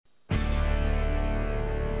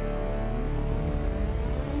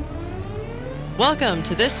Welcome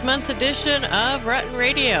to this month's edition of Rutten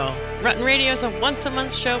Radio. Rutten Radio is a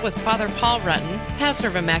once-a-month show with Father Paul Rutten, pastor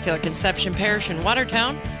of Immaculate Conception Parish in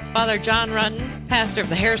Watertown, Father John Rutten, pastor of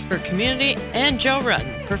the Harrisburg Community, and Joe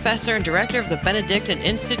Rutten, professor and director of the Benedictine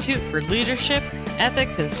Institute for Leadership,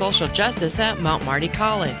 Ethics, and Social Justice at Mount Marty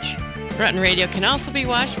College. Rutten Radio can also be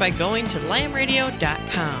watched by going to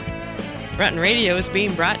lambradio.com. Rutten Radio is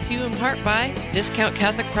being brought to you in part by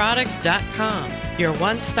DiscountCatholicProducts.com, your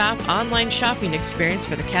one-stop online shopping experience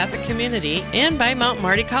for the Catholic community, and by Mount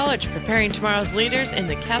Marty College, preparing tomorrow's leaders in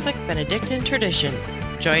the Catholic Benedictine tradition.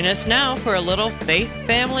 Join us now for a little faith,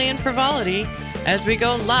 family, and frivolity as we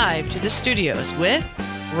go live to the studios with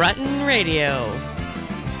Rutten Radio.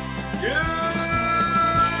 Good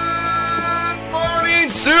morning,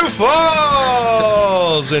 Sioux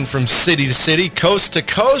Falls! And from city to city, coast to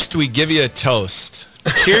coast, we give you a toast.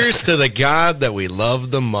 Cheers to the God that we love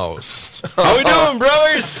the most. How we doing,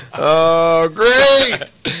 brothers? Oh, great.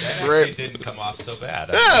 It didn't come off so bad.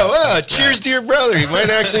 Yeah, well, cheers to your brother. He might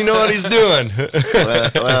actually know what he's doing.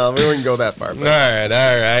 Well, we wouldn't go that far. But. All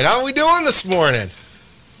right. How we doing this morning?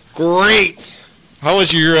 Great. How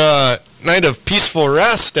was your night of peaceful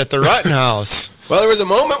rest at the Rutten House? Well, there was a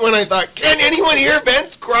moment when I thought, can anyone hear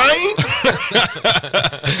Vince crying?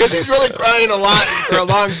 Because he's really crying a lot for a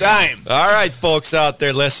long time. All right, folks out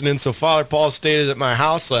there listening. So Father Paul stayed at my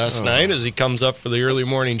house last night as he comes up for the early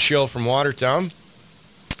morning show from Watertown.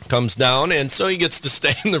 Comes down, and so he gets to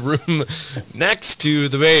stay in the room next to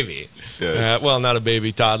the baby. Yes. Well, not a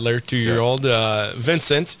baby, toddler, 2-year-old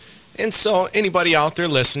Vincent. And so anybody out there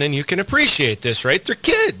listening, you can appreciate this, right? They're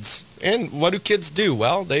kids. And what do kids do?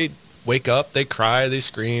 Well, they wake up, they cry, they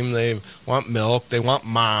scream, they want milk, they want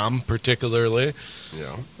mom, particularly.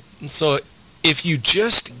 Yeah. And so if you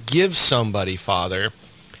just give somebody, Father,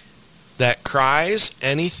 that cries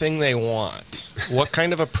anything they want, what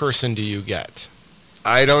kind of a person do you get?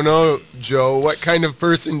 I don't know, Joe. What kind of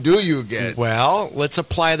person do you get? Well, let's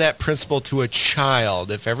apply that principle to a child.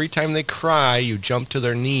 If every time they cry, you jump to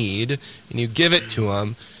their need and you give it to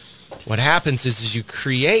them, what happens is you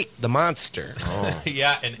create the monster. Oh.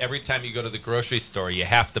 Yeah, and every time you go to the grocery store, you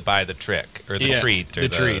have to buy the trick or the treat. Or the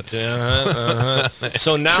treat.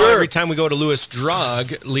 So now every time we go to Lewis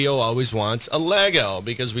Drug, Leo always wants a Lego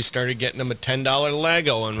because we started getting him a $10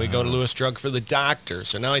 Lego when we go to Lewis Drug for the doctor.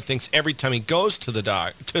 So now he thinks every time he goes to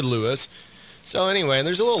the to Lewis. So anyway,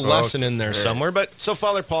 there's a little lesson in there somewhere. But so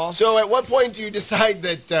Father Paul. So at what point do you decide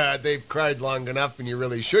that they've cried long enough and you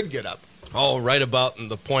really should get up? Oh, right about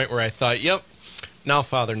the point where I thought, yep, now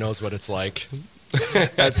Father knows what it's like.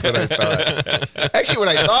 That's what I thought. Actually, what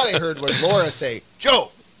I thought I heard was Laura say,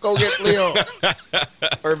 Joe, go get Leo.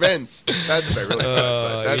 Or Vince. That's what I really thought.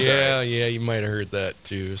 But that's all right. Yeah, you might have heard that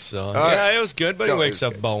too. So, it was good, but he wakes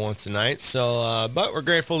up about once a night. So, but we're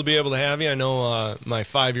grateful to be able to have you. I know my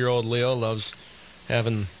 5-year-old Leo loves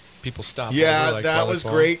having people stop. Yeah, over, like that Father was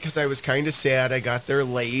Paul. great because I was kind of sad. I got there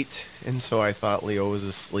late, and so I thought Leo was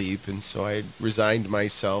asleep, and so I resigned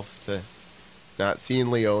myself to not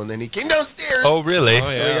seeing Leo, and then he came downstairs. Oh, really? Oh,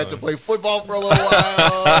 And yeah. we got to play football for a little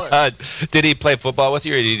while. Did he play football with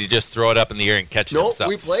you, or did he just throw it up in the air and catch it Nope, himself?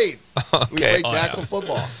 we played. Okay. We played Oh, tackle yeah.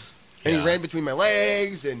 football. And Yeah. he ran between my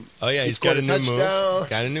legs, and Oh, yeah, he he's got scored a new touchdown. move.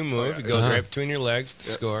 Got a new move. It goes right between your legs to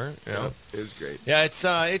score. Yeah. It was great. Yeah, it's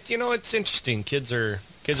it's interesting. Kids are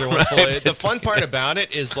wonderful. The fun part about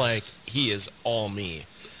it is like he is all me.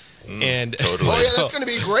 And totally. Oh, yeah, that's going to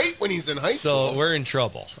be great when he's in high so school. we're in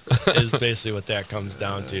trouble is basically what that comes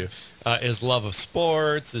down to. His love of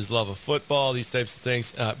sports, his love of football, these types of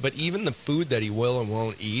things. But even the food that he will and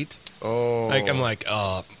won't eat. Oh. Like, I'm like,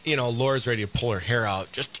 Laura's ready to pull her hair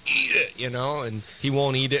out. Just eat it, and he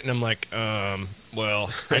won't eat it. And I'm like,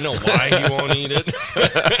 well, I know why he won't eat it.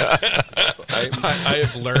 I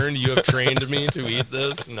have learned, you have trained me to eat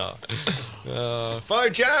this. No.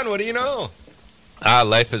 Father John, what do you know?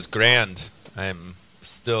 Life is grand. I'm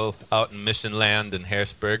still out in Mission Land in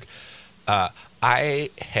Harrisburg. I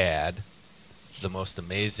had the most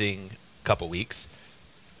amazing couple weeks.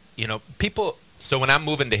 People... So when I'm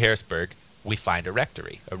moving to Harrisburg, we find a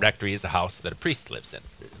rectory. A rectory is a house that a priest lives in,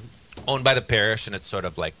 owned by the parish, and it's sort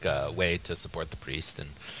of like a way to support the priest. And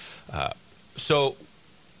so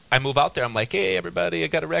I move out there. I'm like, hey, everybody, I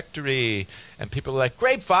got a rectory. And people are like,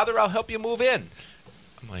 great, Father, I'll help you move in.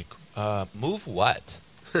 I'm like, move what?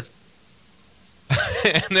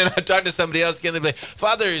 And then I talk to somebody else again. They're like,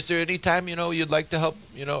 Father, is there any time, you'd like to help?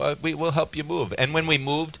 We will help you move. And when we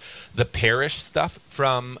moved the parish stuff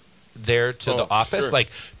from there to the office, sure. like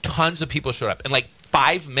tons of people showed up in like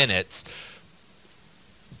 5 minutes.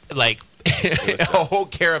 Like a whole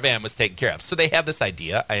caravan was taken care of. So they have this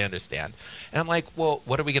idea, I understand. And I'm like, well,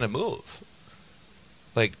 what are we going to move?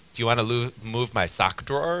 Like, do you want to move my sock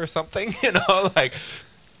drawer or something? You know, like,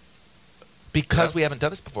 because we haven't done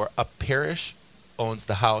this before, a parish owns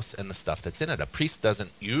the house and the stuff that's in it. A priest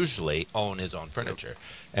doesn't usually own his own furniture.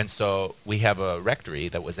 And so we have a rectory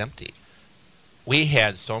that was empty. We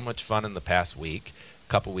had so much fun in the past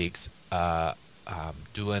couple weeks,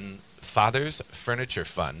 doing Father's Furniture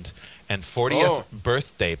Fund and 40th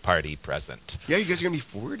birthday party present. Yeah, you guys are going to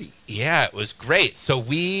be 40. Yeah, it was great. So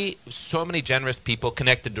many generous people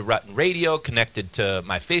connected to Rutten Radio, connected to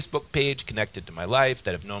my Facebook page, connected to my life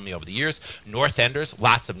that have known me over the years. North Enders,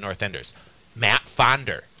 lots of North Enders. Matt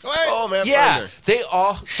Fonder. Oh, Matt Yeah, Fonder. they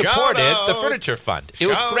all Shout supported out. the Furniture Fund. It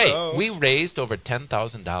was Shout great. out. We raised over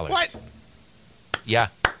 $10,000. What? Yeah.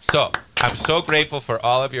 So I'm so grateful for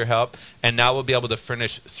all of your help. And now we'll be able to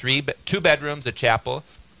furnish 2 bedrooms, a chapel,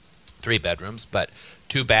 3 bedrooms, but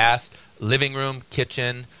 2 baths, living room,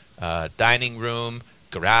 kitchen, dining room,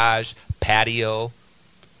 garage, patio.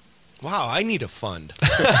 Wow, I need a fund. All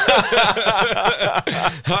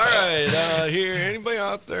right, here, anybody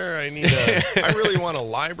out there? I really want a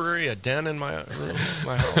library, a den in my room,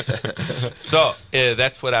 my house. So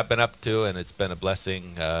that's what I've been up to, and it's been a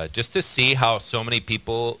blessing just to see how so many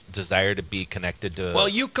people desire to be connected to. Well,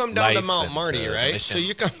 you come down to life Mount and Marty, to right? mission. So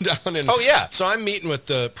you come down and Oh, yeah. So I'm meeting with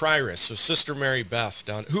the prioress, so Sister Mary Beth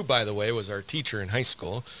down, who by the way was our teacher in high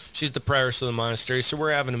school. She's the prioress of the monastery. So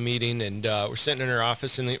we're having a meeting, and we're sitting in her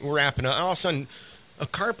office, and we're wrapping up. And all of a sudden, a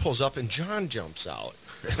car pulls up, and John jumps out.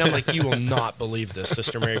 And I'm like, you will not believe this,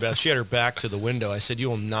 Sister Mary Beth. She had her back to the window. I said, you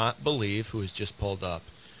will not believe who has just pulled up.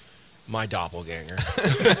 My doppelganger.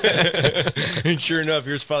 And sure enough,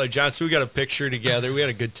 here's Father John. So we got a picture together. We had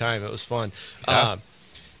a good time. It was fun. Yeah.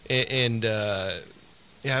 I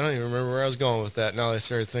don't even remember where I was going with that. Now I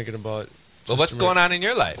started thinking about. Well, what's going on in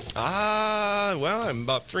your life? Well, I'm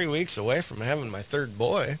about 3 weeks away from having my third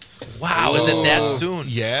boy. Wow, is it that soon?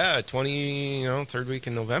 Yeah, third week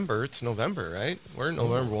in November. It's November, right? We're in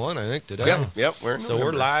November 1, I think, today. Yep. We're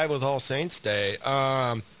Live with All Saints Day.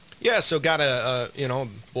 So got a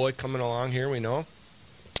boy coming along here, we know.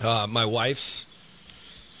 My wife's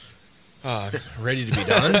ready to be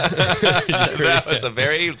done. That was a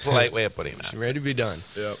very polite way of putting that. She's ready to be done.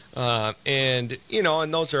 Yep. And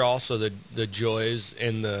those are also the joys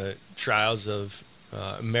and the trials of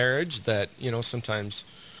marriage that, sometimes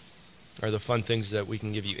are the fun things that we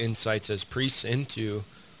can give you insights as priests into,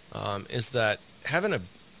 is that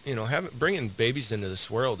bringing babies into this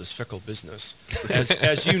world is fickle business,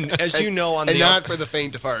 as you know on and the not for the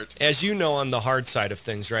faint of heart. As you know on the hard side of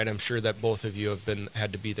things, right? I'm sure that both of you have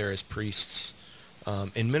had to be there as priests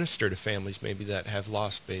and minister to families maybe that have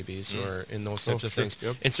lost babies or in those types of things.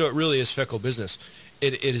 Yep. And so it really is fickle business.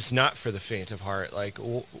 It is not for the faint of heart. Like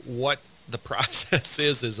what the process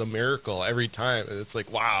is a miracle every time. It's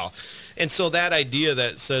like, wow. And so that idea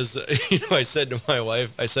that says, I said to my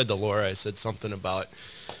wife, I said to Laura, I said something about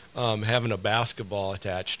having a basketball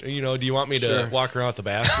attached. Do you want me to walk around with a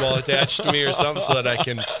basketball attached to me or something so that I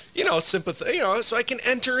can, sympathize, so I can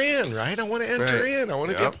enter in, right? I want to enter in. I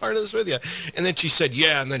want to be a part of this with you. And then she said,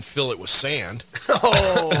 yeah, and then fill it with sand.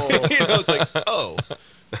 Oh. It's like, oh,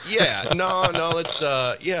 yeah, no, let's,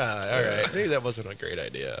 all right. Maybe that wasn't a great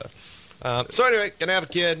idea. So anyway, gonna have a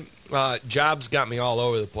kid. Jobs got me all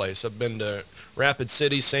over the place. I've been to Rapid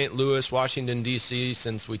City, St. Louis, Washington, D.C.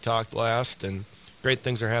 since we talked last, and great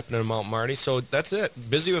things are happening in Mount Marty. So that's it.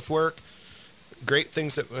 Busy with work. Great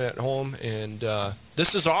things at home. And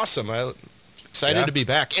this is awesome. I'm excited to be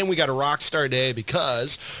back. And we got a rock star day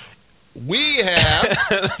because we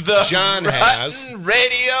have, John has,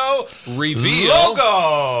 Radio reveal logo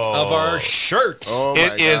of our shirt. Oh, It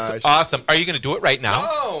my is gosh. awesome. Are you going to do it right now?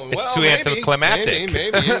 Oh, it's well, too maybe, anticlimactic.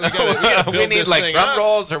 Maybe. We gotta We build need this like thing drum up.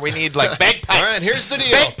 rolls, or we need like bagpipes. All right, here's the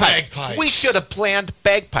deal. Bagpipes. We should have planned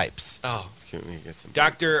bagpipes. Oh, Can we get some?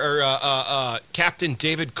 Captain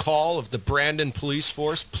David Call of the Brandon Police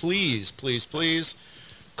Force, please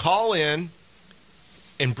call in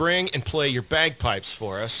and bring and play your bagpipes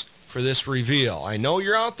for us for this reveal. I know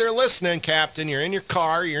you're out there listening, Captain. You're in your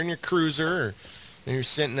car, you're in your cruiser, and you're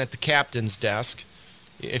sitting at the captain's desk.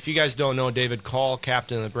 If you guys don't know David Call,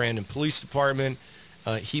 captain of the Brandon Police Department,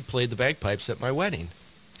 he played the bagpipes at my wedding.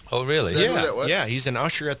 Oh, really? Is that who that was? Yeah, he's an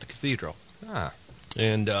usher at the cathedral. Ah.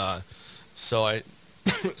 And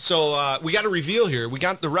so we got a reveal here. We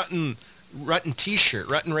got the Rutten T-shirt,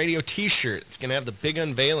 Rutten Radio T-shirt. It's gonna have the big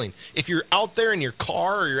unveiling. If you're out there in your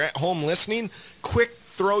car or you're at home listening, quick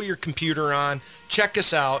throw your computer on, check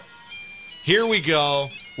us out. Here we go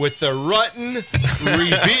with the Rutten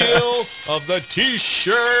reveal of the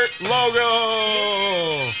T-shirt logo.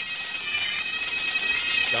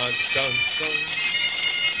 Dun, dun, dun.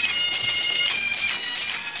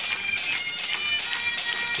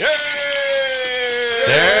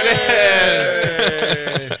 There it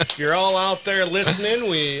is. If you're all out there listening,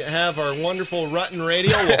 we have our wonderful Rutten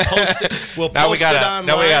Radio. We'll post it. We'll Now we post it gotta- online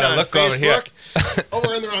now we gotta on look over here. Facebook. Oh,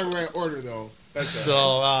 we're in the wrong order, though. That's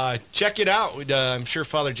So check it out. I'm sure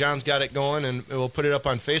Father John's got it going, and we'll put it up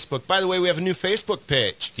on Facebook. By the way, we have a new Facebook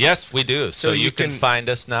page. Yes, we do. So you can can- find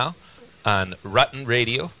us now on Rutten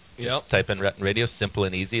Radio. Yep. Just type in Rutten Radio, simple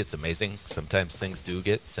and easy. It's amazing. Sometimes things do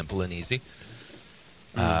get simple and easy.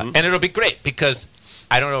 And it'll be great because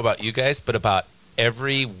I don't know about you guys, but about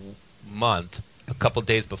every month, a couple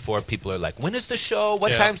days before, people are like, when is the show?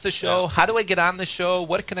 What Yeah. time's the show? How do I get on the show?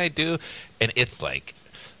 What can I do? And it's like,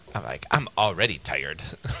 I'm already tired.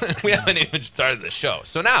 We haven't even started the show.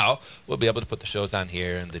 So now we'll be able to put the shows on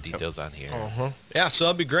here and the details on here. Yeah, so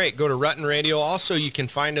that'd be great. Go to Rutten Radio. Also, you can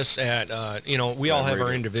find us at, we all have our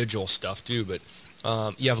Radio. individual stuff too, but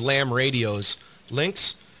you have Lamb Radio's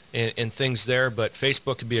links and things there, but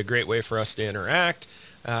Facebook would be a great way for us to interact.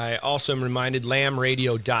 I also am reminded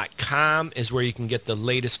lambradio.com is where you can get the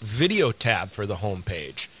latest video tab for the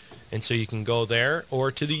homepage. And so you can go there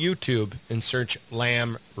or to the YouTube and search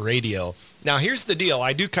Lamb Radio. Now, here's the deal.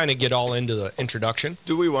 I do kind of get all into the introduction.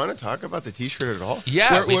 Do we want to talk about the T-shirt at all?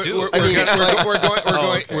 Yeah, we do. We're going.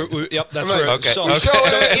 Okay. Yep, that's I'm like, right. okay, So, okay.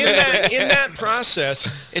 so in that process,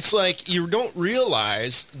 it's like you don't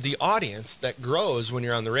realize the audience that grows when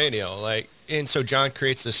you're on the radio. And so John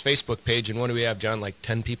creates this Facebook page, and what do we have, John? Like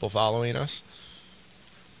 10 people following us?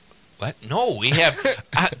 What? No, we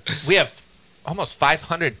have almost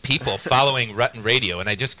 500 people following Rutten Radio, and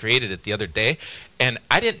I just created it the other day. And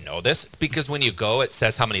I didn't know this because when you go, it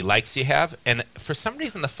says how many likes you have. And for some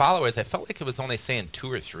reason, the followers, I felt like it was only saying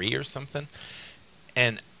 2 or 3 or something.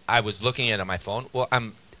 And I was looking at it on my phone. Well,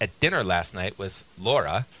 I'm at dinner last night with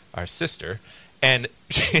Laura, our sister, and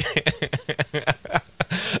she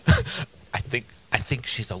I think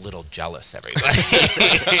she's a little jealous, everybody.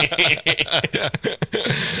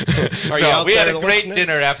 Are you out we had there a great listening?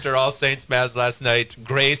 dinner after All Saints Mass last night.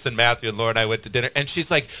 Grace and Matthew and Laura and I went to dinner, and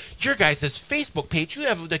she's like, your guys' Facebook page, you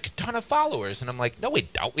have like a ton of followers. And I'm like, no, we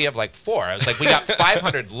don't. We have like 4. I was like, we got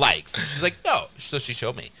 500 likes. And she's like, no. So she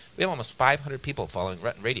showed me. We have almost 500 people following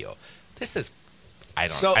Rutten Radio. This is, I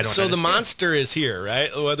don't So the understand. monster is here, right?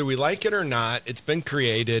 Whether we like it or not, it's been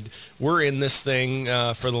created. We're in this thing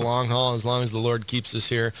for the long haul, as long as the Lord keeps us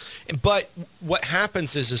here. But what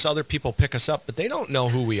happens is other people pick us up, but they don't know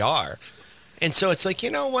who we are. And so it's like, you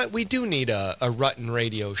know what? We do need a Rutten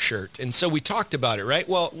Radio shirt. And so we talked about it, right?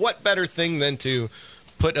 Well, what better thing than to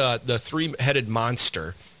put the 3-headed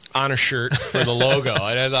monster on a shirt for the logo?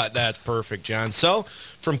 And I thought, that's perfect, John. So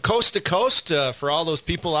from coast to coast, for all those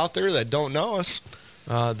people out there that don't know us,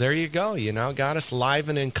 there you go. You now got us live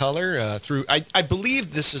and in color through. I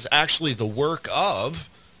believe this is actually the work of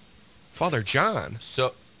Father John,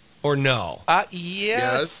 So, or no?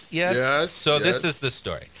 yes. Yes, So this yes. is the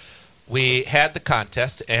story. We had the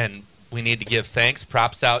contest, and we need to give thanks,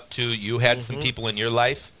 props out to you. Had some people in your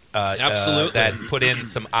life Absolutely. that put in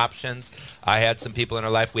some options. I had some people in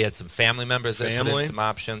our life. We had some family members that put Family. in some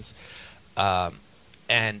options.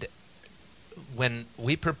 And when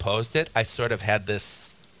we proposed it, I sort of had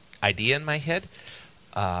this idea in my head.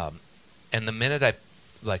 And the minute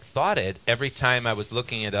I thought it, every time I was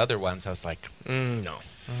looking at other ones, I was like, No.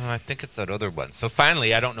 oh, I think it's that other one. So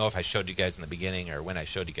finally, I don't know if I showed you guys in the beginning or when I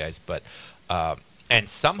showed you guys, but and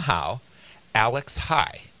somehow Alex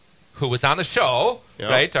High, who was on the show, Yep.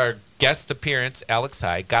 right, our guest appearance, Alex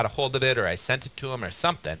High, got a hold of it, or I sent it to him or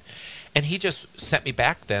something, and he just sent me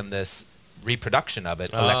back then this reproduction of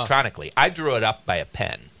it electronically. I drew it up by a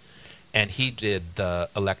pen, and he did the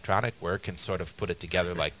electronic work and sort of put it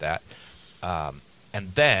together like that.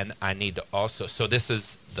 And then I need to also, so this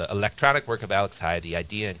is the electronic work of Alex High, the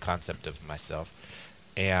idea and concept of myself.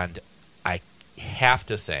 And I have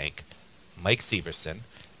to thank Mike Severson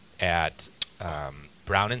at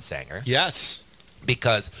Brown and Sanger, Yes.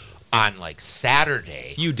 because on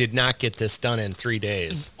Saturday, You did not get this done in 3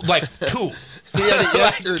 days. 2. He had it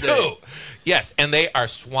yesterday. 2. Yes, and they are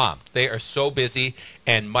swamped. They are so busy,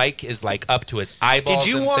 and Mike is up to his eyeballs.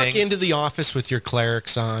 Did you in walk things. into the office with your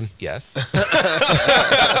clerics on? Yes. No.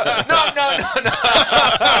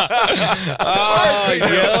 Oh,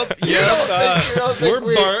 yep. You don't think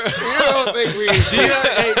we...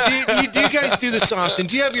 Do you guys do this often?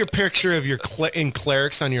 Do you have your picture of your in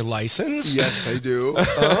clerics on your license? Yes, I do.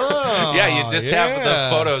 Oh, Yeah, you just have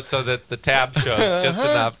the photos so that the tab shows just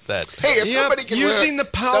enough that. Hey, if Yep, somebody can using wear,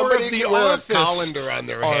 the power of somebody the can wear office. a colander on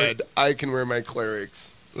their head, I can wear my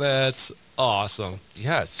clerics. That's awesome.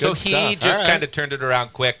 Yeah, so Good he stuff. just All right. kind of turned it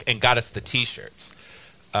around quick and got us the T-shirts.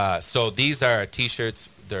 So these are our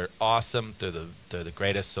T-shirts. They're awesome. They're the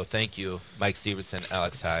greatest. So thank you, Mike Severson,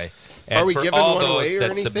 Alex High, and Are we for giving all one those away or that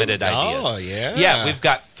anything? submitted ideas. Oh, yeah. Yeah, we've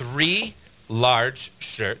got 3 large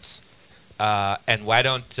shirts. And why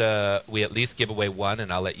don't we at least give away one,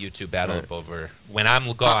 and I'll let you two battle over when I'm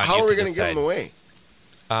gone. How you are we can going to give decide. them away?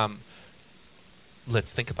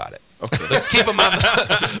 Let's think about it. Okay. Let's keep them on.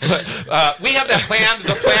 We have that plan.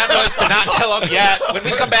 The plan was to not tell them yet. When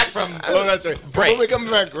we come back from Oh, that's right. break. When we come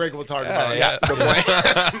back, Greg, we'll talk about yeah. the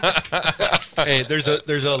plan. Hey,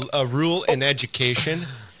 there's a rule in education.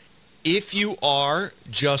 If you are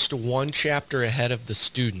just one chapter ahead of the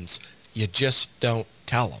students, you just don't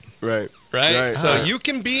tell them. Right. Right? So Right. you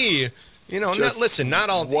can be, Just not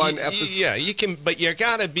all one y- episode. Yeah, you can, but you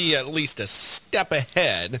gotta be at least a step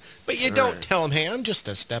ahead. But you don't tell them, hey, I'm just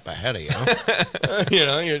a step ahead of you.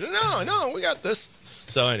 You're no, we got this.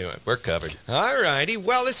 So anyway, We're covered. all righty.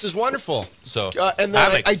 Well, this is wonderful. So And then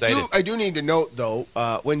I'm I excited. do need to note though,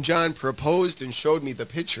 when John proposed and showed me the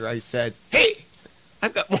picture, I said, "Hey,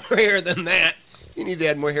 I've got more hair than that. You need to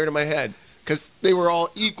add more hair to my head." Because they were all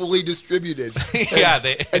equally distributed. Yeah,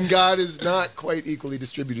 and God is not quite equally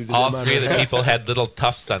distributed. In all the amount 3 of the heads. people had little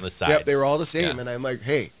tufts on the side. Yep, they were all the same, Yeah. and I'm like,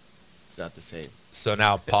 "Hey, it's not the same." So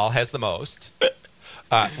now Paul has the most.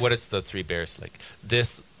 What is the 3 bears like?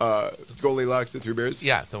 This, Goldilocks, the 3 bears.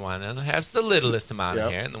 yeah, the one that has the littlest amount of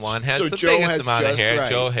Yep. hair, and the one has So the Joe biggest has amount of just hair. right.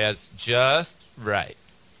 Joe has just right.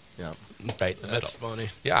 Yeah. Right in the That's middle. funny.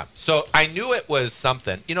 Yeah. So I knew it was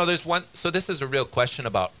something. There's one. So this is a real question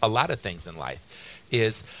about a lot of things in life.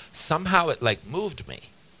 Is somehow it like moved me,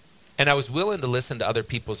 and I was willing to listen to other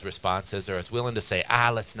people's responses, or I was willing to say,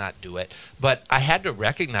 let's not do it. But I had to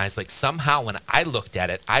recognize, like, somehow when I looked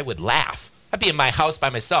at it, I would laugh. I'd be in my house by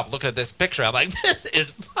myself looking at this picture. I'm like, this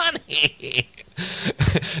is funny.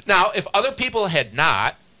 Now, if other people had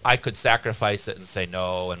not, I could sacrifice it and say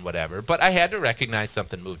no and whatever. But I had to recognize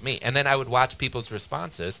something moved me. And then I would watch people's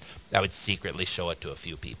responses. I would secretly show it to a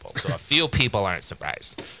few people. So a few people aren't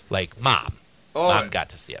surprised. Like Mom. Oh, Mom got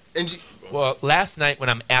to see it. And Well, last night when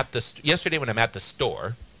I'm at yesterday when I'm at the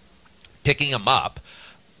store, picking them up,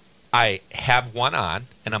 I have one on,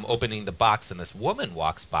 and I'm opening the box, and this woman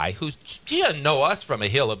walks by she doesn't know us from a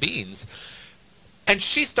hill of beans, and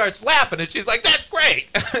she starts laughing, and she's like, "That's great,"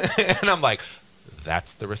 and I'm like,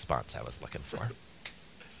 "That's the response I was looking for."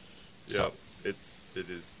 yeah, it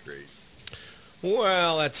is great.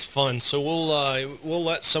 Well, that's fun. So we'll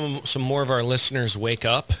let some more of our listeners wake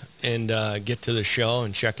up and get to the show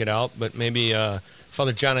and check it out. But maybe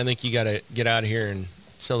Father John, I think you got to get out of here and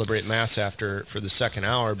celebrate Mass for the second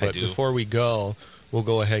hour. But do. before we go, we'll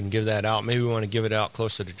go ahead and give that out. Maybe we want to give it out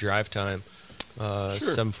closer to drive time.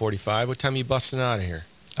 Sure. 7:45. What time are you busting out of here?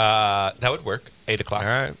 That would work. 8 o'clock. All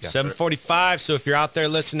right, Yeah. 7:45. So if you're out there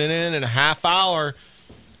listening in a half hour,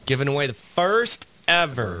 giving away the first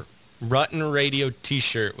ever Rutten Radio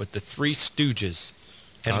T-shirt with the 3 Stooges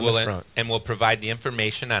on the front. And we'll provide the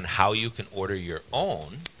information on how you can order your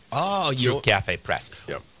own Oh, through Cafe Press.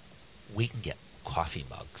 Yep. We can get coffee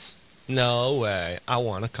mugs. No way. I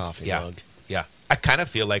want a coffee mug. Yeah. I kind of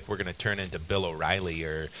feel like we're going to turn into Bill O'Reilly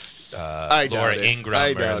or I doubt Laura it. Ingram. I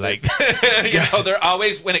Or doubt like, they're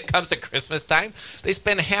always, when it comes to Christmas time, they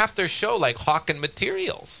spend half their show like hawking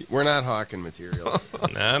materials. We're not hawking materials.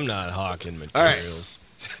 I'm not hawking right. materials.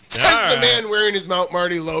 Says the man wearing his Mount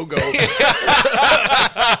Marty logo. I'm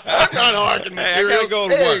not hawking Hey, I materials. gotta go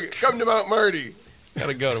to Hey, work. come to Mount Marty.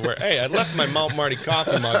 Gotta go to work. Hey, I left my Mount Marty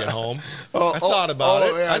coffee mug at home. Oh, I thought about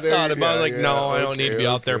it. yeah, I there thought you about go. it. Like, Yeah, no, I don't need to be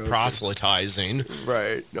out there okay. proselytizing.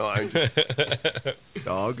 Right. No, I'm just, it's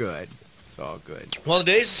all good. It's all good. Well,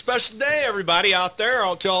 today's a special day, everybody out there.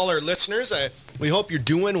 To all our listeners, we hope you're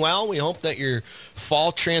doing well. We hope that your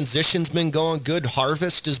fall transition's been going good.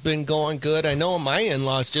 Harvest has been going good. I know my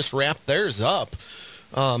in-laws just wrapped theirs up.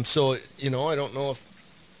 So, I don't know if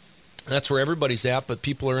that's where everybody's at, but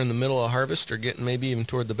people are in the middle of harvest or getting maybe even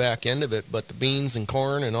toward the back end of it. But the beans and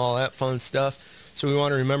corn and all that fun stuff. So we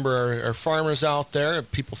want to remember our farmers out there,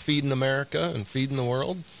 people feeding America and feeding the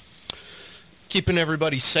world. Keeping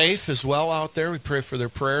everybody safe as well out there. We pray for their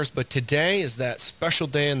prayers. But today is that special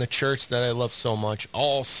day in the church that I love so much,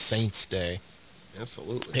 All Saints Day.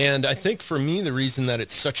 Absolutely. And I think for me, the reason that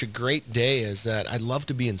it's such a great day is that I love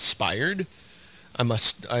to be inspired.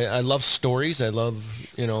 I love stories. I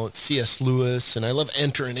love, C.S. Lewis, and I love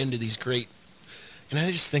entering into these great, and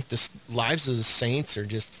I just think the lives of the saints are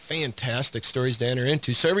just fantastic stories to enter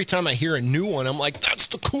into. So every time I hear a new one, I'm like, that's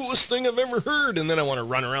the coolest thing I've ever heard. And then I want to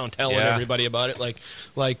run around telling everybody about it.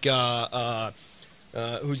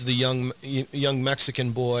 Who's the young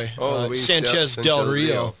Mexican boy? Luis Sanchez Del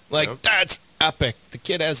Rio. Yep. That's epic. The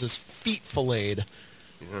kid has his feet filleted.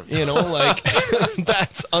 You know, like,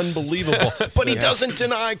 that's unbelievable. But he doesn't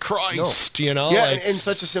deny Christ, you know? Yeah, like, and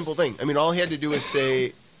such a simple thing. I mean, all he had to do was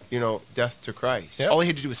say, death to Christ. Yep. All he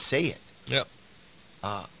had to do was say it. Yep.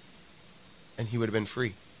 And he would have been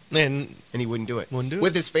free. And he wouldn't do it. Wouldn't do it.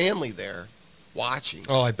 With his family there, watching.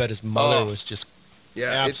 I bet his mother was just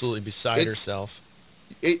absolutely beside it's- herself.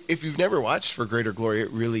 If you've never watched For Greater Glory,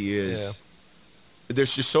 it really is. Yeah.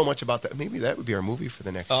 There's just so much about that. Maybe that would be our movie for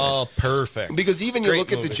the next time. Oh, perfect. Because even you Great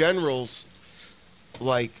look at movie. the general's,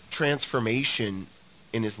 like, transformation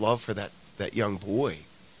in his love for that young boy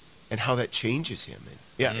and how that changes him.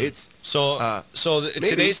 And, it's... So, maybe.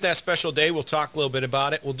 today's that special day. We'll talk a little bit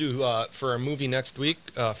about it. We'll do for our movie next week,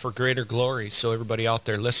 For Greater Glory. So everybody out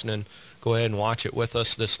there listening, go ahead and watch it with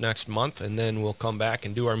us this next month, and then we'll come back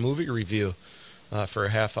and do our movie review for a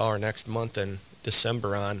half hour next month in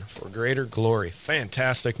December on For Greater Glory.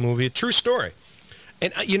 Fantastic movie, a true story.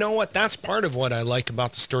 And you know what? That's part of what I like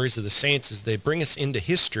about the stories of the saints is they bring us into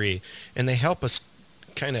history and they help us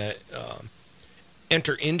kind of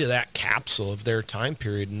enter into that capsule of their time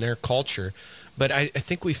period and their culture. But I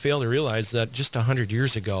think we fail to realize that just 100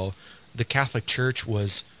 years ago, the Catholic Church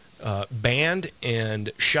was banned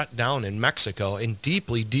and shut down in Mexico and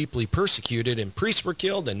deeply, deeply persecuted, and priests were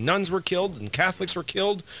killed and nuns were killed and Catholics were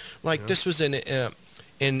killed. This was an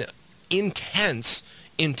intense,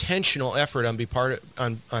 intentional effort on the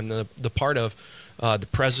part of the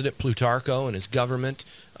President Plutarco and his government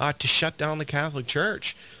to shut down the Catholic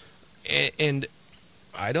Church. And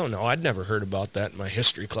I don't know. I'd never heard about that in my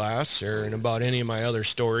history class or in about any of my other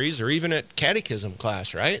stories or even at catechism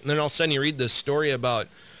class, right? And then all of a sudden you read this story about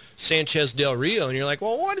Sanchez del Rio and you're like,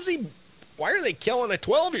 well, why are they killing a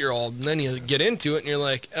 12-year-old? And then you get into it and you're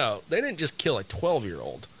like, oh, they didn't just kill a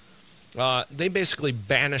 12-year-old. They basically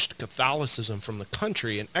banished Catholicism from the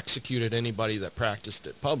country and executed anybody that practiced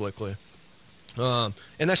it publicly. And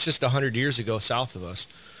that's just 100 years ago south of us.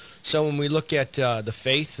 So when we look at the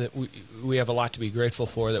faith, that we have a lot to be grateful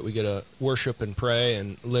for, that we get to worship and pray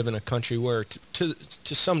and live in a country where, to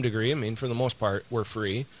some degree, I mean, for the most part, we're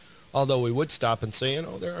free. Although we would stop and say,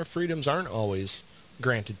 our freedoms aren't always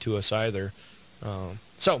granted to us either.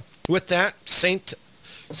 So with that,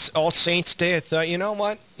 All Saints Day, I thought, you know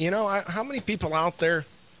what? How many people out there,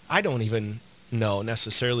 I don't even know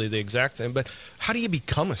necessarily the exact thing, but how do you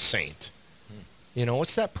become a saint?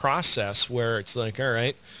 What's that process where it's like, all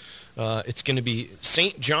right, it's going to be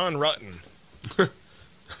St. John Rutten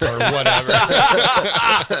or whatever.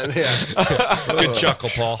 Good chuckle,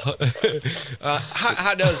 Paul.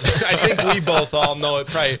 How does, I think we both all know it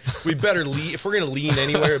probably, we better lean, if we're going to lean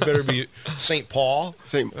anywhere, it better be St. Paul.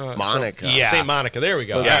 St. Monica. St. Monica, there we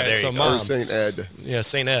go. Yeah, right, there you go. Mom. Or St. Ed. Yeah,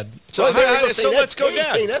 St. Ed. So, Well, there we go, so St. Ed. let's go Hey,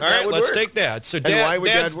 Dad. St. Ed, All that right, would let's work. take Dad. So why would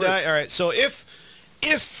Dad's Dad work? All right, so if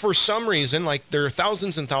for some reason, like there are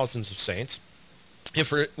thousands and thousands of saints,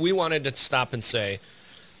 if we wanted to stop and say,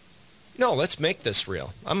 no, let's make this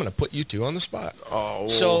real. I'm going to put you two on the spot. Oh.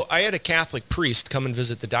 So I had a Catholic priest come and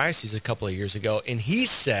visit the diocese a couple of years ago, and he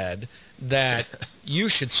said that you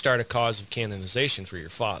should start a cause of canonization for your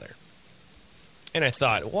father. And I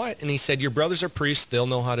thought, what? And he said, your brothers are priests. They'll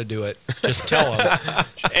know how to do it. Just tell them.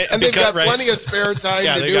 And they've got plenty of spare time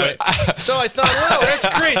to do it. So I thought, wow,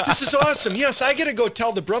 that's great. This is awesome. Yes, I get to go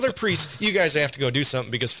tell the brother priests, you guys have to go do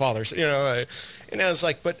something because fathers, And I was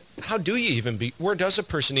like, but how do you even where does a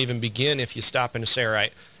person even begin if you stop and say, all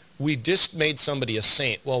right, we just made somebody a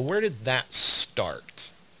saint. Well, where did that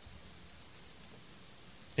start?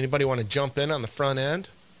 Anybody want to jump in on the front end?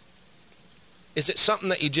 Is it something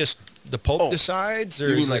that the Pope decides? Or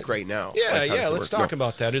You mean is like it, right now? Yeah, Like, how does it let's work? talk No.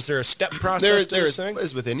 about that. Is there a step process to this thing?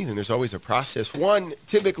 As with anything, there's always a process. One,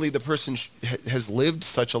 typically the person has lived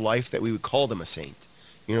such a life that we would call them a saint.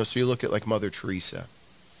 So you look at like Mother Teresa,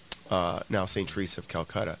 now St. Teresa of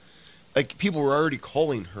Calcutta. Like people were already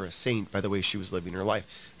calling her a saint by the way she was living her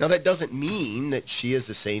life. Now that doesn't mean that she is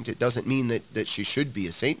a saint. It doesn't mean that she should be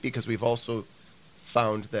a saint, because we've also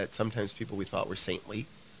found that sometimes people we thought were saintly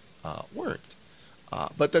weren't.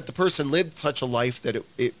 But that the person lived such a life that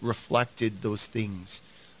it reflected those things.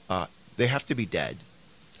 They have to be dead.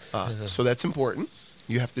 So that's important.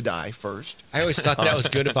 You have to die first. I always thought that was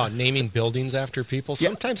good about naming buildings after people. Yeah.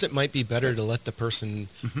 Sometimes it might be better to let the person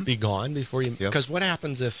be gone before you... Because what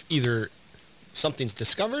happens if either something's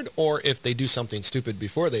discovered or if they do something stupid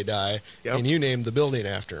before they die and you name the building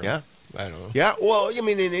after them? Yeah. I don't know. Yeah, well, I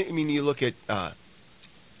mean, you look at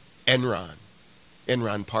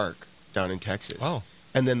Enron Park down in Texas. Oh.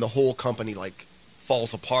 And then the whole company,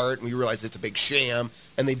 falls apart, and we realize it's a big sham,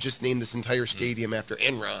 and they've just named this entire stadium after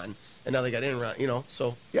Enron, and now they got Enron,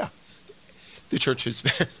 so, yeah. The church is,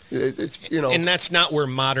 it's. And that's not where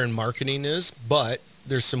modern marketing is, but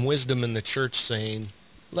there's some wisdom in the church saying,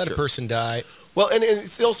 let a Sure. person die. Well, and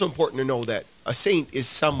it's also important to know that a saint is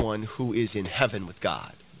someone who is in heaven with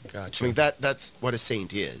God. Gotcha. I mean, that's what a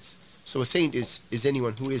saint is. So a saint is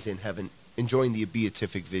anyone who is in heaven, enjoying the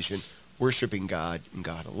beatific vision, worshiping God and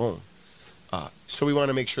God alone. So we want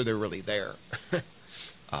to make sure they're really there.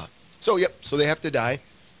 So they have to die.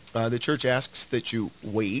 The church asks that you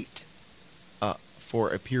wait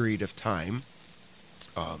for a period of time.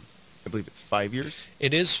 I believe it's 5 years.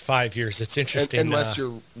 It is 5 years. It's interesting. Unless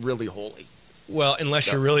you're really holy. Well, unless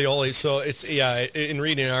Yeah. you're really holy. So it's, in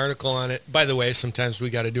reading an article on it, by the way, sometimes we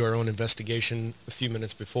got to do our own investigation a few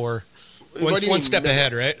minutes before. What do you One mean step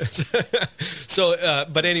ahead, right? So,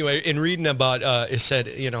 but anyway, in reading about, it said,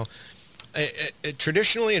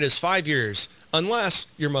 traditionally it is 5 years, unless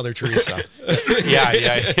you're Mother Teresa. Yeah.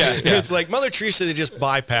 It's like Mother Teresa, they just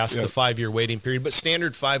bypassed the 5-year waiting period, but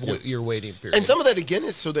standard 5-year waiting period. And some of that, again,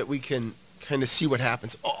 is so that we can kind of see what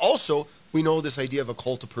happens. Also, we know this idea of a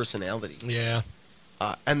cult of personality. Yeah.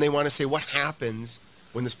 And they want to say, what happens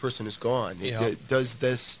when this person is gone? Yeah. Does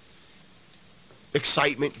this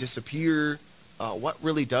excitement disappear? What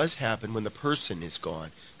really does happen when the person is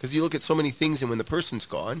gone? Because you look at so many things, and when the person's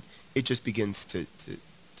gone, it just begins to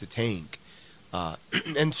tank.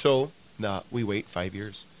 And so we wait 5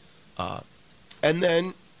 years. And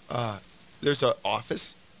then there's an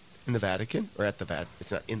office in the Vatican, or at the Vatican.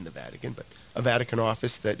 It's not in the Vatican, but a Vatican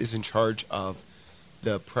office that is in charge of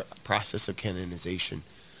the process of canonization.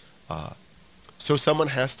 So someone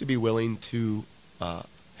has to be willing to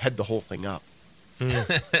head the whole thing up.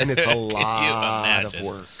 And it's a lot of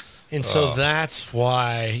work. And so that's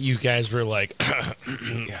why you guys were like,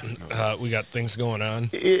 we got things going on.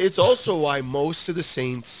 It's also why most of the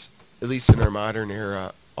saints, at least in our modern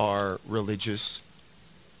era, are religious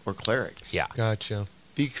or clerics. Yeah. Gotcha.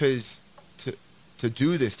 Because to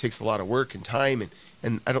do this takes a lot of work and time,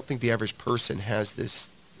 and I don't think the average person has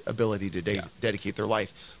this ability to dedicate their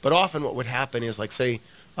life. But often what would happen is, like, say,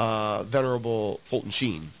 Venerable Fulton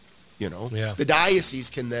Sheen, the diocese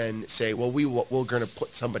can then say, well, we're going to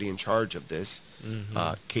put somebody in charge of this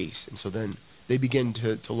case. And so then they begin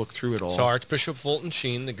to look through it all. So Archbishop Fulton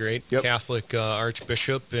Sheen, the great Catholic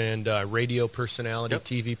archbishop and radio personality,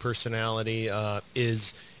 TV personality,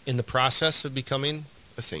 is in the process of becoming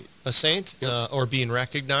a saint, or being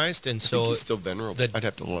recognized. And I so think he's still venerable. I'd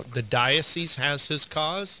have to look. The diocese has his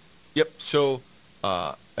cause? Yep. So,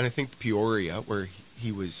 and I think Peoria, where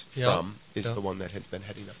he was from, is the one that has been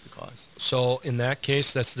heading up the cause. So in that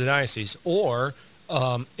case, that's the diocese. Or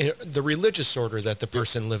the religious order that the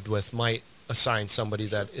person lived with might assign somebody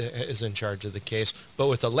that is in charge of the case. But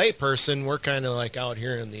with a lay person, we're kind of like out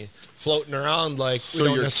here floating around like...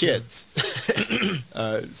 So your kids.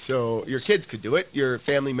 So your kids could do it. Your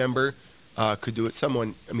family member could do it.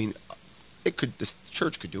 The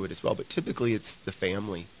church could do it as well. But typically it's the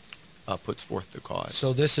family puts forth the cause.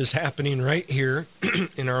 So this is happening right here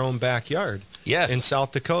in our own backyard. Yes. In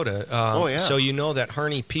South Dakota. So you know that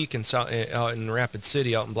Harney Peak out in Rapid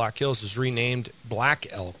City, out in Black Hills, was renamed Black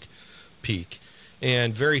Elk Peak.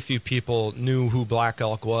 And very few people knew who Black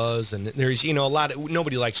Elk was. And there's,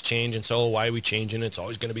 nobody likes change. And so, why are we changing? It's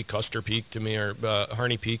always going to be Custer Peak to me or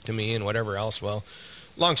Harney Peak to me and whatever else. Well,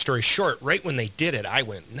 long story short, right when they did it, I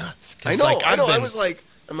went nuts. I know. I was like,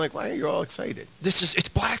 why are you all excited? It's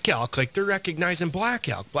Black Elk. Like, they're recognizing Black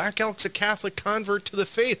Elk. Black Elk's a Catholic convert to the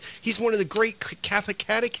faith. He's one of the great Catholic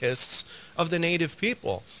catechists of the native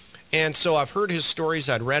people. And so I've heard his stories.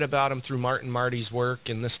 I'd read about him through Martin Marty's work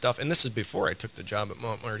and this stuff. And this is before I took the job at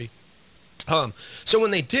Mount Marty. So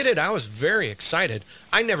when they did it, I was very excited.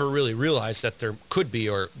 I never really realized that there could be,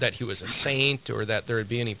 or that he was a saint, or that there would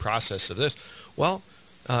be any process of this. Well,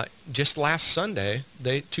 just last Sunday,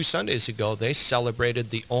 2 Sundays ago, they celebrated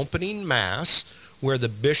the opening mass where the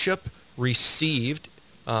bishop received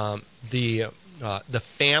the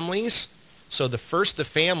families. So the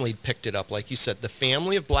family picked it up, like you said. The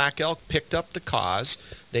family of Black Elk picked up the cause.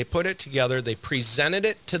 They put it together. They presented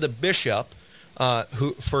it to the bishop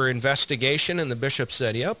for investigation, and the bishop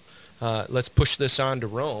said, yep, let's push this on to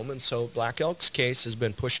Rome. And so Black Elk's case has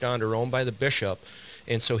been pushed on to Rome by the bishop.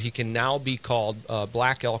 And so he can now be called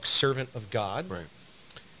Black Elk, servant of God. Right.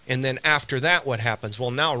 And then after that, what happens?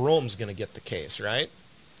 Well, now Rome's going to get the case, right?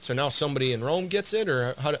 So now somebody in Rome gets it,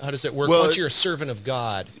 or how does it work? Well, once you're a servant of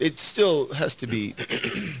God? It still has to be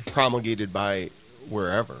promulgated by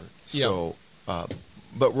wherever. So,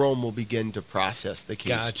 but Rome will begin to process the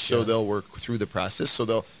case. Gotcha. So they'll work through the process. So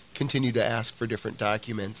they'll continue to ask for different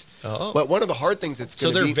documents. Oh. But one of the hard things that's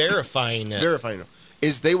going to be... So they're verifying it. Verifying it.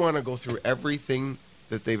 Is they want to go through everything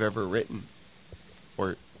that they've ever written.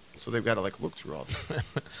 So they've got to look through all this.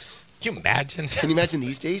 Can you imagine? Can you imagine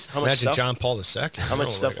these days? How much Imagine stuff? John Paul II. How much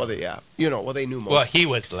stuff were they? Yeah, well, they knew most. Well, he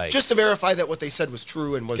was like... Just to verify that what they said was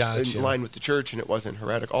true and was Gotcha. in line with the church and it wasn't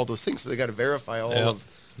heretic. All those things. So they got to verify all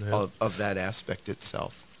of that aspect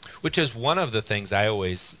itself. Which is one of the things I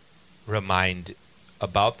always remind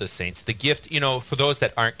about the saints. The gift, for those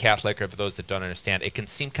that aren't Catholic or for those that don't understand, it can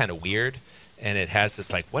seem kind of weird. And it has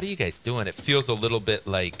this like, what are you guys doing? It feels a little bit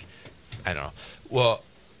like, I don't know. Well,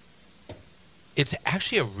 it's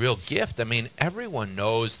actually a real gift. I mean, everyone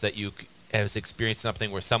knows that you has experienced something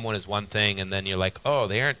where someone is one thing and then you're like, oh,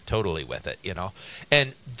 they aren't totally with it,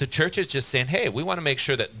 And the church is just saying, hey, we want to make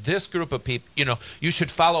sure that this group of people, you should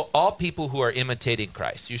follow all people who are imitating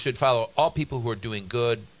Christ. You should follow all people who are doing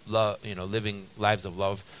good, love, living lives of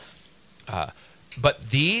love. But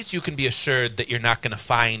these, you can be assured that you're not going to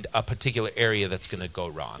find a particular area that's going to go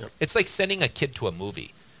wrong. Yep. It's like sending a kid to a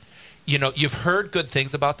movie. You've heard good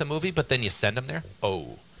things about the movie, but then you send them there.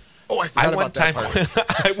 Oh, I forgot about that part.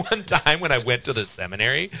 One time when I went to the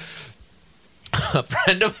seminary, a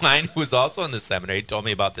friend of mine who was also in the seminary told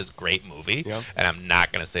me about this great movie, and I'm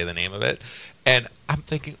not going to say the name of it. And I'm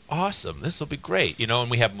thinking, awesome, this will be great. And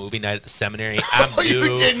we have movie night at the seminary. I'm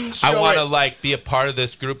new. I want to be a part of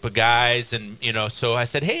this group of guys. And, so I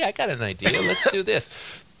said, hey, I got an idea. Let's do this.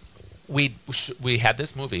 We had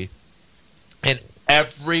this movie, and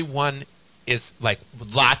everyone is like,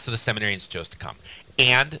 lots of the seminarians chose to come.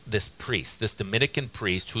 And this priest, this Dominican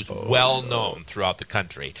priest who's well known throughout the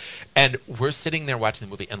country. And we're sitting there watching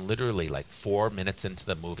the movie, and literally like 4 minutes into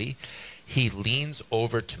the movie, he leans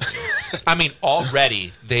over to me. I mean,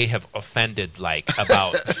 already they have offended like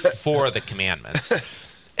about 4 of the commandments.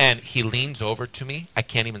 And he leans over to me. I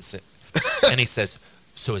can't even sit. And he says,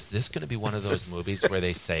 so is this going to be one of those movies where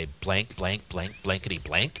they say blank, blank, blank, blankety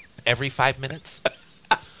blank every 5 minutes?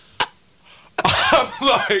 I'm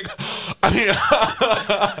like,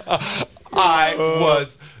 I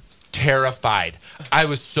was terrified. I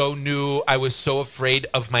was so new. I was so afraid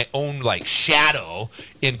of my own like shadow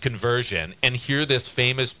in conversion. And here this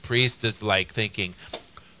famous priest is like thinking,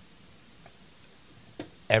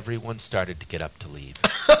 everyone started to get up to leave.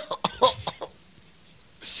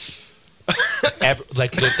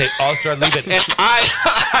 They all started leaving. And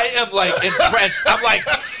I am like entrenched. I'm like,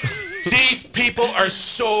 these people are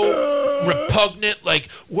so repugnant. Like,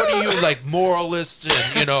 what are you, like,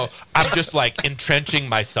 moralists? And, I'm just, like, entrenching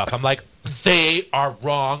myself. I'm like, they are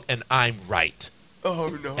wrong and I'm right.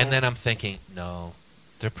 Oh, no. And then I'm thinking, no,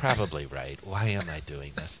 they're probably right. Why am I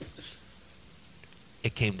doing this?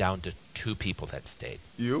 It came down to 2 people that stayed.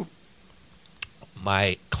 You?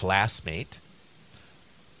 My classmate,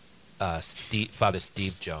 Father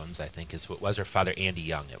Steve Jones, I think is who it was, or Father Andy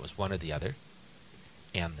Young. It was one or the other.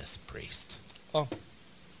 And this priest. Oh.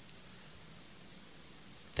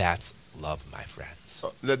 That's love, my friends.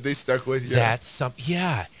 That they stuck with you.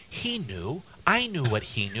 He knew. I knew what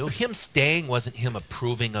he knew. Him staying wasn't him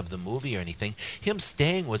approving of the movie or anything. Him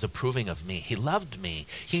staying was approving of me. He loved me.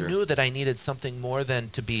 He knew that I needed something more than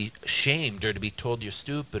to be shamed or to be told you're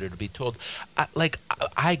stupid or to be told.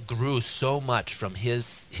 I grew so much from him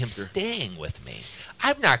staying with me.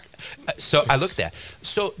 So I looked at.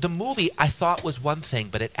 So the movie I thought was one thing,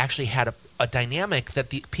 but it actually had a dynamic that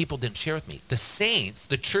the people didn't share with me. The saints,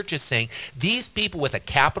 the church is saying, these people with a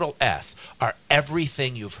capital S are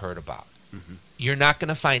everything you've heard about. Mm-hmm. You're not going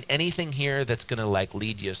to find anything here that's going to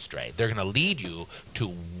lead you astray. They're going to lead you to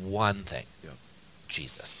one thing,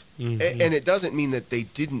 Jesus. Mm-hmm. And it doesn't mean that they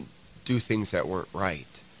didn't do things that weren't right.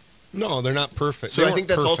 No, they're not perfect. So I think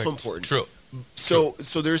that's also important. True. So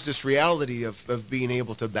there's this reality of being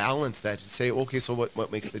able to balance that and say, okay, so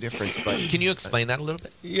what makes the difference? But can you explain that a little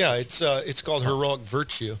bit? Yeah, it's called heroic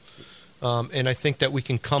virtue. And I think that we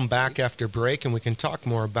can come back after break and we can talk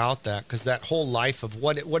more about that, because that whole life of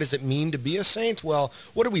what does it mean to be a saint? Well,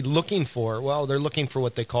 what are we looking for? Well, they're looking for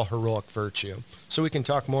what they call heroic virtue. So we can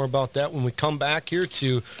talk more about that when we come back here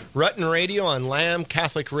to Rutten Radio on Lamb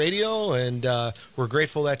Catholic Radio. And we're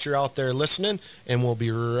grateful that you're out there listening, and we'll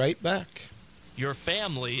be right back. Your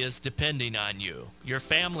family is depending on you. Your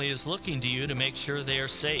family is looking to you to make sure they are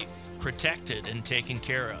safe, protected, and taken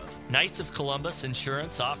care of. Knights of Columbus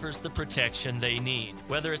Insurance offers the protection they need,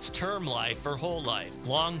 whether it's term life or whole life,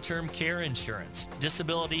 long-term care insurance,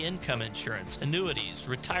 disability income insurance, annuities,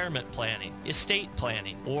 retirement planning, estate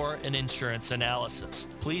planning, or an insurance analysis.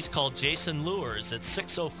 Please call Jason Lewers at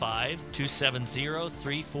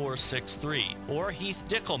 605-270-3463 or Heath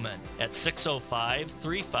Dickelman at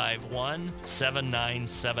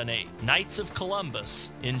 605-351-7978. Knights of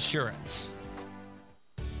Columbus Insurance.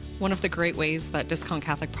 One of the great ways that Discount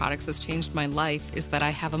Catholic Products has changed my life is that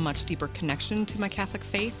I have a much deeper connection to my Catholic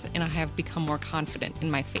faith, and I have become more confident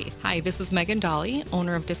in my faith. Hi, this is Megan Dolly,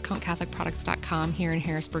 owner of DiscountCatholicProducts.com here in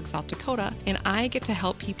Harrisburg, South Dakota, and I get to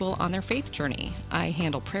help people on their faith journey. I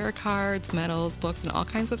handle prayer cards, medals, books, and all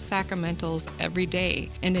kinds of sacramentals every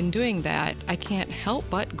day, and in doing that, I can't help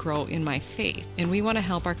but grow in my faith, and we want to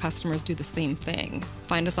help our customers do the same thing.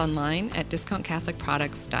 Find us online at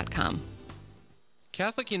DiscountCatholicProducts.com.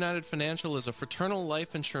 Catholic United Financial is a fraternal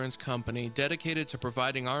life insurance company dedicated to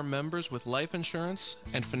providing our members with life insurance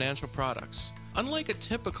and financial products. Unlike a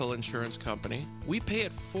typical insurance company, we pay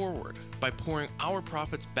it forward by pouring our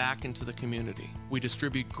profits back into the community. We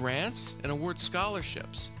distribute grants and award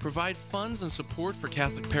scholarships, provide funds and support for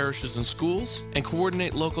Catholic parishes and schools, and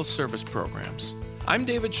coordinate local service programs. I'm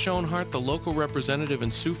David Schoenhart, the local representative in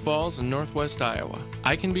Sioux Falls in Northwest Iowa.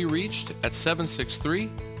 I can be reached at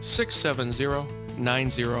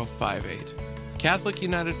 763-670-9058. Catholic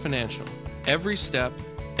United Financial. Every step,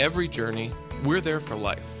 every journey, we're there for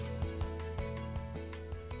life.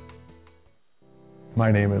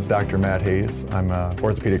 My name is Dr. Matt Hayes. I'm an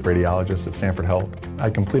orthopedic radiologist at Stanford Health.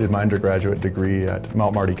 I completed my undergraduate degree at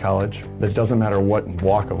Mount Marty College. It doesn't matter what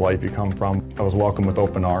walk of life you come from, I was welcomed with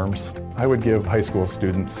open arms. I would give high school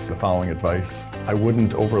students the following advice. I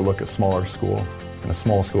wouldn't overlook a smaller school. And a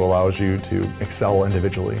small school allows you to excel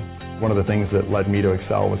individually. One of the things that led me to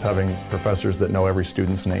excel was having professors that know every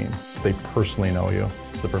student's name. They personally know you.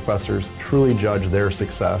 The professors truly judge their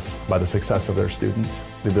success by the success of their students.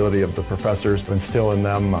 The ability of the professors to instill in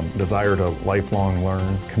them a desire to lifelong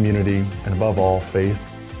learn, community, and above all, faith.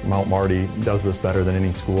 Mount Marty does this better than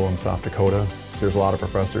any school in South Dakota. There's a lot of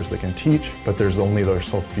professors that can teach, but there's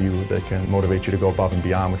so few that can motivate you to go above and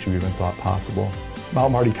beyond what you even thought possible.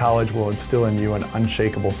 Mount Marty College will instill in you an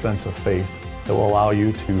unshakable sense of faith that will allow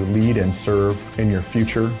you to lead and serve in your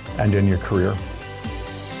future and in your career.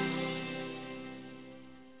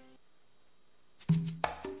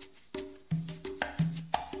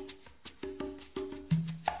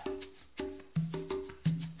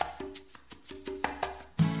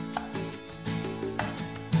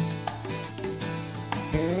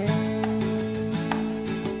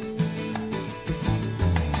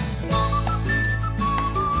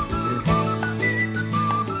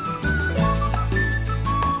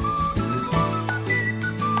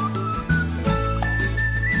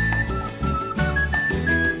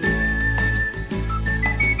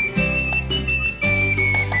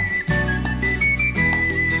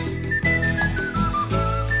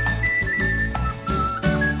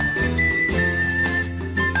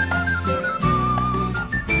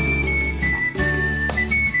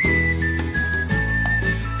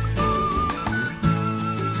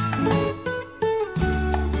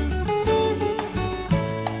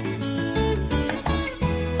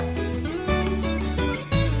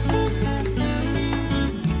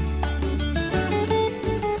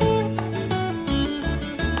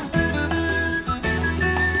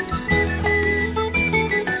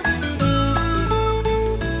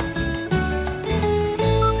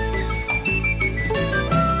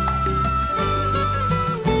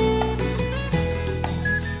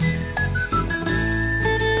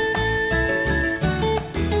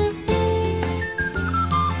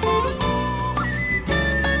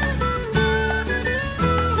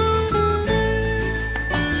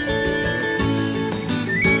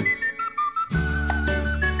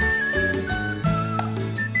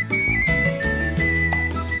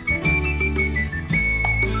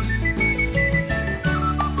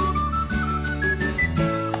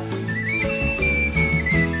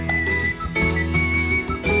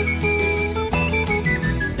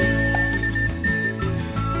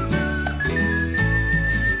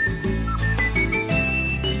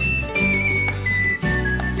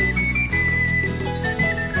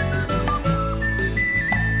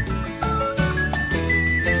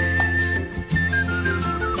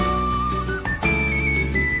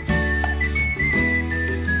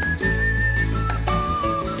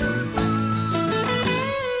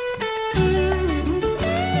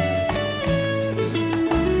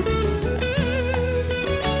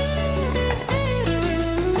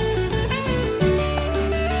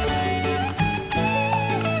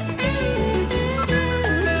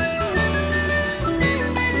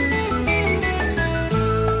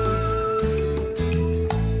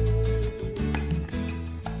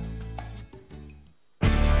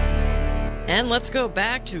 And let's go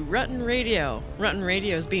back to Rutten Radio. Rutten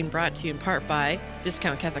Radio is being brought to you in part by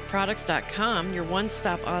DiscountCatholicProducts.com, your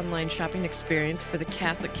one-stop online shopping experience for the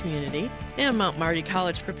Catholic community, and Mount Marty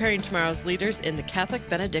College, preparing tomorrow's leaders in the Catholic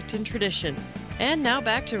Benedictine tradition. And now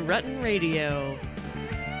back to Rutten Radio.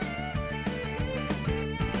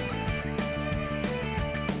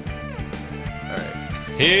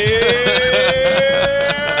 Here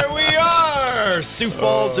we are, Sioux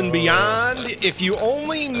Falls and beyond. If you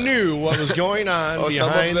only knew what was going on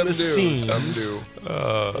behind the scenes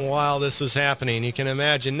while this was happening, you can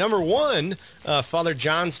imagine. Number one, Father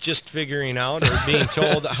John's just figuring out or being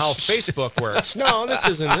told how Facebook works. No, this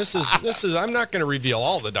isn't. This is. I'm not going to reveal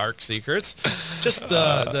all the dark secrets. Just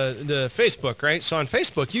the Facebook, right? So on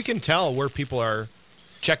Facebook, you can tell where people are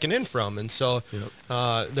checking in from, and so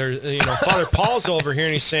Father Paul's over here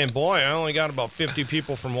and he's saying, boy, I only got about 50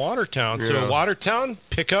 people from Watertown. So Watertown,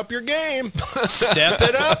 pick up your game. Step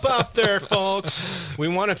it up there, folks. We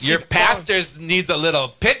want to. Your pastor needs a little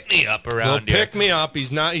pick-me-up around here. Pick me up.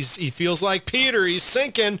 He's not. He feels like Peter. He's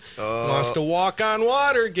sinking. Wants to walk on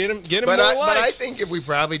water. Get him more likes. But I think if we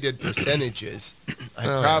probably did percentages, I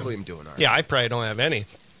probably am doing all right. Yeah, I probably don't have any.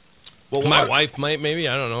 Well, my wife might, maybe.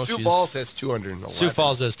 I don't know. Sioux Falls has 211. Sioux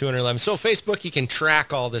Falls has 211. So Facebook, you can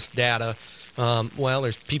track all this data.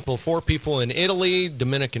 There's 4 people in Italy,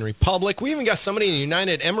 Dominican Republic. We even got somebody in the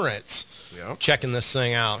United Emirates checking this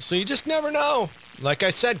thing out. So you just never know. Like I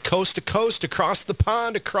said, coast to coast, across the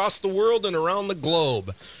pond, across the world, and around the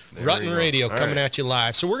globe. Rutten Radio coming at you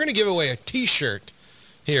live. So we're going to give away a T-shirt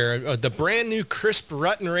here, the brand new crisp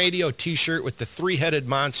Rutten Radio T-shirt with the 3-headed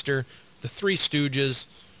monster, the 3 Stooges,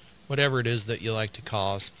 whatever it is that you like to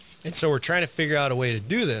call us. And so we're trying to figure out a way to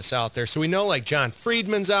do this out there. So we know like John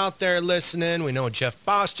Friedman's out there listening. We know Jeff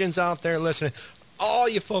Bastian's out there listening. All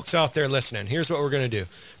you folks out there listening, here's what we're going to do.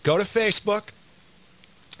 Go to Facebook.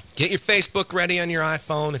 Get your Facebook ready on your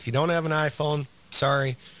iPhone. If you don't have an iPhone,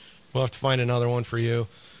 sorry. We'll have to find another one for you.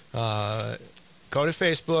 Go to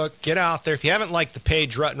Facebook. Get out there. If you haven't liked the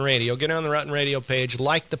page, Rutten Radio, get on the Rutten Radio page.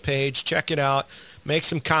 Like the page. Check it out. Make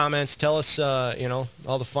some comments. Tell us, all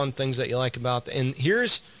the fun things that you like about it. And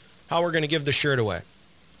here's how we're going to give the shirt away.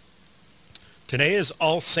 Today is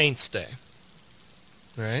All Saints Day,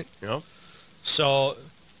 right? Yeah. So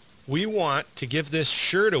we want to give this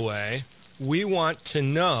shirt away. We want to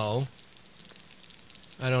know,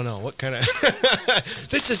 I don't know, what kind of,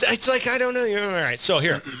 it's like, I don't know. All right, so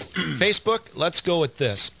here, Facebook, let's go with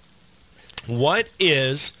this. What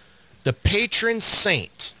is the patron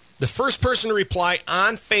saint? The first person to reply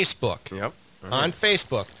on Facebook, on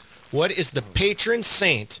Facebook, what is the patron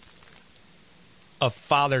saint of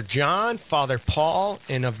Father John, Father Paul,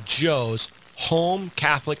 and of Joe's home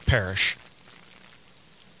Catholic parish?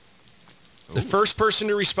 The first person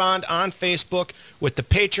to respond on Facebook with the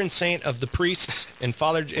patron saint of the priests and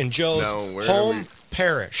Father and Joe's home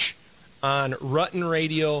parish on Rutten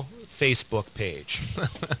Radio Facebook page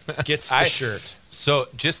gets the shirt. So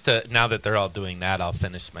now that they're all doing that, I'll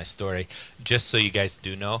finish my story. Just so you guys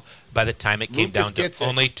do know, by the time it came down to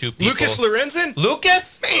only 2 people. Lucas Lorenzen?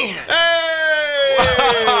 Lucas? Man!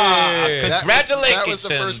 Hey! Congratulations. That was the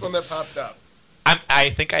first one that popped up.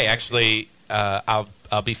 I think I actually, I'll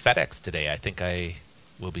be FedEx today. I think I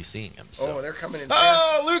will be seeing him. So. Oh, they're coming in fast.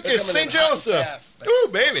 Oh, Lucas, St. Joseph. Ooh,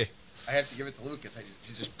 baby. I have to give it to Lucas.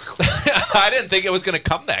 He just I didn't think it was going to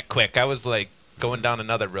come that quick. I was like going down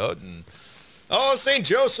another road and... Oh, St.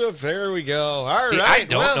 Joseph, there we go. All right. I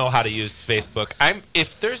don't know how to use Facebook.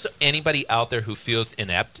 If there's anybody out there who feels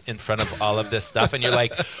inept in front of all of this stuff, and you're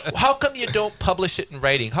like, well, how come you don't publish it in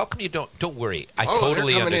writing? How come you don't? Don't worry. I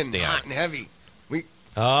totally they're coming understand. In hot and heavy.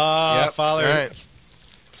 Father. All right.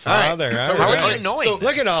 Father. So how are you knowing? So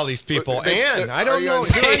look at all these people. Ann. I don't know.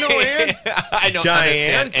 Do I know Ann? I don't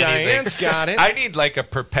Diane. understand anything. Diane's got it. I need like a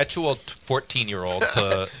perpetual 14-year-old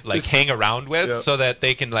to like hang around with so that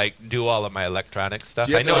they can like do all of my electronic stuff.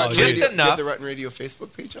 I know just enough. Do you have the Rutten Radio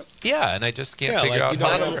Facebook page up? Yeah, and I just can't figure out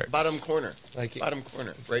how it works. Bottom corner. Bottom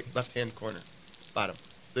corner. Right, left-hand corner. Bottom.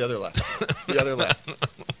 The other left. The other left.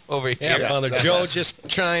 Over here. Yeah, Father Joe just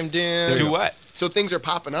chimed in. Do what? So things are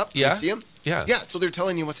popping up. Yeah. You see them? Yeah. Yeah, so they're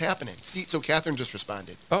telling you what's happening. See, so Catherine just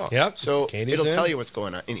responded. Oh. Yep. So it'll tell you what's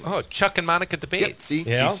going on. Anyways. Oh, Chuck and Monica debate.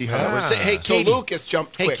 Yep. See how that works? Hey, Katie. So Lucas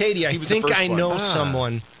jumped quick. Hey, Katie, I think I know one.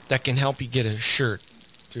 someone that can help you get a shirt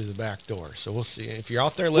through the back door. So we'll see. If you're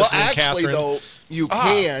out there listening, actually, Catherine. though, you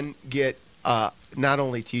can get not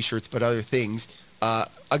only T-shirts but other things.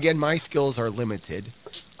 Again, my skills are limited.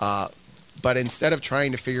 But instead of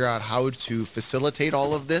trying to figure out how to facilitate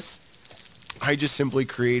all of this, I just simply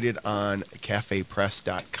created on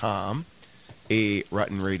cafepress.com a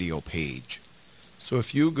Rutten Radio page. So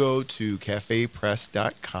if you go to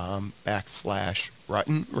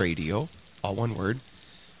cafepress.com/Rutten Radio, all one word,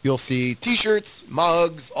 you'll see T-shirts,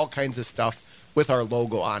 mugs, all kinds of stuff with our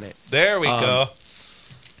logo on it. There we go.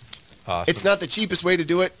 Awesome. It's not the cheapest way to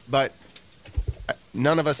do it, but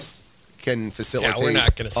none of us can facilitate we're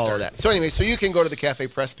not gonna all start. of that. So anyway, so you can go to the Cafe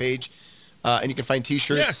Press page, And you can find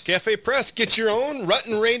T-shirts. Yeah, Cafe Press. Get your own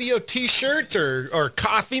Rutten Radio T-shirt or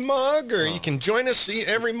coffee mug, or you can join us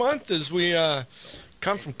every month as we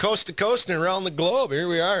come from coast to coast and around the globe. Here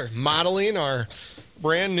we are, modeling our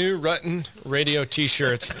brand new Rutten Radio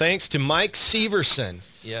T-shirts. Thanks to Mike Severson.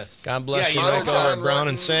 Yes. God bless you, Father Michael John Brown Rutten.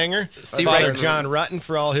 and Sanger. Father Father Rutten. John Rutten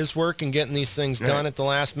for all his work and getting these things done at the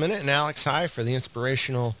last minute, and Alex High for the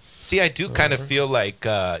inspirational. See, I do kind of feel like,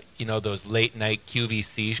 those late night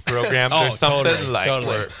QVC programs Oh, or something totally, like totally.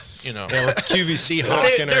 where, you know. Yeah, we're QVC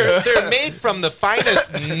hawking our... They're made from the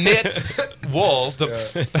finest knit wool.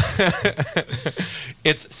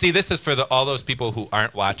 This is for all those people who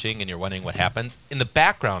aren't watching and you're wondering what happens. In the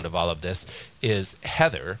background of all of this is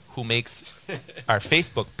Heather, who makes our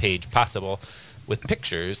Facebook page possible with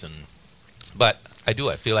pictures but I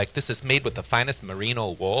feel like this is made with the finest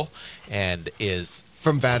merino wool and is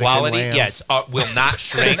From Vatican quality. lambs. Yes, will not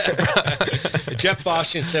shrink. Jeff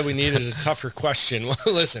Boston said we needed a tougher question.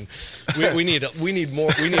 Listen, we need more. We need a lot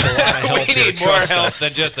of help. We here. need more Trust help us.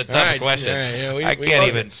 than just a tough All right, question. all right, yeah, we I can't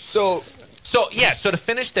even. So So to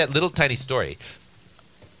finish that little tiny story,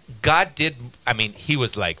 God did. I mean, He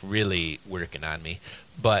was like really working on me.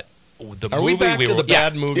 But the Are movie we back to were, the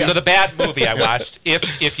bad movie? So the bad movie I watched.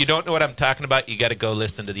 If you don't know what I'm talking about, you got to go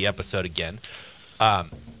listen to the episode again.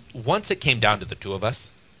 Once it came down to the two of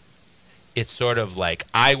us, it's sort of like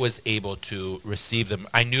I was able to receive them.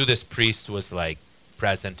 I knew this priest was like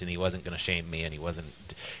present and he wasn't going to shame me and he wasn't.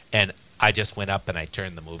 And I just went up and I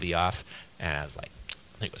turned the movie off and I was like,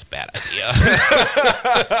 I think it was a bad idea.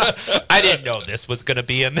 I didn't know this was going to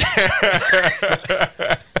be in there.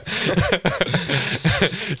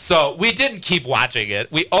 So we didn't keep watching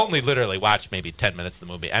it. We only literally watched maybe 10 minutes of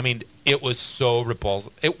the movie. I mean, it was so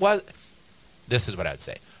repulsive. This is what I would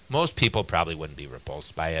say. Most people probably wouldn't be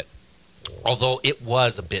repulsed by it, although it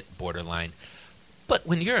was a bit borderline. But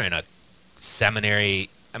when you're in a seminary,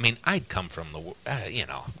 I mean, I'd come from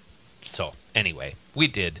So anyway, we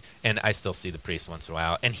did, and I still see the priest once in a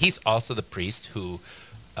while. And he's also the priest who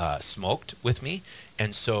smoked with me,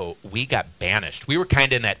 and so we got banished. We were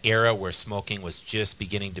kind of in that era where smoking was just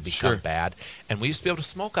beginning to become bad, and we used to be able to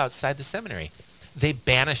smoke outside the seminary. They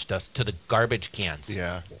banished us to the garbage cans.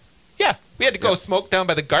 yeah. Yeah, we had to go smoke down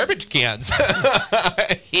by the garbage cans.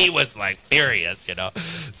 He was like furious,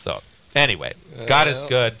 So anyway, God is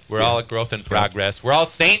good. We're all a growth in progress. We're all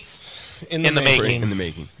saints in the making. In the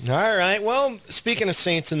making. All right. Well, speaking of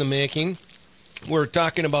saints in the making, we're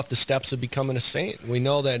talking about the steps of becoming a saint. We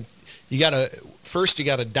know that you got to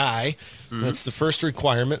die. Mm-hmm. That's the first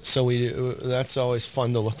requirement. So that's always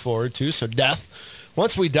fun to look forward to. So death.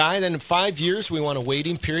 Once we die, then in 5 years, we want a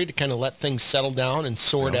waiting period to kind of let things settle down and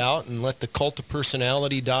sort out and let the cult of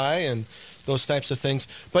personality die and those types of things.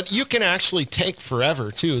 But you can actually take forever,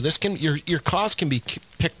 too. Your cause can be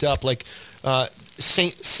picked up like there's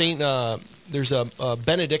a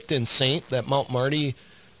Benedictine saint that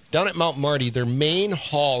down at Mount Marty, their main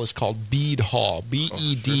hall is called Bede Hall,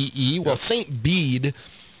 B-E-D-E. Well, St. Bede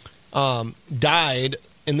died,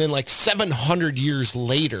 and then like 700 years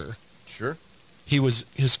later,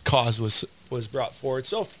 his cause was brought forward.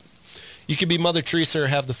 So you could be Mother Teresa or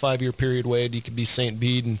have the 5-year period waived. You could be St.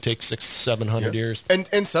 Bede and take 600-700 years.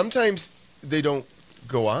 And sometimes they don't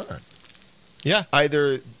go on. Yeah.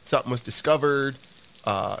 Either something was discovered,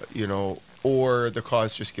 or the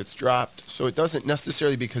cause just gets dropped. So it doesn't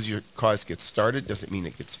necessarily, because your cause gets started, doesn't mean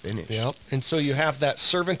it gets finished. Yep. And so you have that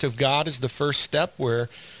servant of God as the first step where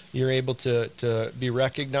you're able to be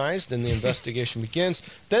recognized and the investigation begins.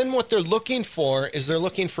 Then what they're looking for is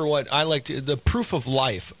what I like to, the proof of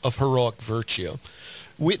life of heroic virtue.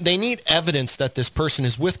 They need evidence that this person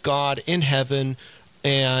is with God in heaven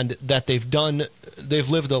and that they've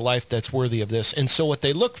lived a life that's worthy of this. And so what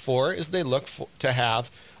they look for is to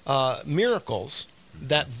have miracles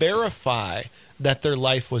that verify that their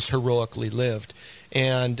life was heroically lived.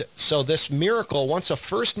 And so this miracle, once a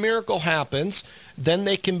first miracle happens, then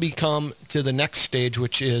they can become to the next stage,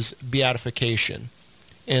 which is beatification.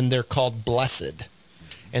 And they're called blessed.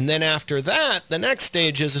 And then after that, the next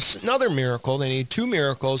stage is another miracle. They need 2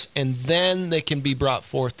 miracles, and then they can be brought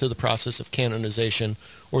forth to the process of canonization,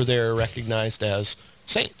 where they're recognized as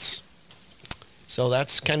saints. So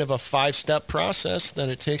that's kind of a 5-step process that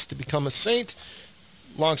it takes to become a saint.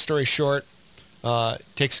 Long story short, it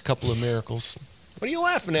takes a couple of miracles. What are you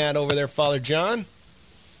laughing at over there, Father John?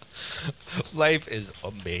 Life is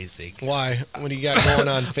amazing. Why? What do you got going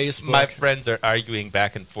on Facebook? My friends are arguing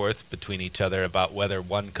back and forth between each other about whether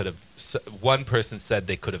one person said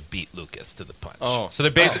they could have beat Lucas to the punch. Oh. So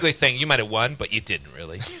they're basically saying you might have won, but you didn't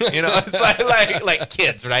really. It's like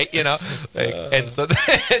kids, right? And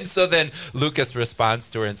so then Lucas responds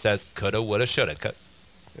to her and says, "Coulda, woulda, shoulda."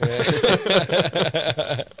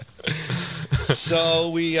 So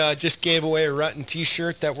we just gave away a Rutten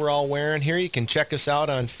t-shirt that we're all wearing here. You can check us out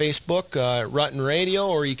on Facebook, Rutten Radio,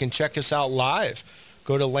 or you can check us out live.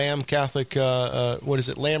 Go to Lamb Catholic,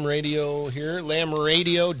 Lamb Radio here,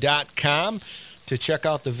 lambradio.com to check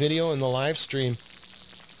out the video and the live stream.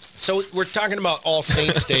 So we're talking about All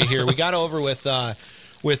Saints Day here. We got over with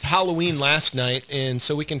Halloween last night, and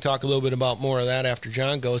so we can talk a little bit about more of that after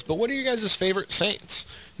John goes. But what are you guys' favorite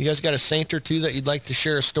saints? You guys got a saint or two that you'd like to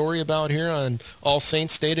share a story about here on All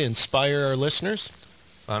Saints Day to inspire our listeners?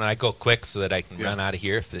 And I go quick so that I can run out of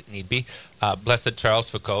here if it need be. Blessed Charles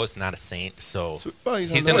Foucault is not a saint, so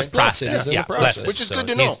he's in his process. Blessed, which is good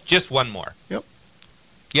to know. He's just one more. Yep.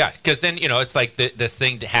 Yeah, because then it's like this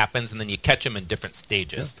thing happens, and then you catch him in different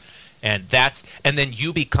stages. Yeah. And then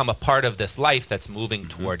you become a part of this life that's moving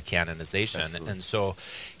toward canonization. Absolutely. And so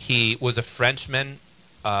he was a Frenchman.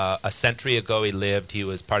 A century ago he lived. He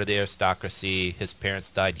was part of the aristocracy. His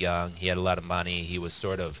parents died young. He had a lot of money. He was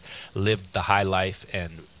sort of lived the high life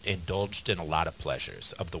and indulged in a lot of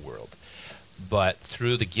pleasures of the world. But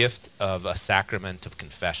through the gift of a sacrament of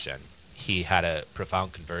confession, he had a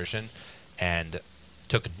profound conversion and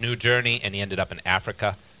took a new journey, and he ended up in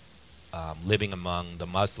Africa, living among the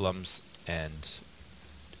Muslims, and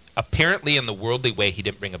apparently in the worldly way he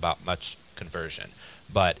didn't bring about much conversion,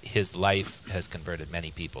 but his life has converted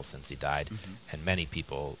many people since he died, and many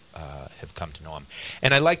people have come to know him.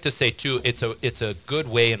 And I like to say too, it's a good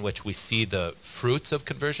way in which we see the fruits of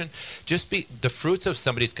conversion. The fruits of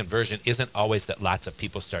somebody's conversion isn't always that lots of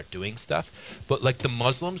people start doing stuff, but like the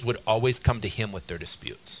Muslims would always come to him with their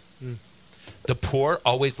disputes. The poor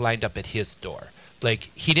always lined up at his door.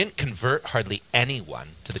 Like, he didn't convert hardly anyone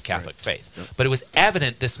to the Catholic faith. Yep. But it was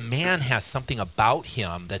evident this man has something about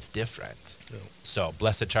him that's different. Yep. So,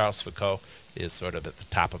 Blessed Charles Foucault is sort of at the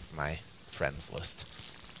top of my friends list.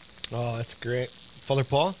 Oh, that's great. Father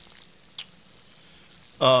Paul?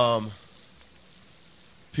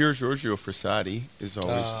 Pier Giorgio Frassati is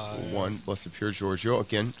always one. Blessed Pier Giorgio.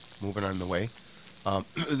 Again, moving on the way.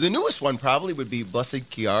 The newest one probably would be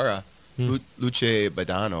Blessed Chiara. Luce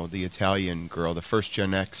Badano, the Italian girl, the first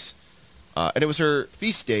Gen X. And it was her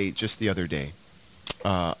feast day just the other day,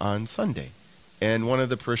 on Sunday. And one of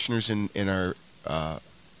the parishioners in our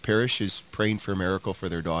parish is praying for a miracle for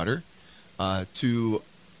their daughter to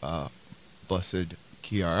Blessed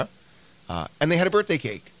Chiara. And they had a birthday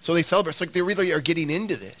cake. So they celebrate. It's like they really are getting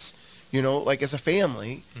into this. Like as a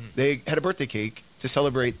family, they had a birthday cake to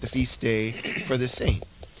celebrate the feast day for this saint.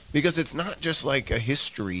 Because it's not just like a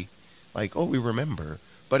history, like, we remember,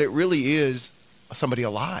 but it really is somebody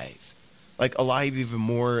alive, like alive even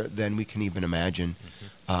more than we can even imagine.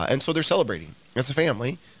 And so they're celebrating as a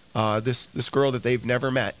family, this girl that they've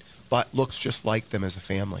never met, but looks just like them as a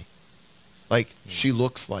family. Like, she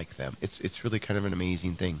looks like them. It's really kind of an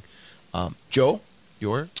amazing thing. Joe,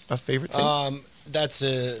 your favorite saint? There's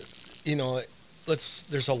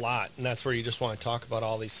a lot, and that's where you just want to talk about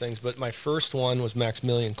all these things. But my first one was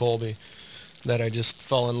Maximilian Kolbe, that I just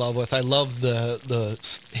fell in love with. I love the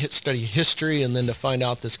study history, and then to find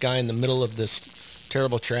out this guy in the middle of this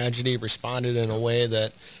terrible tragedy responded in a way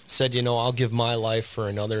that said, I'll give my life for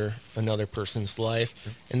another person's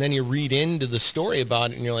life. And then you read into the story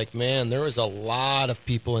about it, and you're like, man, there was a lot of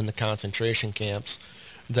people in the concentration camps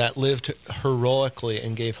that lived heroically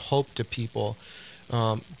and gave hope to people,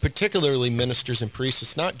 particularly ministers and priests.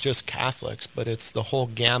 It's not just Catholics, but it's the whole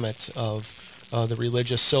gamut of the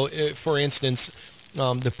religious. So, for instance,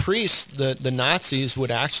 the priests, the Nazis would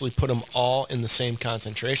actually put them all in the same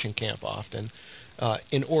concentration camp often,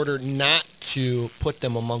 in order not to put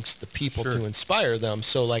them amongst the people to inspire them.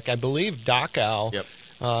 So, like, I believe Dachau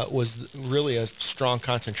was really a strong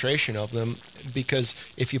concentration of them, because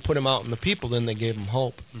if you put them out in the people, then they gave them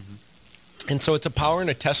hope. And so it's a power and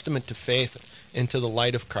a testament to faith into the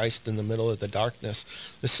light of Christ in the middle of the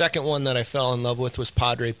darkness. The second one that I fell in love with was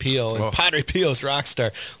Padre Pio, and Padre Pio's rock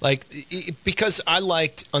star. Because I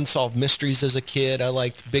liked unsolved mysteries as a kid. I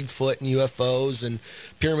liked Bigfoot and UFOs and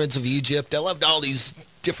pyramids of Egypt. I loved all these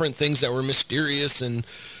different things that were mysterious and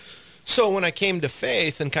So when I came to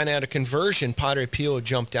faith and kind of had a conversion, Padre Pio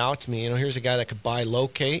jumped out to me. Here's a guy that could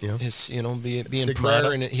bilocate, be in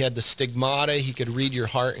prayer, and he had the stigmata. He could read your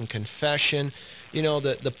heart in confession.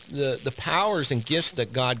 The powers and gifts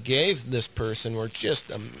that God gave this person were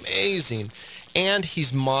just amazing. And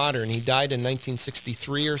he's modern. He died in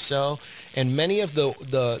 1963 or so. And many of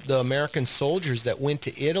the American soldiers that went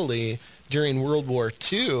to Italy during World War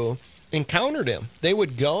II encountered him. They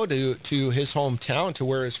would go to his hometown, to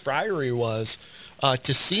where his friary was,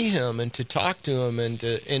 to see him and to talk to him,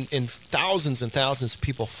 and thousands and thousands of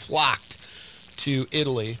people flocked to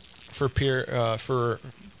Italy for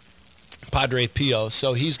Padre Pio.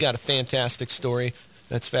 So he's got a fantastic story.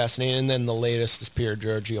 That's fascinating. And then the latest is Pier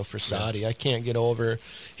Giorgio Frassati. Yeah. I can't get over.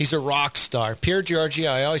 He's a rock star. Pier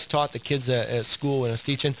Giorgio, I always taught the kids at school when I was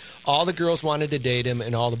teaching, all the girls wanted to date him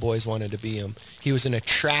and all the boys wanted to be him. He was an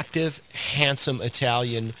attractive, handsome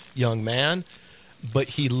Italian young man, but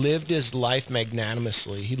he lived his life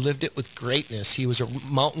magnanimously. He lived it with greatness. He was a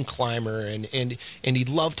mountain climber, and he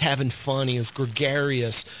loved having fun. He was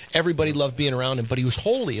gregarious. Everybody loved being around him, but he was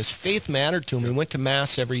holy. His faith mattered to him. He went to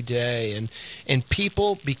Mass every day, and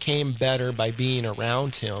people became better by being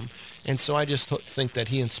around him. And so I just think that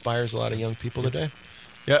he inspires a lot of young people today.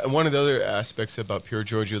 Yeah, and one of the other aspects about Pier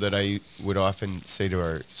Giorgio that I would often say to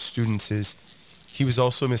our students is he was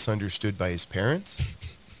also misunderstood by his parents.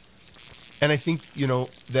 And I think,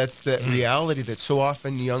 that's that reality that so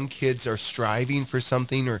often young kids are striving for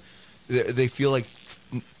something, or they feel like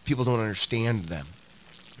people don't understand them.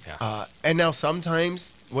 Yeah. And now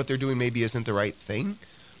sometimes what they're doing maybe isn't the right thing,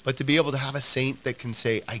 but to be able to have a saint that can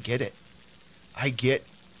say, I get it. I get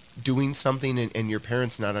doing something and your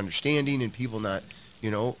parents not understanding and people not,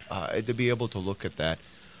 to be able to look at that.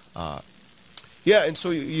 And so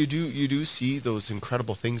you do see those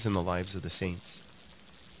incredible things in the lives of the saints.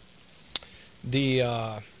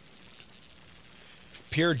 The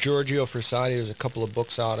Pier Giorgio Frassati, there's a couple of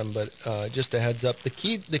books on him, but just a heads up. The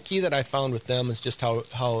key that I found with them is just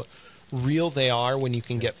how real they are when you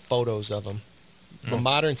can get photos of them. The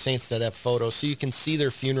modern saints that have photos, so you can see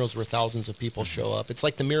their funerals where thousands of people show up. It's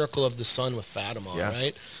like the miracle of the sun with Fatima,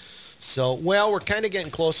 right? So, we're kind of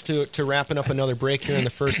getting close to wrapping up another break here in the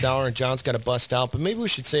first hour, and John's got to bust out. But maybe we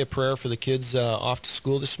should say a prayer for the kids off to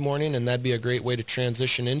school this morning, and that'd be a great way to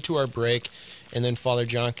transition into our break. And then Father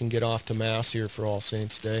John can get off to Mass here for All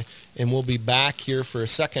Saints Day. And we'll be back here for a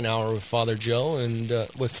second hour with Father Joe and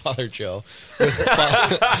with Father Joe. With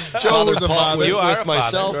Father Paul, with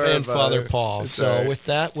myself and Father Paul. That's so right. With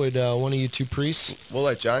that, would one of you two priests we'll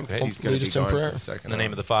let John lead us in prayer? In the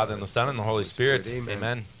name of the Father, and the Son, and the Holy Spirit.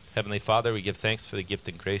 Amen. Heavenly Father, we give thanks for the gift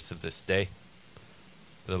and grace of this day,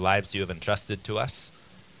 for the lives you have entrusted to us,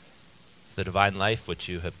 the divine life which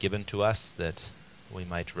you have given to us, that we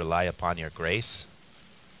might rely upon your grace,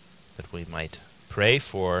 that we might pray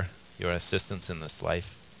for your assistance in this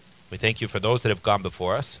life. We thank you for those that have gone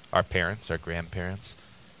before us, our parents, our grandparents,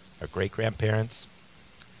 our great-grandparents,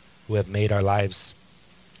 who have made our lives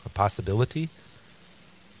a possibility.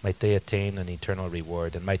 Might they attain an eternal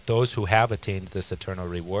reward, and might those who have attained this eternal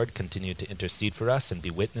reward continue to intercede for us and be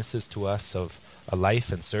witnesses to us of a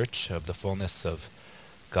life in search of the fullness of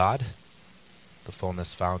God, the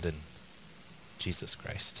fullness found in Jesus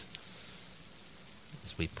Christ.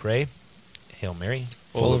 As we pray, Hail Mary,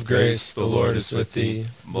 full of grace, the Lord is with thee.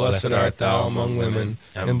 Blessed art thou among women,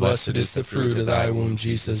 and blessed is the fruit of thy womb,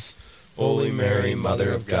 Jesus. Holy Mary,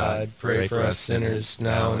 Mother of God, pray for us sinners,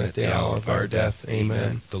 now and at the hour of our death.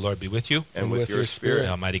 Amen. The Lord be with you. And with your spirit. May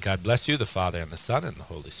Almighty God bless you, the Father, and the Son, and the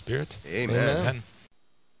Holy Spirit. Amen.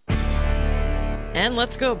 And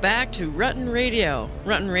let's go back to Rutten Radio.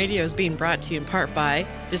 Rutten Radio is being brought to you in part by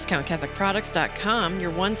DiscountCatholicProducts.com,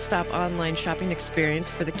 your one-stop online shopping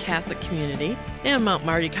experience for the Catholic community, and Mount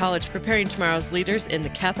Marty College, preparing tomorrow's leaders in the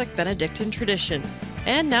Catholic Benedictine tradition.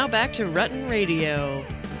 And now back to Rutten Radio.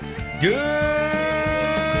 Good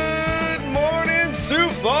morning, Sioux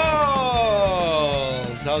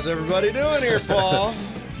Falls. How's everybody doing here, Paul?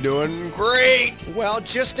 Doing great. Well,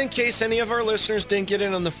 just in case any of our listeners didn't get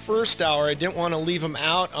in on the first hour, I didn't want to leave them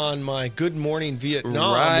out on my Good Morning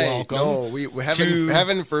Vietnam welcome. No, we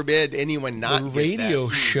heaven forbid anyone not the radio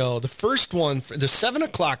show. The first one, the 7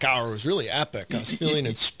 o'clock hour, was really epic. I was feeling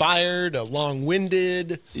inspired,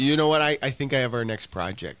 long-winded. You know what? I think I have our next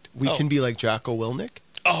project. We can be like Jocko Willink.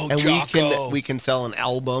 Oh, and Jocko. we can sell an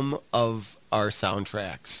album of our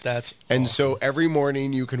soundtracks. That's and awesome. So every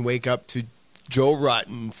morning you can wake up to Joe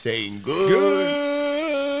Rutten saying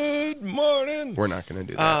good morning. We're not going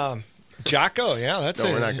to do that. Jocko, yeah, that's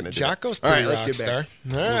No, we're not gonna do Jocko's that. All pretty right, let's rock get star.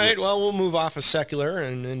 back. All right, well, we'll move off of secular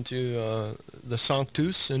and into the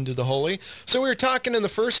Sanctus, into the holy. So we were talking in the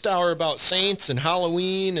first hour about saints and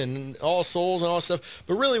Halloween and All Souls and all that stuff.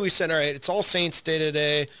 But really we said, all right, it's All Saints Day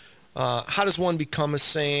today. How does one become a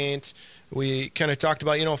saint? We kind of talked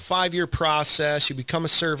about, 5-year process. You become a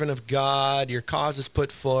servant of God. Your cause is put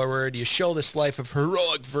forward. You show this life of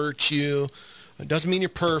heroic virtue. It doesn't mean you're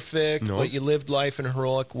perfect, but you lived life in a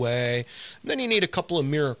heroic way. And then you need a couple of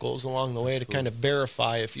miracles along the way to kind of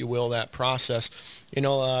verify, if you will, that process.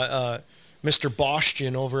 Mr.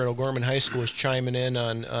 Bostian over at O'Gorman High School is chiming in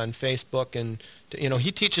on Facebook, and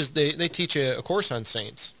he teaches. They teach a course on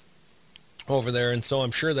saints over there, and so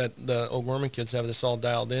I'm sure that the O'Gorman kids have this all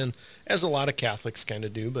dialed in, as a lot of Catholics kind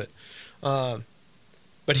of do. But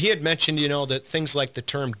he had mentioned, that things like the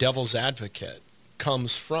term devil's advocate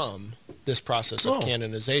comes from this process of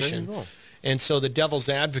canonization. And so the devil's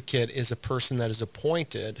advocate is a person that is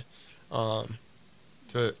appointed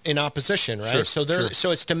in opposition, right? Sure,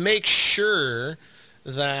 so it's to make sure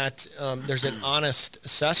that there's an honest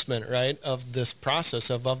assessment, right, of this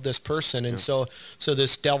process, of this person. And so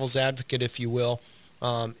this devil's advocate, if you will,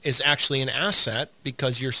 is actually an asset,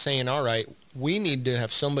 because you're saying, all right, we need to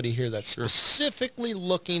have somebody here that's specifically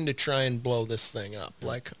looking to try and blow this thing up.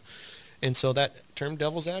 And so that term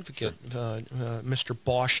devil's advocate, Mr.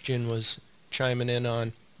 Bostian was chiming in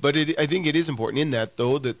on. But I think it is important in that,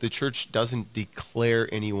 though, that the church doesn't declare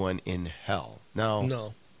anyone in hell.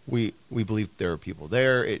 Now, we believe there are people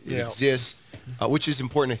there. It exists, which is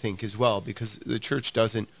important, I think, as well, because the church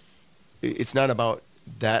doesn't, it's not about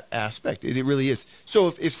that aspect. It really is.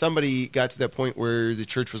 So if somebody got to that point where the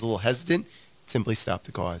church was a little hesitant, simply stop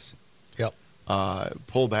the cause. Yep.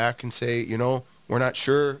 Pull back and say, we're not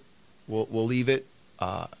sure. We'll leave it.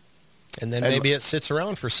 And then maybe it sits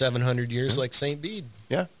around for 700 years like St. Bede.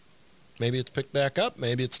 Yeah. Maybe it's picked back up.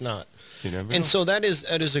 Maybe it's not. You never know. And so that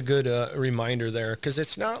is a good reminder there, because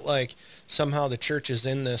it's not like somehow the church is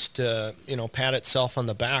in this to, pat itself on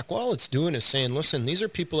the back. Well, all it's doing is saying, listen, these are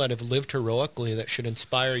people that have lived heroically that should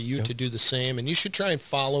inspire you to do the same, and you should try and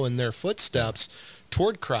follow in their footsteps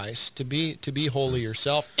toward Christ, to be holy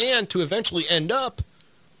yourself, and to eventually end up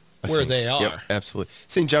where they are. Yep, absolutely.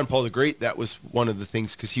 St. John Paul the Great, that was one of the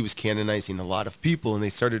things, because he was canonizing a lot of people, and they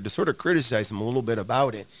started to sort of criticize him a little bit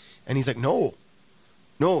about it. And he's like, no,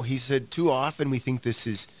 he said, too often we think this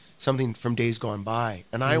is something from days gone by.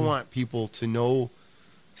 And I want people to know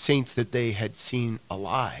saints that they had seen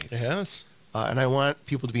alive. Yes. And I want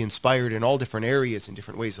people to be inspired in all different areas and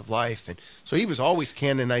different ways of life. And so he was always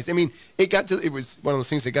canonized. I mean, it was one of those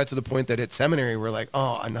things that got to the point that at seminary we're like,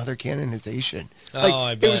 another canonization.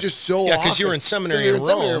 I bet. It was just so Yeah, because you were in seminary in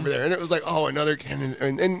Rome. Over there, and it was like, another canon.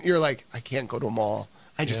 And you're like, I can't go to them all.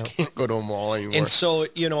 I just can't go to them all anymore. And so,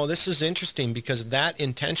 this is interesting, because that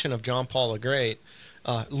intention of John Paul the Great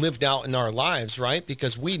lived out in our lives, right?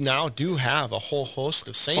 Because we now do have a whole host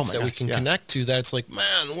of saints we can connect to, that it's like,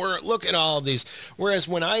 man, look at all of these. Whereas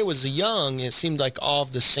when I was young, it seemed like all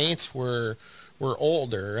of the saints were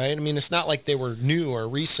older, right? I mean, it's not like they were new or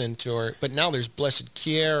recent, but now there's Blessed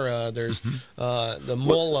Chiara, there's the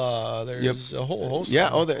Mullah, there's a whole host. Yeah,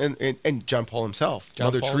 and John Paul himself,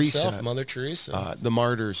 Mother Teresa, the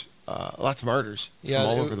martyrs. Lots of martyrs from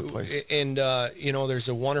all over the place. And, there's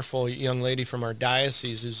a wonderful young lady from our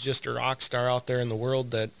diocese who's just a rock star out there in the world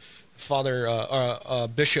that Father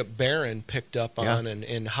Bishop Barron picked up on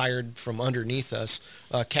and hired from underneath us,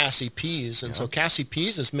 Cassie Pease. And so Cassie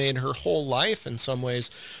Pease has made her whole life, in some ways,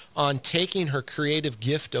 on taking her creative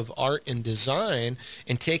gift of art and design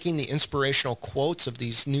and taking the inspirational quotes of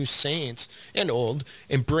these new saints and old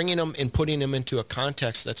and bringing them and putting them into a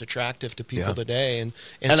context that's attractive to people today. And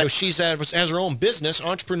so she has her own business,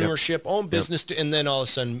 entrepreneurship, own business. And then all of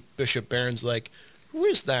a sudden, Bishop Barron's like, who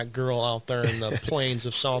is that girl out there in the plains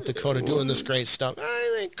of South Dakota doing this great stuff?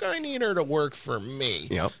 I think I need her to work for me.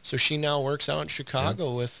 Yep. So she now works out in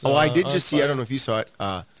Chicago with... I did just see, I don't know if you saw it,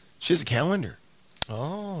 she has a calendar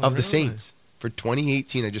of the saints for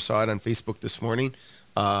 2018. I just saw it on Facebook this morning,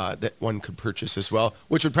 that one could purchase as well,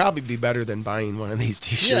 which would probably be better than buying one of these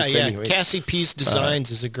T-shirts anyways. Cassie Pease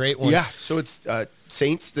Designs is a great one. Yeah, so it's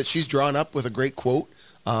saints that she's drawn up with a great quote.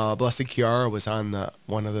 Blessed Chiara was on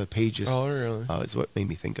one of the pages. Oh, really? Is what made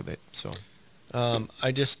me think of it. So,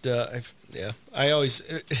 I always,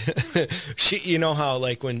 you know how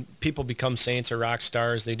like when people become saints or rock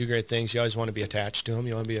stars, they do great things. You always want to be attached to them.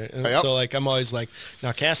 You want to be, so like I'm always like,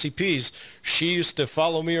 now Cassie Pease, she used to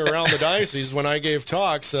follow me around the diocese when I gave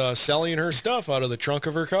talks, selling her stuff out of the trunk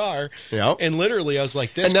of her car. Yep. And literally I was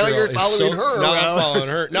like, this and now girl you're is following her now around. I'm following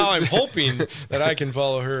her. Now I'm hoping that I can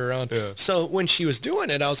follow her around. Yeah. So when she was doing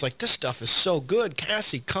it, I was like, this stuff is so good.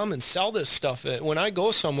 Cassie, come and sell this stuff. When I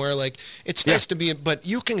go somewhere, like it's nice to be, but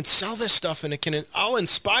you can sell this stuff and I'll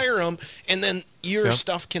inspire them, and then your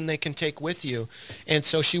stuff they can take with you. And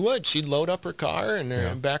so she'd load up her car in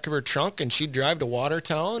the back of her trunk, and she'd drive to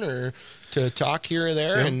Watertown or to talk here or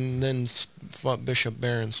there, and then Bishop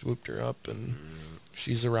Barron swooped her up, and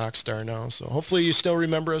she's a rock star now. So hopefully you still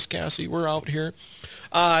remember us, Cassie. We're out here.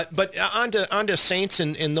 But onto saints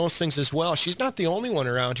and those things as well. She's not the only one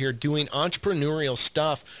around here doing entrepreneurial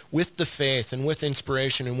stuff with the faith and with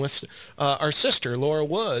inspiration, and with our sister, Laura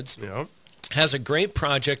Woods. Yeah. Has a great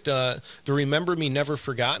project, the Remember Me Never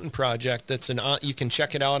Forgotten project. You can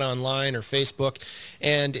check it out online or Facebook,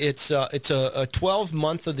 and it's a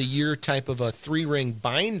 12-month of the year type of a 3-ring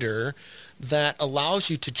binder that allows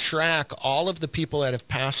you to track all of the people that have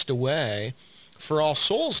passed away for All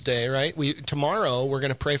Souls Day, right? Tomorrow we're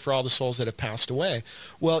going to pray for all the souls that have passed away.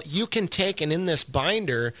 Well, you can take, and in this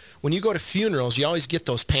binder, when you go to funerals, you always get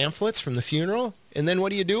those pamphlets from the funeral. And then what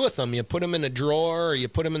do you do with them? You put them in a drawer, or you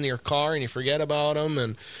put them in your car and you forget about them.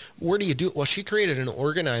 And where do you do it? Well, she created an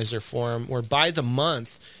organizer for them where by the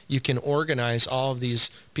month you can organize all of these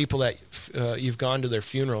people that you've gone to their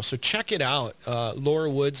funeral. So check it out, Laura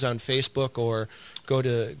Woods on Facebook, or go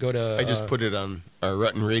to. I just put it on our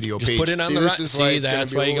Rutten Radio page. Just put it on the Rutten. See,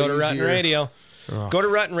 that's why you go to Rutten Radio. Oh. Go to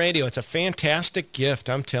Rutten Radio. It's a fantastic gift.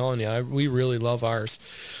 I'm telling you, we really love ours.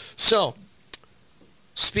 So,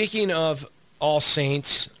 speaking of All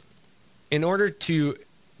Saints,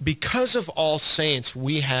 because of All Saints,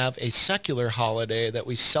 we have a secular holiday that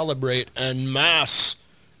we celebrate en masse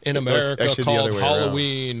in America called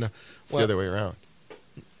Halloween. It's the other way around.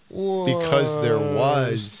 Because there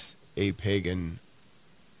was a pagan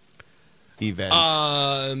event.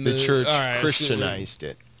 The church Christianized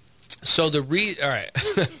it. So all right.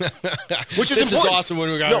 Which is this important. Is awesome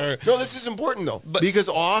when we got No, this is important though, because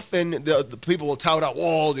often the people will tout out,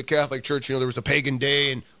 the Catholic Church, there was a pagan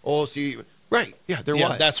day, and there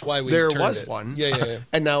was. That's why there was one. Yeah.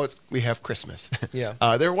 And now we have Christmas. Yeah.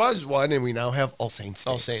 There was one, and we now have All Saints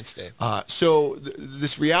Day. All Saints Day. So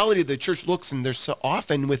this reality the church looks, and there's so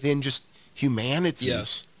often within just humanity.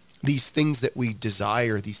 Yes. These things that we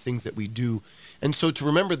desire, these things that we do, and so to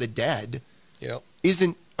remember the dead. Yep.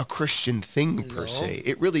 Isn't a Christian thing per se.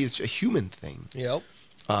 It really is a human thing. Yep.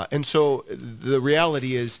 And so the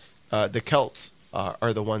reality is the Celts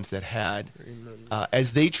are the ones that had,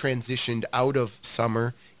 as they transitioned out of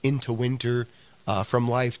summer into winter, from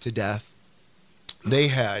life to death, they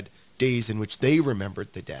had days in which they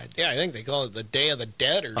remembered the dead. Yeah, I think they call it the Day of the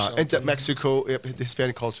Dead or something. And Mexico, the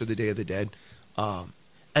Hispanic culture, the Day of the Dead.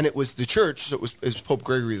 And it was the church, so it was Pope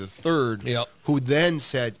Gregory III, who then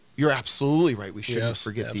said, you're absolutely right. We shouldn't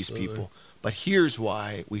forget these people. But here's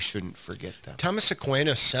why we shouldn't forget them. Thomas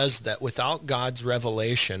Aquinas says that without God's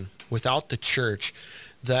revelation, without the church,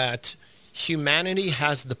 that humanity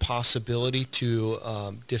has the possibility to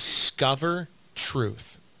discover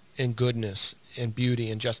truth and goodness and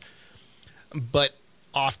beauty and justice. But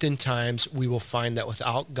oftentimes we will find that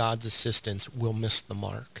without God's assistance, we'll miss the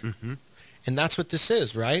mark. Mm-hmm. And that's what this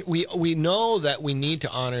is, right? We know that we need to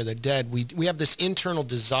honor the dead. We have this internal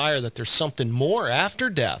desire that there's something more after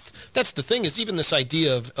death. That's the thing, is even this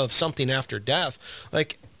idea of something after death,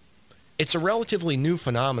 like, it's a relatively new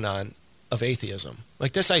phenomenon of atheism.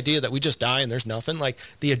 Like this idea that we just die and there's nothing. Like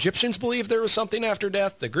the Egyptians believed there was something after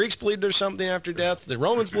death. The Greeks believed there's something after death. The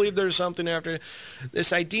Romans believed there's something after death.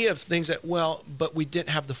 This idea of things that, but we didn't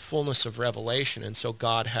have the fullness of revelation. And so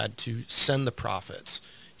God had to send the prophets.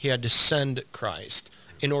 He had to send Christ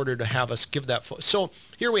in order to have us give that. So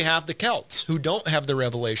here we have the Celts who don't have the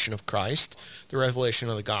revelation of Christ, the revelation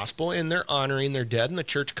of the gospel, and they're honoring their dead. And the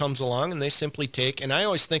church comes along and they simply take, and I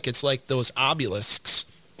always think it's like those obelisks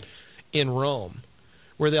in Rome,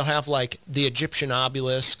 where they'll have like the Egyptian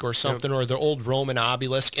obelisk or something, or the old Roman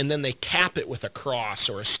obelisk, and then they cap it with a cross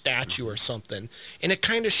or a statue or something. And it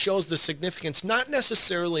kind of shows the significance, not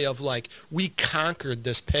necessarily of like, we conquered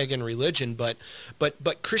this pagan religion, but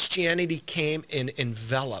Christianity came and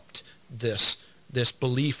enveloped this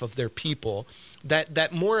belief of their people,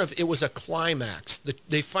 that more of it was a climax.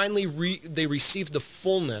 They finally they received the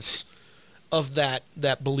fullness of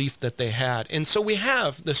that belief that they had. And so we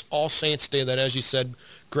have this All Saints Day that, as you said,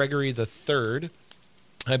 Gregory III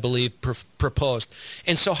I believe, proposed.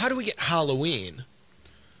 And so how do we get Halloween?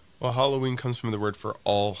 Well, Halloween comes from the word for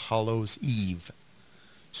All Hallows Eve.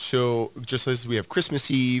 So just as we have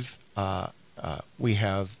Christmas Eve, we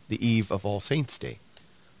have the eve of All Saints Day.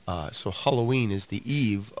 So Halloween is the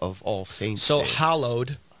eve of All Saints Day. So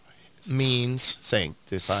hallowed means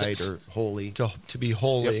sanctified or holy. To be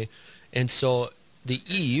holy. Yep. And so the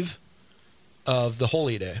eve of the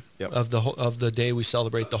holy day, Yep. of the day we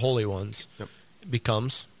celebrate the holy ones, Yep.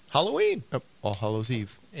 becomes Halloween. Yep. All Hallows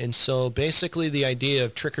Eve. And so basically the idea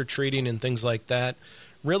of trick-or-treating and things like that,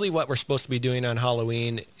 really what we're supposed to be doing on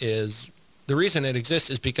Halloween is, the reason it exists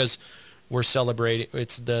is because we're celebrating,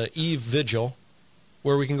 it's the Eve Vigil,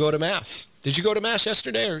 where we can go to Mass. Did you go to Mass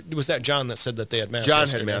yesterday, or was that John that said that they had Mass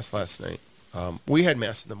yesterday? John had Mass last night. We had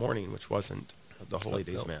Mass in the morning, which wasn't the Holy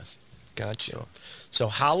Days Mass. Gotcha. So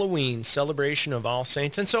Halloween, celebration of all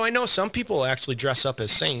saints. And so I know some people actually dress up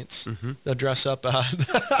as saints. Mm-hmm. They'll dress up.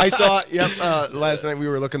 I saw, last night we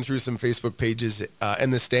were looking through some Facebook pages,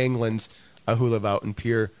 and the Stanglins, who live out in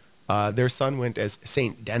Pierre, their son went as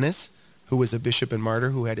Saint Dennis, who was a bishop and martyr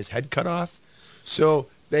who had his head cut off. So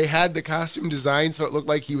they had the costume designed so it looked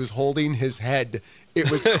like he was holding his head. It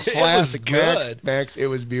was classic. It was good. Max, it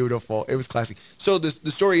was beautiful. It was classic. So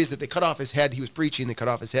the story is that they cut off his head. He was preaching. They cut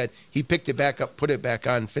off his head. He picked it back up, put it back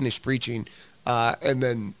on, finished preaching, and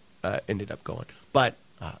then ended up going. But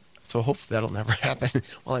so hopefully that'll never happen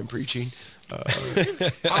while I'm preaching.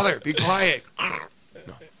 Father, be quiet.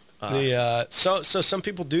 No. So some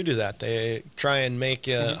people do that. They try and make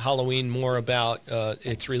Halloween more about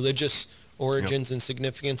its religious origins and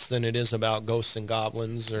significance than it is about ghosts and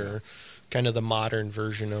goblins or kind of the modern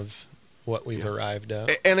version of what we've arrived at.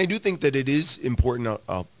 And I do think that it is important.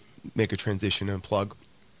 I'll make a transition and plug,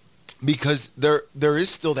 because there is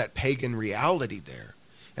still that pagan reality there.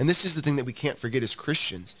 And this is the thing that we can't forget as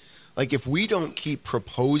Christians. Like, if we don't keep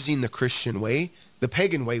proposing the Christian way, the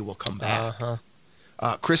pagan way will come back.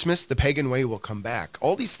 Christmas, the pagan way will come back.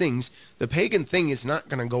 All these things, the pagan thing is not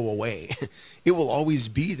going to go away. It will always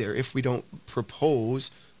be there if we don't propose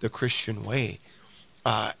the Christian way.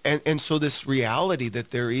 And so this reality that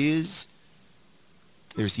there's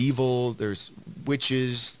evil, there's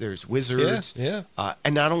witches, there's wizards. Yeah.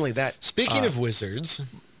 And not only that. Speaking of wizards.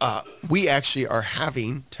 We actually are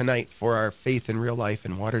having tonight for our Faith in Real Life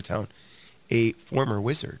in Watertown a former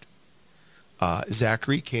wizard.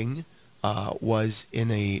 Zachary King was in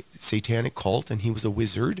a satanic cult, and he was a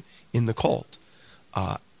wizard in the cult.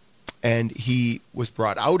 And he was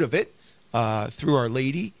brought out of it through Our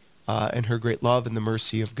Lady and her great love and the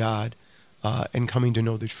mercy of God, and coming to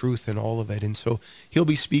know the truth and all of it. And so he'll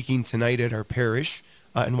be speaking tonight at our parish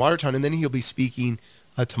in Watertown, and then he'll be speaking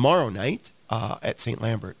tomorrow night at St.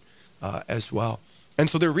 Lambert as well. And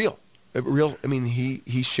so they're real. I mean,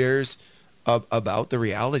 he shares about the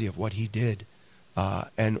reality of what he did.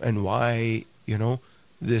 And why,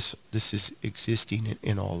 this is existing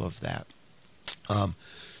in all of that.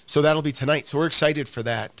 So that'll be tonight. So we're excited for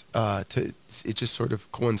that. It just sort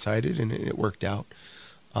of coincided and it worked out.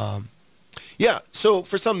 So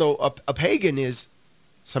for some, though, a pagan is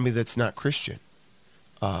somebody that's not Christian.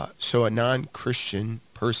 So a non-Christian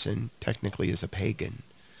person technically is a pagan.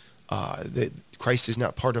 That Christ is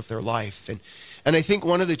not part of their life. And I think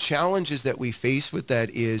one of the challenges that we face with that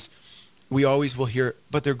is, we always will hear,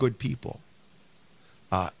 but they're good people.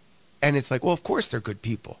 And it's like, well, of course they're good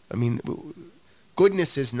people. I mean,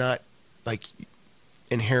 goodness is not like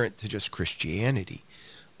inherent to just Christianity.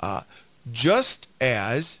 Just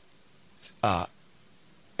as a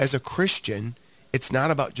Christian, it's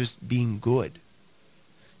not about just being good.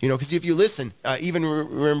 Because if you listen, even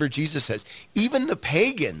remember Jesus says, even the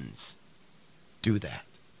pagans do that.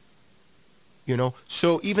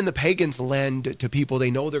 So even the pagans lend to people they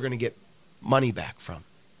know they're going to get money back from.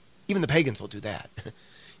 Even the pagans will do that.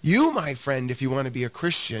 You, my friend, if you want to be a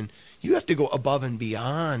Christian, you have to go above and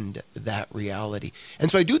beyond that reality. And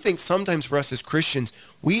so I do think sometimes for us as Christians,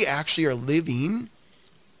 we actually are living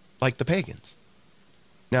like the pagans.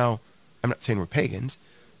 Now, I'm not saying we're pagans,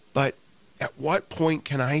 but at what point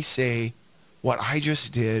can I say what I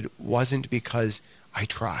just did wasn't because I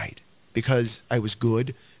tried, because I was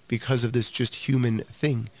good, because of this just human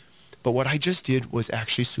thing? But what I just did was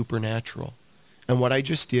actually supernatural. And what I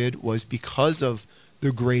just did was because of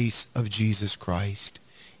the grace of Jesus Christ.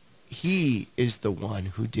 He is the one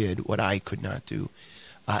who did what I could not do.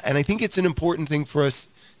 And I think it's an important thing for us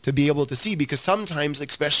to be able to see, because sometimes,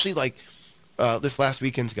 especially like this last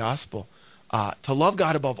weekend's gospel, to love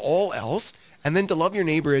God above all else, and then to love your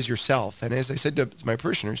neighbor as yourself. And as I said to my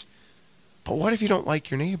parishioners, but what if you don't like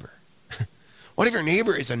your neighbor? What if your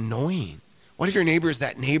neighbor is annoying? What if your neighbor is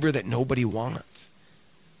that neighbor that nobody wants?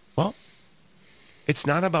 It's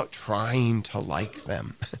not about trying to like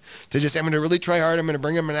them. To just, I'm going to really try hard. I'm going to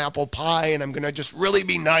bring them an apple pie and I'm going to just really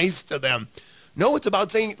be nice to them. No, it's about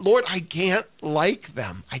saying, Lord, I can't like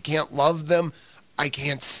them. I can't love them. I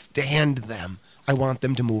can't stand them. I want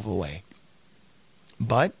them to move away.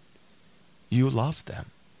 But you love them.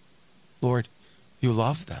 Lord, you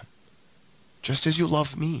love them just as you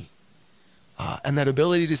love me. And that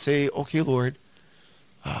ability to say, okay, Lord,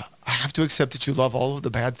 I have to accept that you love all of the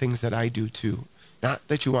bad things that I do too. Not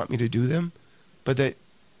that you want me to do them, but that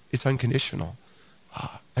it's unconditional.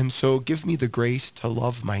 And so give me the grace to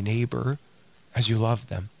love my neighbor as you love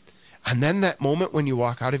them. And then that moment when you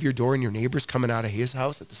walk out of your door and your neighbor's coming out of his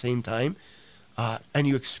house at the same time, and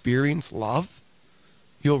you experience love,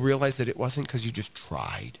 you'll realize that it wasn't because you just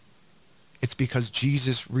tried. It's because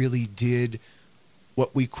Jesus really did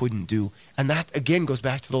what we couldn't do. And that, again, goes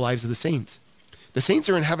back to the lives of the saints. The saints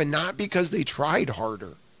are in heaven not because they tried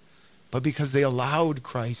harder, but because they allowed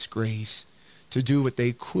Christ's grace to do what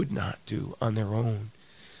they could not do on their own.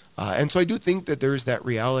 And so I do think that there's that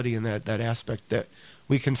reality and that aspect that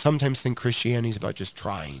we can sometimes think Christianity is about just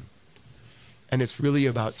trying. And it's really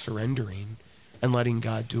about surrendering and letting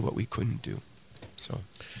God do what we couldn't do. So,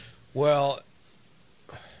 well,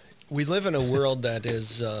 we live in a world that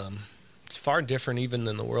is it's far different even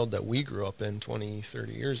than the world that we grew up in 20,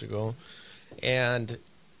 30 years ago. And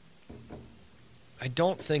I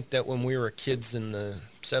don't think that when we were kids in the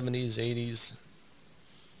 70s, 80s,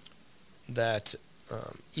 that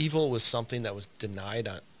evil was something that was denied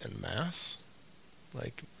en masse,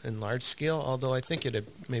 like in large scale, although I think it had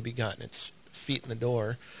maybe gotten its feet in the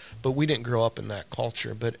door, but we didn't grow up in that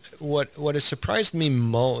culture. But what has surprised me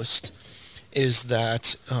most is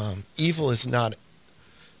that evil is not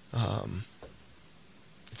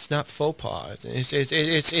it's not faux pas.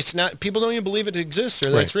 It's not. People don't even believe it exists or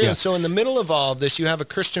that it's real. Yeah. So in the middle of all of this, you have a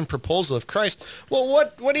Christian proposal of Christ. Well,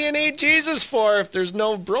 what do you need Jesus for if there's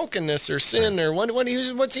no brokenness or sin or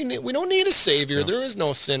what's he need? We don't need a savior. No. There is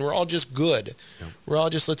no sin. We're all just good. No. We're all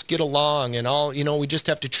just let's get along and all. We just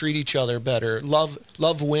have to treat each other better. Love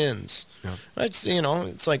wins. Yeah.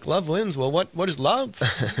 It's like love wins. Well, what is love?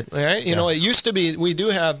 Right? It used to be. We do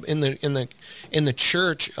have in the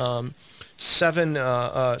church.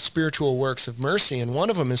 7 spiritual works of mercy, and one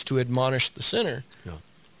of them is to admonish the sinner.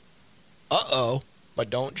 Yeah. But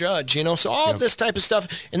don't judge, So all of this type of stuff,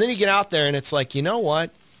 and then you get out there, and it's like, you know what?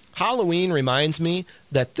 Halloween reminds me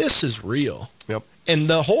that this is real. Yep. And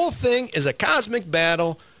the whole thing is a cosmic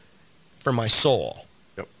battle for my soul.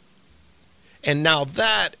 Yep. And now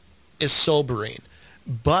that is sobering.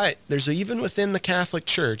 But there's even within the Catholic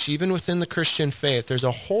Church, even within the Christian faith, there's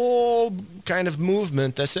a whole kind of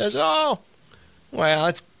movement that says, well,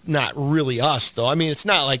 it's not really us, though. I mean, it's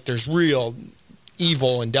not like there's real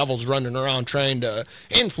evil and devils running around trying to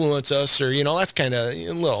influence us or, that's kind of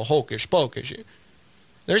a little hocus pocus.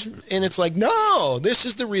 And it's like, no, this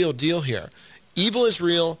is the real deal here. Evil is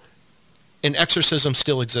real and exorcism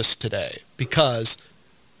still exists today because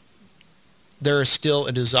there is still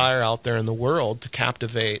a desire out there in the world to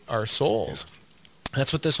captivate our souls. Yeah.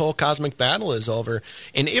 That's what this whole cosmic battle is over.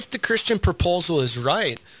 And if the Christian proposal is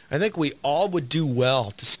right, I think we all would do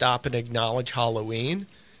well to stop and acknowledge Halloween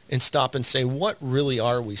and stop and say, what really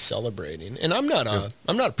are we celebrating? And I'm not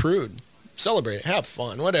a prude. Celebrate it. Have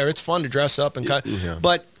fun. Whatever. It's fun to dress up and cut. Yeah.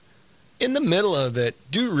 But in the middle of it,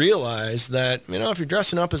 do realize that, if you're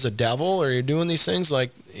dressing up as a devil or you're doing these things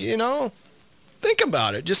like, think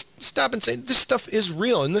about it. Just stop and say, this stuff is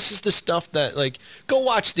real. And this is the stuff that, go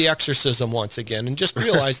watch The Exorcism once again and just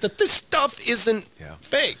realize that this stuff isn't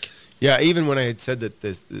fake. Yeah, even when I had said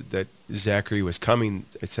that Zachary was coming,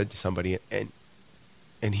 I said to somebody,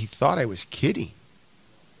 and he thought I was kidding.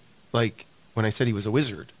 Like, when I said he was a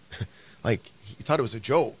wizard. He thought it was a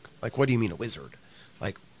joke. Like, what do you mean a wizard?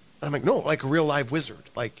 I'm like, no, like a real live wizard.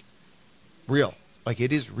 Like, real. Like,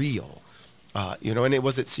 it is real. And it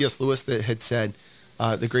was C.S. Lewis that had said,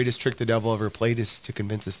 the greatest trick the devil ever played is to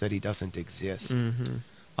convince us that he doesn't exist.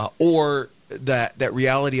 Mm-hmm. Or that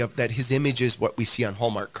reality of that his image is what we see on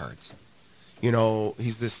Hallmark cards.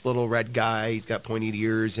 He's this little red guy, he's got pointed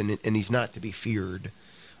ears, and he's not to be feared.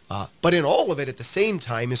 But in all of it, at the same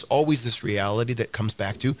time, is always this reality that comes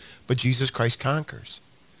back to, but Jesus Christ conquers.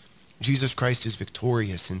 Jesus Christ is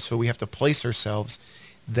victorious, and so we have to place ourselves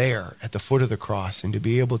there at the foot of the cross and to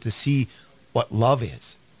be able to see what love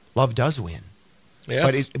is. Love does win.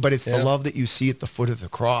 Yes. But it's the love that you see at the foot of the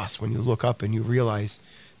cross when you look up and you realize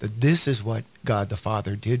that this is what God the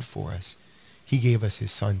Father did for us. He gave us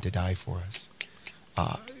his Son to die for us.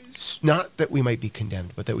 Not that we might be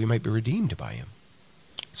condemned, but that we might be redeemed by him.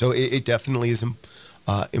 So it definitely is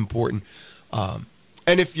important.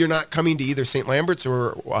 And if you're not coming to either St. Lambert's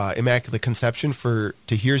or Immaculate Conception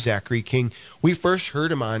to hear Zachary King, we first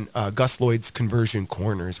heard him on Gus Lloyd's Conversion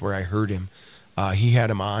Corners, where I heard him. He had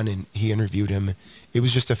him on and he interviewed him. It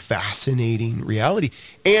was just a fascinating reality.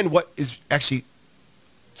 And what is actually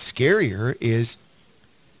scarier is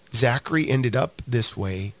Zachary ended up this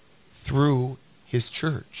way through his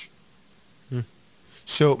church.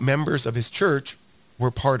 So members of his church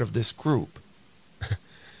were part of this group.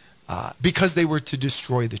 Because they were to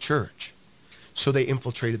destroy the church. So they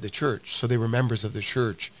infiltrated the church. So they were members of the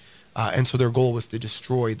church. And so their goal was to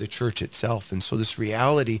destroy the church itself. And so this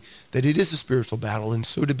reality that it is a spiritual battle. And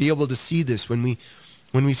so to be able to see this when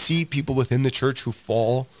we see people within the church who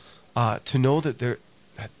fall, to know that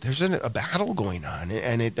there's a battle going on,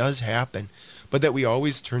 and it does happen, but that we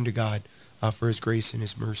always turn to God for his grace and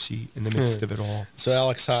his mercy in the midst of it all. So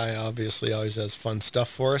Alex High obviously always has fun stuff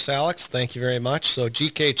for us. Alex, thank you very much. So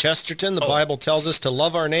G.K. Chesterton, the Bible tells us to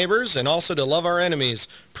love our neighbors and also to love our enemies,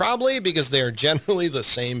 probably because they are generally the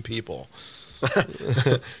same people.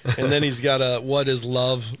 And then he's got a what is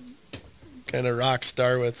love kind of rock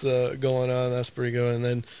star with going on. That's pretty good. And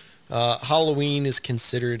then Halloween is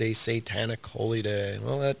considered a satanic holy day.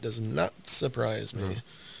 Well, that does not surprise me.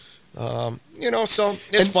 So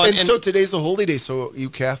it's fun. And so today's the holy day. So you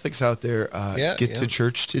Catholics out there, get to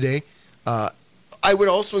church today. I would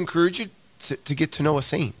also encourage you to get to know a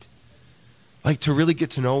saint, like to really get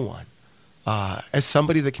to know one, as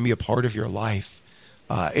somebody that can be a part of your life.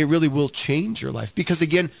 It really will change your life, because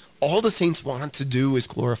again, all the saints want to do is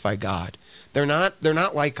glorify God. They're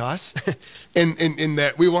not like us in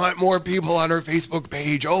that we want more people on our Facebook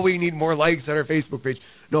page. Oh, we need more likes on our Facebook page.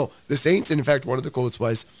 No, the saints, and in fact, one of the quotes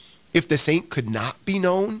was, if the saint could not be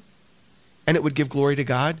known and it would give glory to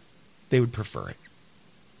God, they would prefer it.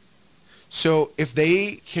 So if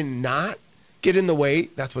they cannot get in the way,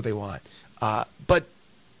 that's what they want. But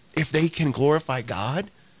if they can glorify God,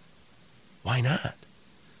 why not?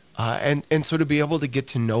 And so to be able to get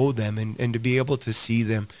to know them and to be able to see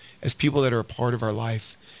them as people that are a part of our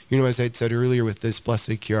life. You know, as I said earlier with this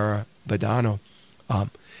Blessed Chiara Badano,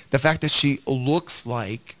 the fact that she looks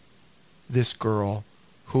like this girl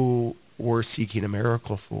who we're seeking a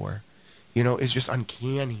miracle for, is just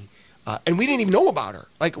uncanny. And we didn't even know about her.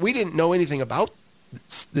 Like, we didn't know anything about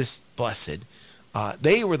this blessed.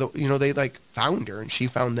 They were they found her, and she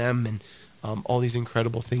found them, and all these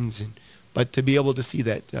incredible things. But to be able to see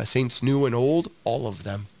that saints new and old, all of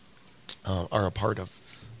them are a part of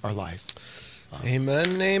our life.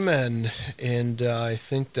 Amen, amen. And I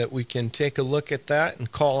think that we can take a look at that and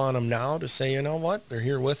call on them now to say, you know what, they're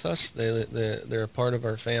here with us. They're a part of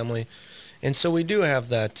our family. And so we do have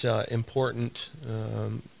that important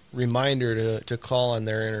reminder to call on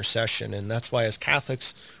their intercession. And that's why as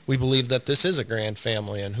Catholics, we believe that this is a grand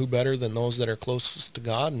family. And who better than those that are closest to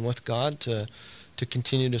God and with God to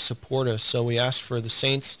continue to support us. So we ask for the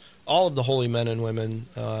saints, all of the holy men and women,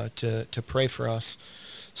 to pray for us.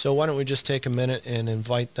 So why don't we just take a minute and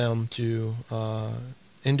invite them to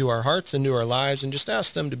into our hearts, into our lives, and just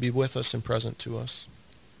ask them to be with us and present to us.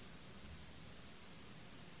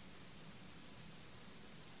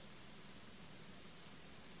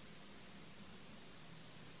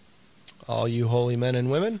 All you holy men and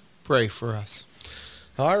women, pray for us.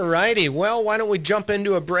 All righty. Well, why don't we jump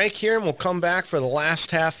into a break here, and we'll come back for the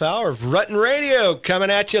last half hour of Rutten Radio,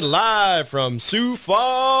 coming at you live from Sioux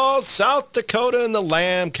Falls, South Dakota, in the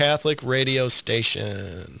Lamb Catholic Radio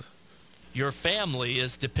Station. Your family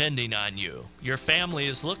is depending on you. Your family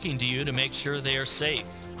is looking to you to make sure they are safe,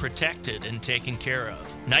 protected, and taken care of.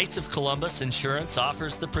 Knights of Columbus Insurance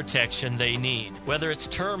offers the protection they need, whether it's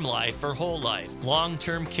term life or whole life,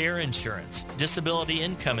 long-term care insurance, disability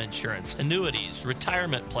income insurance, annuities,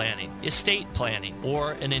 retirement planning, estate planning,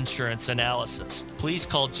 or an insurance analysis. Please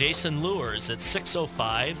call Jason Lewers at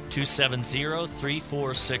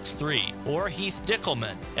 605-270-3463 or Heath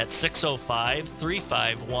Dickelman at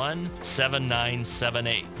 605-351-7978.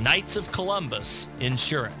 Knights of Columbus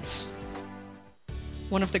Insurance.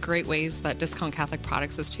 One of the great ways that Discount Catholic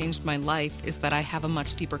Products has changed my life is that I have a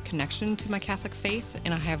much deeper connection to my Catholic faith,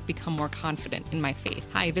 and I have become more confident in my faith.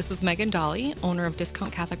 Hi, this is Megan Dolly, owner of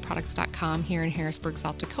DiscountCatholicProducts.com here in Harrisburg,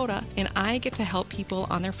 South Dakota, and I get to help people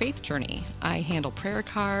on their faith journey. I handle prayer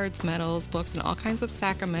cards, medals, books, and all kinds of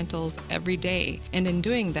sacramentals every day. And in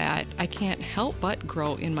doing that, I can't help but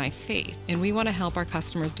grow in my faith, and we want to help our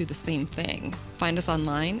customers do the same thing. Find us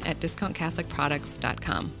online at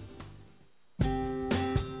DiscountCatholicProducts.com.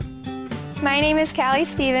 My name is Callie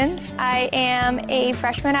Stevens. I am a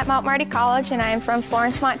freshman at Mount Marty College, and I am from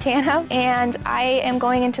Florence, Montana, and I am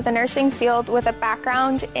going into the nursing field with a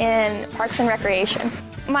background in parks and recreation.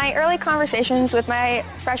 My early conversations with my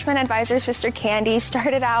freshman advisor, Sister Candy,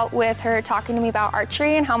 started out with her talking to me about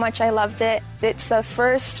archery and how much I loved it. It's the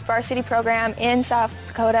first varsity program in South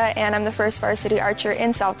Dakota, and I'm the first varsity archer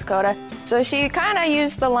in South Dakota. So she kind of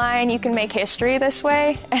used the line, you can make history this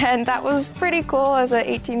way, and that was pretty cool as an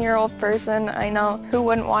 18-year-old person. I know, who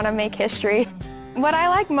wouldn't want to make history? What I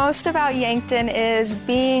like most about Yankton is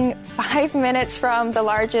being 5 minutes from the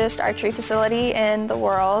largest archery facility in the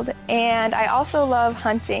world, and I also love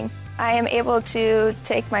hunting. I am able to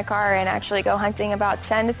take my car and actually go hunting about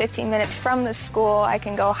 10 to 15 minutes from the school. I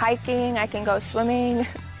can go hiking, I can go swimming.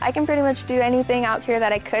 I can pretty much do anything out here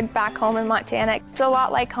that I could back home in Montana. It's a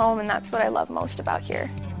lot like home, and that's what I love most about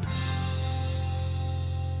here.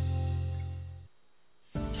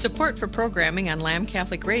 Support for programming on Lamb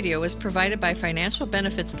Catholic Radio is provided by Financial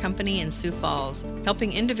Benefits Company in Sioux Falls,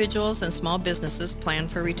 helping individuals and small businesses plan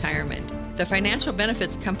for retirement. The Financial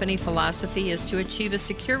Benefits Company philosophy is to achieve a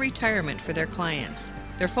secure retirement for their clients.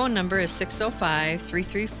 Their phone number is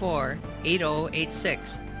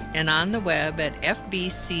 605-334-8086 and on the web at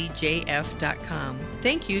fbcjf.com.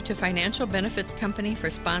 Thank you to Financial Benefits Company for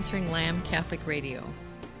sponsoring Lamb Catholic Radio.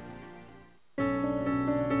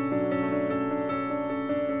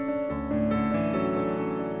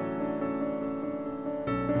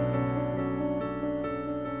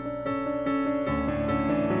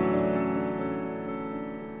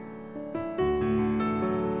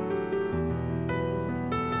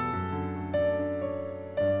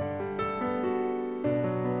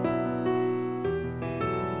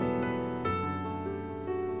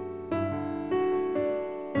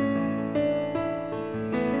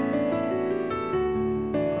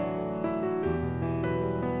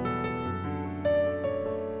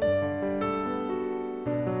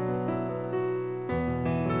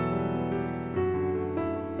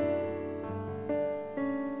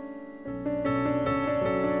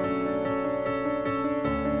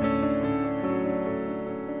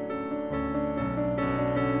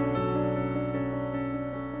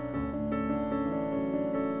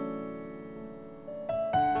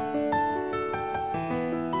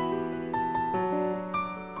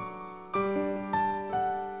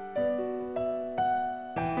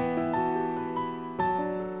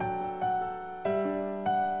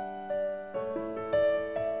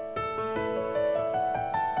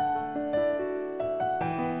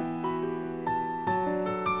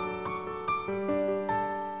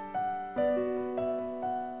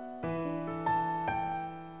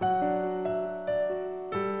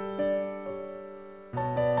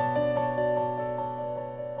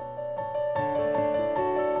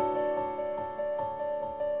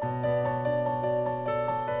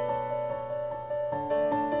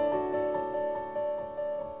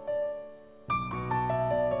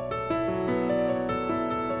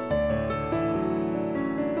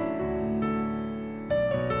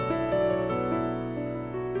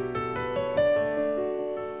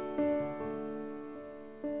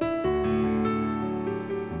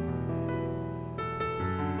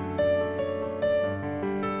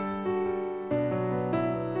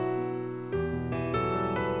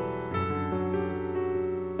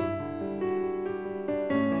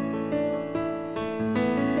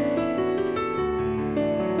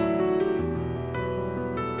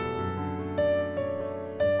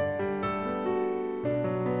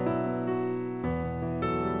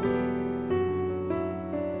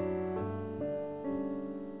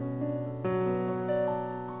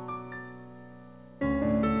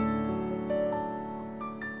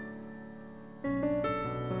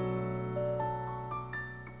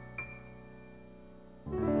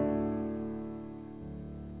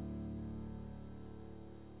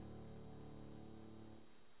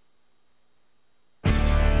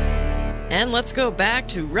 And let's go back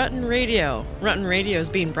to Rutten Radio. Rutten Radio is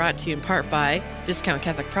being brought to you in part by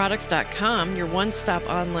DiscountCatholicProducts.com, your one-stop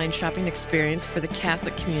online shopping experience for the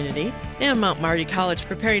Catholic community, and Mount Marty College,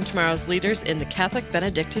 preparing tomorrow's leaders in the Catholic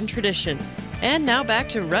Benedictine tradition. And now back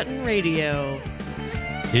to Rutten Radio.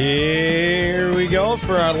 Here we go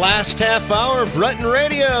for our last half hour of Rutten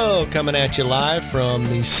Radio, coming at you live from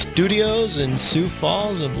the studios in Sioux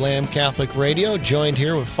Falls of Lamb Catholic Radio, joined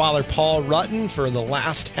here with Father Paul Rutten for the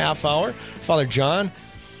last half hour. Father John,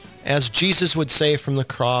 as Jesus would say from the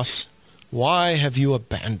cross, why have you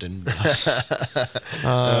abandoned us?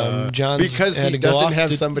 Because he doesn't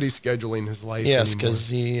have somebody scheduling his life. Yes, because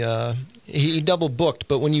he double booked.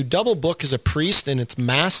 But when you double book as a priest and it's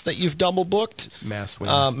Mass that you've double booked, Mass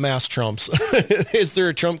wins. Mass trumps. Is there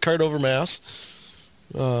a trump card over Mass?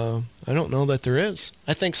 I don't know that there is.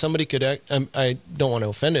 I think somebody could, I don't want to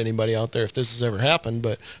offend anybody out there if this has ever happened,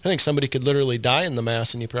 but I think somebody could literally die in the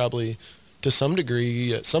Mass and you probably to some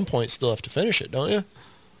degree, at some point, still have to finish it, don't you?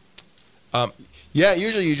 Yeah,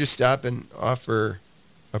 usually you just stop and offer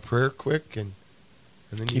a prayer quick, and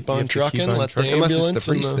then keep you on have to trucking, keep on let the trucking, unless ambulance it's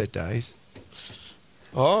the and priest the- that dies.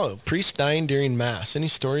 Oh, priest dying during Mass. Any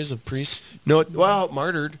stories of priests? No, well,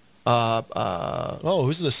 martyred. Oh,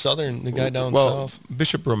 who's the guy down well, south?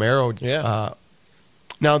 Bishop Romero. Yeah.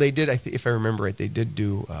 Now they did, if I remember right, they did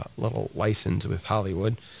do a little license with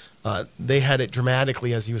Hollywood. They had it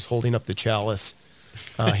dramatically as he was holding up the chalice.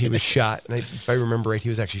 He was shot, and if I remember right, he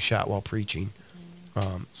was actually shot while preaching.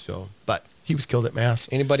 But he was killed at Mass.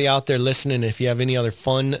 Anybody out there listening, if you have any other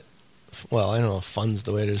fun, well, I don't know if fun's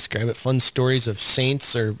the way to describe it, fun stories of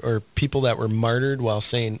saints or people that were martyred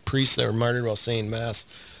priests that were martyred while saying Mass,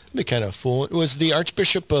 it'd be kind of cool. It was the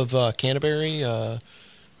Archbishop of Canterbury.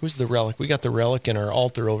 Who's the relic? We got the relic in our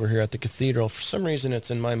altar over here at the cathedral. For some reason, it's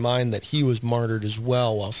in my mind that he was martyred as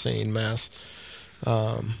well while saying Mass.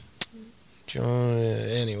 John,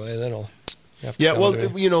 anyway, that'll have to come to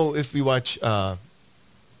me. If we watch,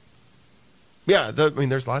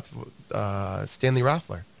 there's lots of, Stanley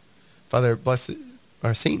Rothler, Father Blessed,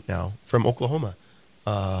 our saint now, from Oklahoma,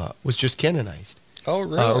 was just canonized. Oh,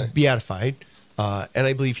 really? Or beatified. And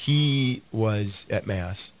I believe he was at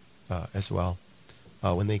Mass as well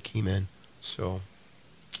when they came in. So,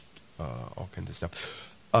 all kinds of stuff.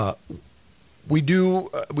 We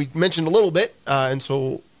mentioned a little bit, and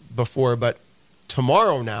so before, but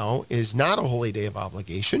tomorrow now is not a holy day of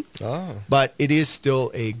obligation, but it is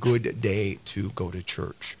still a good day to go to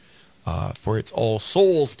church, for it's All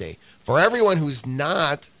Souls Day. For everyone who's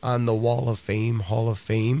not on the Hall of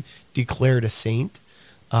Fame, declared a saint,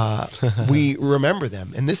 we remember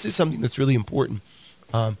them. And this is something that's really important,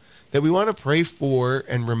 that we want to pray for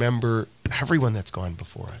and remember everyone that's gone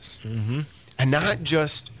before us. Mm-hmm. And not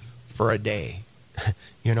just for a day,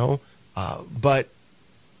 but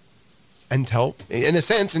until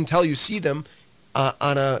you see them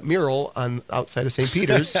on a mural outside of St.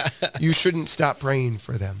 Peter's, you shouldn't stop praying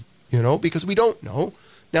for them, because we don't know.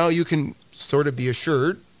 Now you can sort of be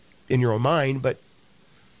assured in your own mind, but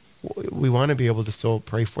we want to be able to still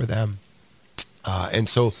pray for them. And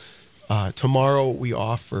so tomorrow we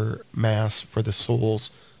offer Mass for the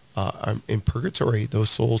souls in purgatory, those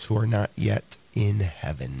souls who are not yet in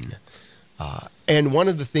heaven. And one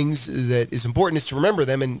of the things that is important is to remember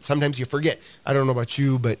them, and sometimes you forget. I don't know about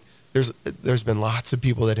you, but there's been lots of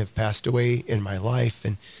people that have passed away in my life,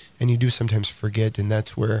 and you do sometimes forget, and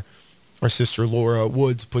that's where our sister Laura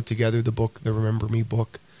Woods put together the book, the Remember Me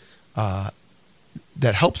book,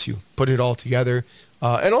 that helps you put it all together,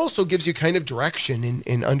 and also gives you kind of direction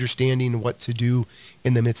in understanding what to do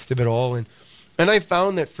in the midst of it all. And I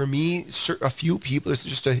found that for me, a few people, there's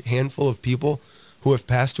just a handful of people who have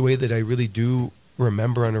passed away that I really do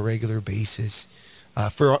remember on a regular basis.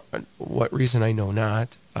 For what reason, I know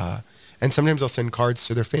not. And sometimes I'll send cards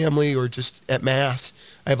to their family, or just at Mass,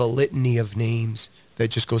 I have a litany of names that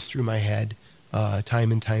just goes through my head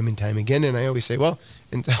time and time and time again. And I always say, well,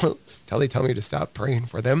 until they tell me to stop praying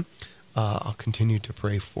for them, I'll continue to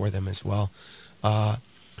pray for them as well.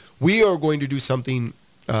 We are going to do something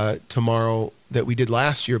tomorrow that we did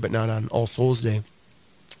last year, but not on All Souls Day.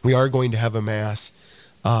 We are going to have a Mass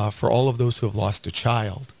for all of those who have lost a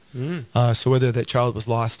child. So whether that child was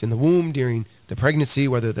lost in the womb during the pregnancy,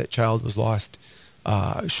 whether that child was lost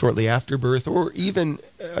shortly after birth, or even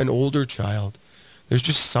an older child, there's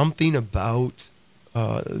just something about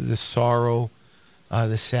the sorrow,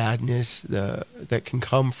 the sadness that can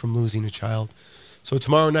come from losing a child. So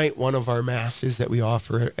tomorrow night, one of our Masses that we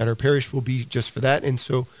offer at our parish will be just for that. And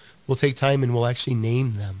so we'll take time and we'll actually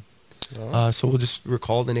name them. So we'll just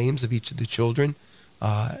recall the names of each of the children.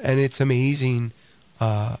 And it's amazing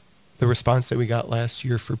the response that we got last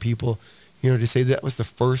year for people, to say that was the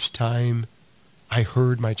first time I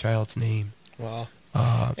heard my child's name. Wow.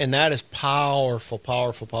 And that is powerful,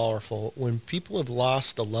 powerful, powerful. When people have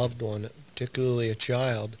lost a loved one, particularly a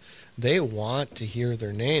child, they want to hear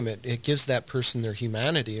their name. It gives that person their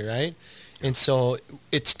humanity, right? And so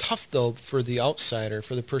it's tough, though, for the outsider,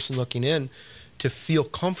 for the person looking in, to feel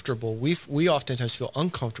comfortable. We oftentimes feel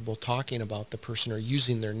uncomfortable talking about the person or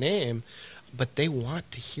using their name, but they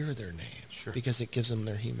want to hear their name because it gives them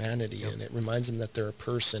their humanity, and it reminds them that they're a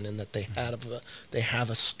person and that they have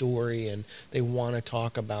a story, and they want to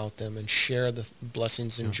talk about them and share the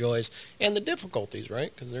blessings and joys and the difficulties,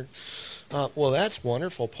 right? Because they're well, that's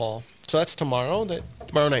wonderful, Paul. So that's tomorrow.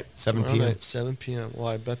 Tomorrow night, 7 p.m. 7 p.m. Well,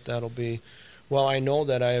 I bet that'll be. Well, I know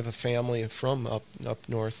that I have a family from up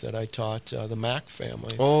north that I taught, the Mack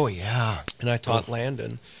family. Oh, yeah. And I taught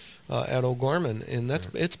Landon. at O'Gorman, and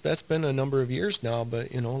that's been a number of years now.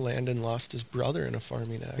 But Landon lost his brother in a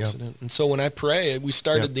farming accident, and so when I pray, we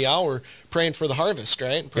started the hour praying for the harvest,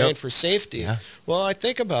 right, and praying for safety. Yeah. Well, I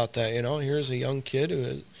think about that. Here's a young kid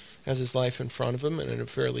who has his life in front of him, and at a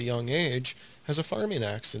fairly young age has a farming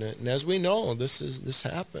accident. And as we know, this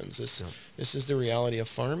happens. This is the reality of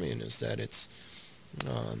farming, is that it's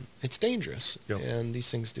dangerous, and these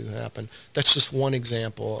things do happen. That's just one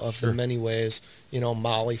example of the many ways.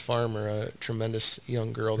 Molly Farmer, a tremendous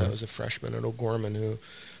young girl that was a freshman at O'Gorman, who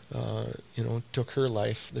took her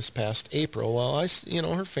life this past April. Well,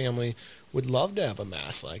 her family would love to have a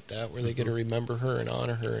mass like that where they get to remember her and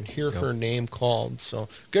honor her and hear her name called. So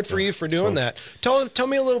good for you for doing that. Tell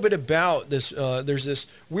me a little bit about this. There's this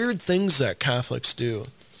weird things that Catholics do.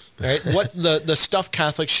 Right? What the Stuff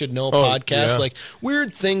Catholics Should Know podcast, like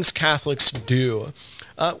weird things Catholics do.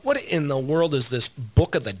 What in the world is this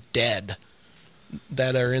Book of the Dead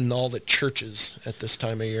that are in all the churches at this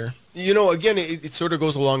time of year? Again, it sort of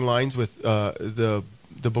goes along lines with the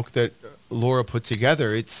book that Laura put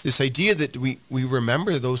together. It's this idea that we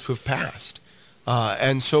remember those who have passed.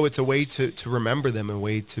 And so it's a way to remember them, a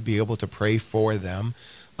way to be able to pray for them,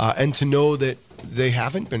 and to know that they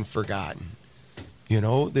haven't been forgotten.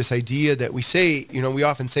 This idea that we say, we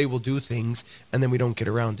often say we'll do things and then we don't get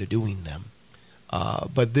around to doing them.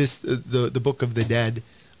 But the Book of the Dead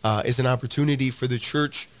is an opportunity for the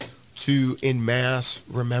church to, in Mass,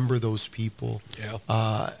 remember those people.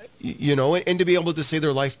 Yeah. And to be able to say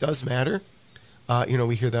their life does matter.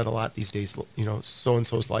 We hear that a lot these days,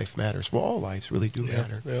 so-and-so's life matters. Well, all lives really do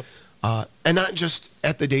matter. Yep. And not just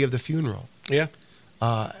at the day of the funeral. Yeah.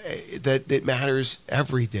 That it matters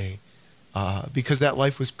every day. Because that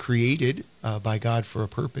life was created by God for a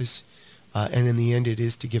purpose, and in the end it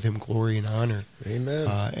is to give him glory and honor. Amen.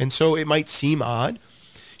 And so it might seem odd,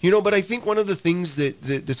 but I think one of the things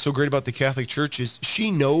that's so great about the Catholic Church is she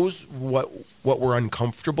knows what we're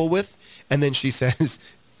uncomfortable with, and then she says,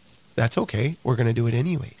 that's okay, we're going to do it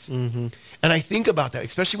anyways. Mm-hmm. And I think about that,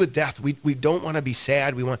 especially with death. We don't want to be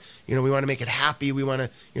sad. We want to make it happy. We want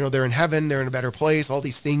to, they're in heaven, they're in a better place, all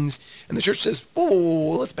these things. And the church says,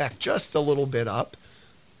 whoa, let's back just a little bit up.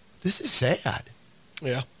 This is sad.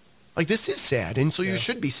 Yeah. This is sad. And so you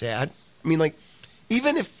should be sad. I mean,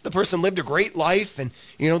 even if the person lived a great life and,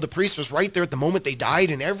 the priest was right there at the moment they died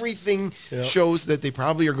and everything shows that they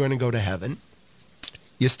probably are going to go to heaven,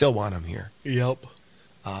 you still want them here. Yep.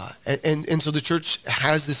 And so the church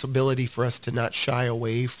has this ability for us to not shy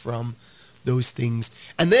away from those things.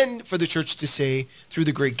 And then for the church to say, through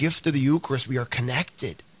the great gift of the Eucharist, we are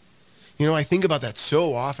connected. I think about that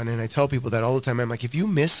so often, and I tell people that all the time. I'm like, if you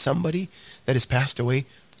miss somebody that has passed away,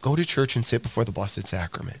 go to church and sit before the Blessed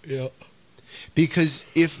Sacrament. Yep. Because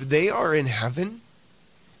if they are in heaven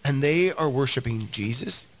and they are worshiping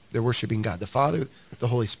Jesus, they're worshiping God the Father, the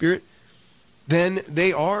Holy Spirit, then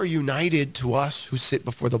they are united to us who sit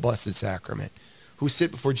before the Blessed Sacrament, who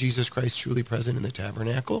sit before Jesus Christ truly present in the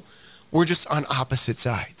tabernacle. We're just on opposite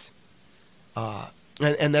sides.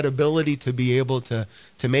 And that ability to be able to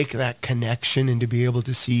make that connection and to be able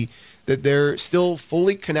to see that they're still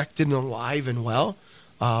fully connected and alive and well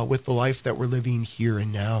with the life that we're living here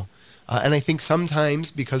and now. And I think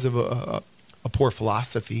sometimes because of a poor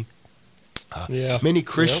philosophy, many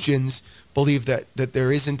Christians believe that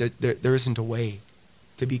there isn't a way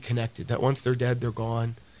to be connected, that once they're dead, they're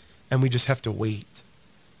gone, and we just have to wait.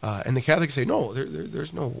 And the Catholics say, no,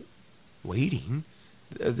 there's no waiting.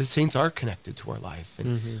 The saints are connected to our life.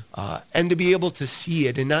 And to be able to see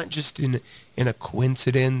it, and not just in a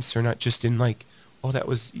coincidence, or not just in that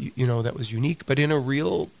was unique, but in a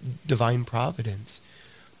real divine providence,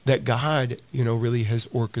 that God, really has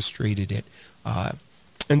orchestrated it.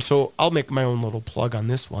 And so I'll make my own little plug on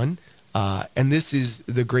this one. And this is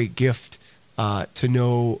the great gift to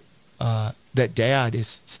know that Dad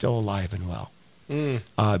is still alive and well.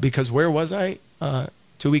 Because where was I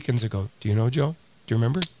 2 weekends ago? Do you know, Joe? Do you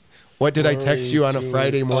remember? What did I text you on a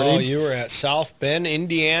Friday morning? Oh, you were at South Bend,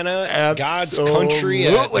 Indiana, God's country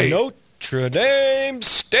at Notre Dame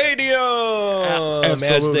Stadium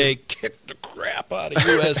as they kicked the crap out of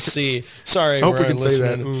USC. Sorry, I hope we can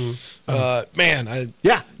listening. Say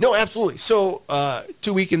that. Absolutely. So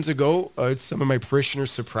 2 weekends ago, some of my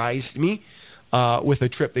parishioners surprised me with a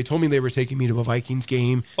trip. They told me they were taking me to a Vikings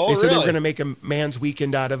game. They said they were going to make a man's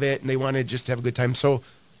weekend out of it, and they wanted just to have a good time. So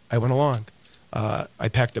I went along. I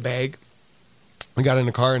packed a bag. We got in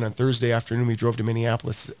a car, and on Thursday afternoon, we drove to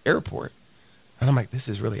Minneapolis Airport. And I'm like, this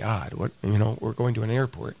is really odd. We're going to an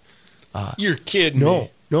airport. You're kidding me.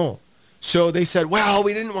 No. So they said, well,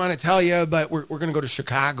 we didn't want to tell you, but we're going to go to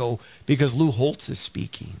Chicago because Lou Holtz is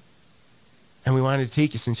speaking. and we wanted to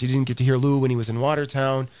take you since you didn't get to hear Lou when he was in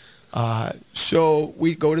Watertown. So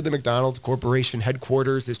we go to the McDonald's Corporation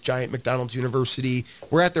headquarters, this giant McDonald's University.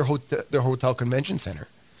 We're at their hotel convention center.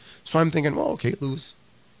 So I'm thinking, well, okay, Lou's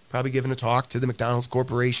probably giving a talk to the McDonald's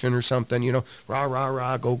Corporation or something, you know, rah, rah,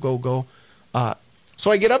 rah, go, go, go.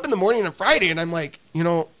 So I get up in the morning on Friday, and I'm like, you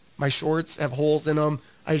know, my shorts have holes in them.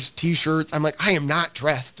 I just T-shirts. I'm like, I am not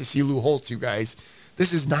dressed to see Lou Holtz, you guys.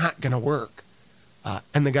 This is not going to work.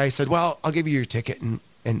 And the guy said, well, I'll give you your ticket, and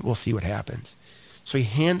we'll see what happens. So he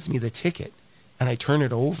hands me the ticket, and I turn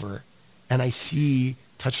it over, and I see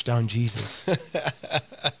Touchdown Jesus.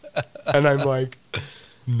 And I'm like,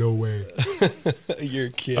 no way. You're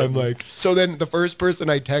kidding. I'm like, so then the first person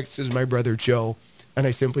I text is my brother Joe, and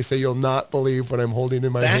I simply say, you'll not believe what I'm holding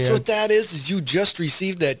in my hand. That's what that is you just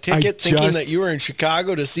received that ticket thinking that you were in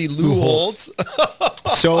Chicago to see Lou Holtz?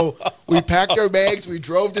 So we packed our bags. We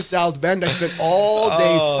drove to South Bend. I spent all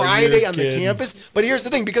day Friday on the campus. But here's the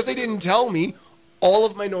thing, because they didn't tell me, all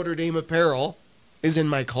of my Notre Dame apparel is in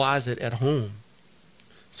my closet at home.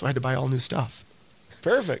 So I had to buy all new stuff.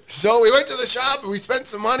 Perfect. So we went to the shop and we spent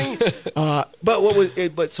some money.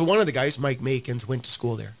 So one of the guys, Mike Makins, went to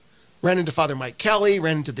school there. Ran into Father Mike Kelly,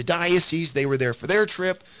 ran into the diocese. They were there for their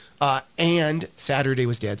trip. And Saturday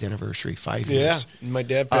was Dad's anniversary, 5 years. Yeah, my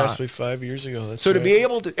dad passed away 5 years ago. That's so right. to be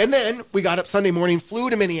able to, and then we got up Sunday morning, flew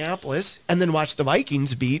to Minneapolis, and then watched the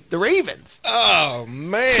Vikings beat the Ravens. Oh,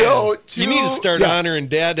 man. So you need to start honoring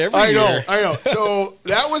Dad every year. I know. So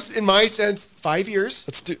that was, in my sense, 5 years.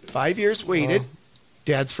 5 years waited.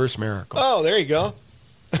 Dad's first miracle. Oh, there you go.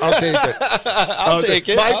 I'll take it. I'll take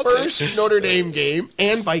it. My first Notre Dame game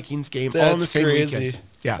and Vikings game all in the same crazy. weekend.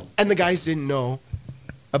 Yeah. And the guys didn't know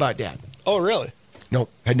about Dad. Oh, really? Nope.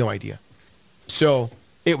 Had no idea. So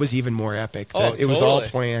it was even more epic. It was all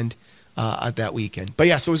planned at that weekend. But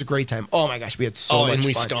yeah, so it was a great time. Oh my gosh, we had so much fun. And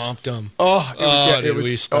we stomped them.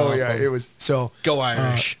 We stomped. It was so. Go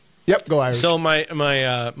Irish. Yep, go Irish. So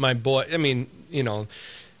my boy, I mean, you know,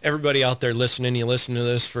 everybody out there listening, you listen to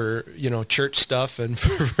this for, you know, church stuff and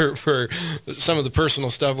for some of the personal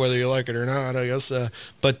stuff, whether you like it or not, I guess.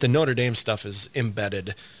 But the Notre Dame stuff is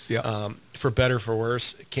embedded. Yeah. For better, for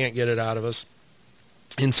worse. Can't get it out of us.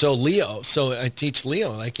 And so I teach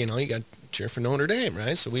Leo, like, you know, you got to cheer for Notre Dame,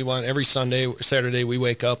 right? So we want every Saturday, we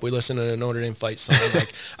wake up, we listen to the Notre Dame fight song.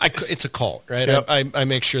 Like, it's a cult, right? Yep. I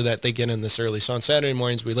make sure that they get in this early. So on Saturday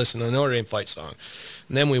mornings, we listen to the Notre Dame fight song.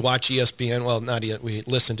 And then we watch ESPN. Well, not yet. We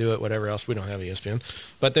listen to it, whatever else. We don't have ESPN.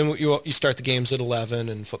 But then you start the games at 11,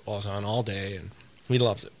 and football's on all day, and he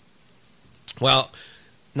loves it. Well,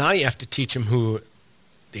 now you have to teach him who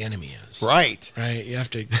the enemy is. Right. You have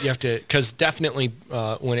to, because definitely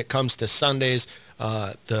when it comes to Sundays,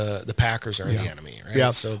 the Packers are the enemy, right?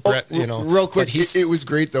 Yeah. So Brett, you know, real quick, it was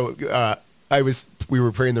great though. We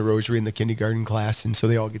were praying the rosary in the kindergarten class, and so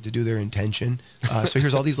they all get to do their intention. So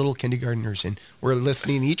here's all these little kindergartners, and we're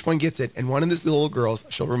listening, and each one gets it. And one of these little girls,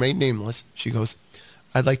 she'll remain nameless, she goes,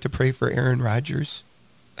 I'd like to pray for Aaron Rodgers.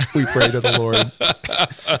 We pray to the Lord.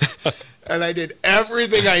 And I did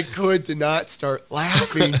everything I could to not start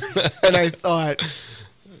laughing. And I thought,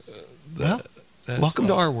 well, welcome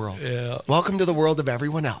to our world. Yeah. Welcome to the world of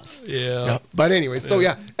everyone else. Yeah. But anyway, so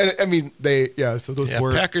and I mean, so those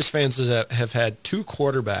poor Packers fans have had two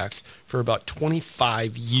quarterbacks for about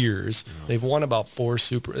 25 years. They've won about 4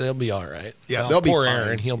 They'll be all right. Yeah, they'll be poor fine.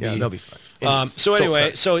 Aaron, they'll be fine. So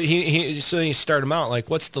you start them out like,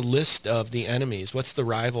 what's the list of the enemies? What's the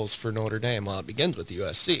rivals for Notre Dame? Well, it begins with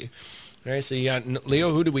USC. Right, so you got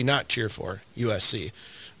Leo. Who do we not cheer for? USC.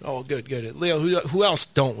 Oh, good. Leo, who else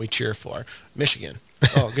don't we cheer for? Michigan.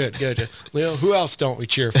 Oh, good. Leo, who else don't we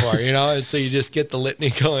cheer for? You know, and so you just get the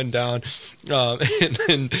litany going down. And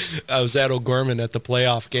then I was at O'Gorman at the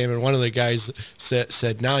playoff game, and one of the guys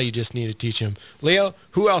said, now you just need to teach him. Leo,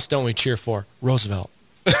 who else don't we cheer for? Roosevelt.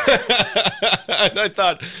 And I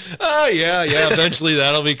thought, eventually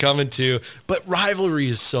that'll be coming too. But rivalry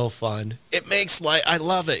is so fun. It makes I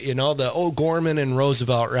love it, you know, the O'Gorman and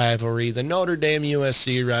Roosevelt rivalry, the Notre Dame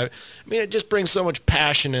USC rivalry. I mean, it just brings so much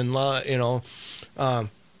passion and love, you know.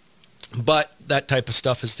 But that type of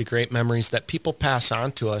stuff is the great memories that people pass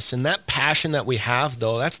on to us. And that passion that we have,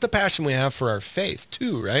 though, that's the passion we have for our faith,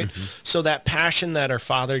 too, right? Mm-hmm. So that passion that our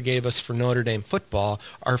father gave us for Notre Dame football,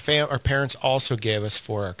 our parents also gave us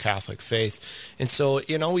for our Catholic faith. And so,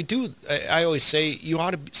 you know, I always say you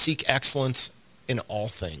ought to seek excellence in all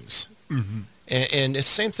things. Mm-hmm. And it's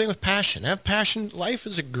the same thing with passion. Have passion. Life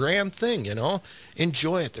is a grand thing, you know.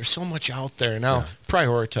 Enjoy it. There's so much out there. Now,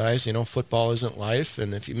 prioritize. You know, football isn't life.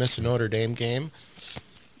 And if you miss a Notre Dame game,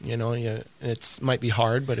 it might be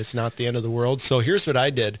hard, but it's not the end of the world. So here's what I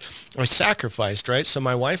did. I sacrificed, right? So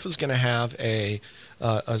my wife was going to have a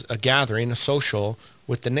gathering, a social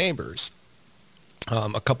with the neighbors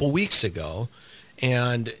a couple weeks ago,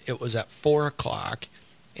 and it was at 4 o'clock,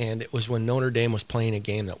 and it was when Notre Dame was playing a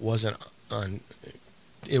game that wasn't on.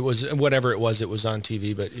 It was whatever it was on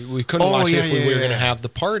TV, but we couldn't watch it if we were going to have the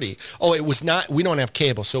party. Oh, it was not, we don't have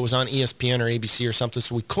cable, so it was on ESPN or ABC or something,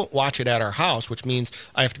 so we couldn't watch it at our house, which means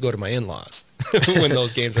I have to go to my in-laws when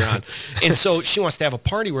those games are on. And so she wants to have a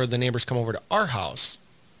party where the neighbors come over to our house,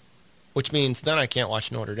 which means then I can't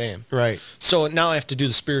watch Notre Dame. Right. So now I have to do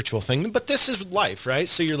the spiritual thing, but this is life, right?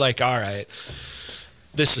 So you're like, all right,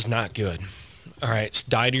 this is not good. All right,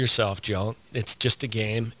 die to yourself, Joe. It's just a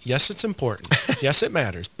game. Yes, it's important. Yes, it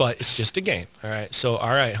matters, but it's just a game. All right, so, all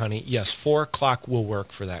right, honey. Yes, 4 o'clock will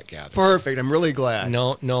work for that gathering. Perfect. I'm really glad.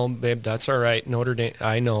 No, babe, that's all right. Notre Dame,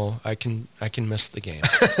 I know. I can miss the game.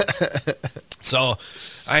 So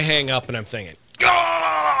I hang up and I'm thinking,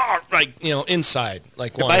 like, inside.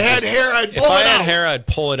 Like, if I had hair, I'd pull it out. If I had hair, I'd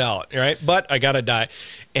pull it out, right? But I got to die.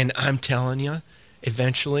 And I'm telling you,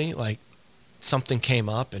 eventually, like, something came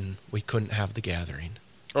up and we couldn't have the gathering.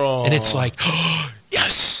 Oh. And it's like, oh,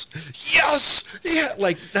 yes, yeah.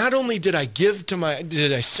 Like, not only did I give to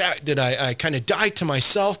I kind of die to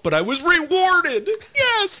myself, but I was rewarded.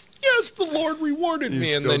 Yes, the Lord rewarded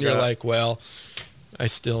me. And then you're like, well, I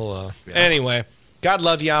still, Anyway, God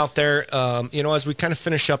love you out there. As we kind of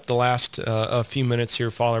finish up the last a few minutes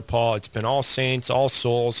here, Father Paul, it's been All Saints, All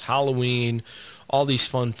Souls, Halloween, all these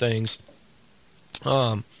fun things.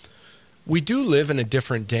 We do live in a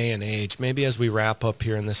different day and age, maybe as we wrap up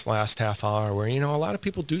here in this last half hour, where, a lot of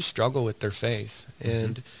people do struggle with their faith.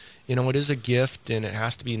 And, it is a gift, and it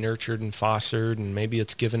has to be nurtured and fostered, and maybe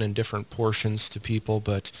it's given in different portions to people.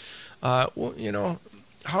 But, what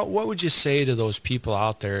would you say to those people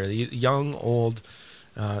out there, young, old,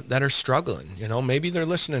 that are struggling? Maybe they're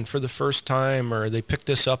listening for the first time, or they picked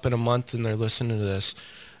this up in a month and they're listening to this.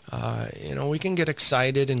 We can get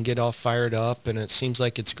excited and get all fired up, and it seems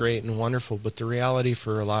like it's great and wonderful, but the reality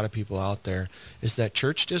for a lot of people out there is that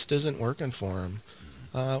church just isn't working for them.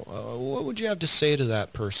 What would you have to say to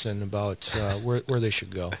that person about where they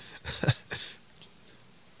should go?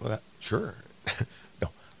 Well, sure. No.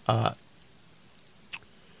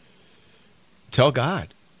 Tell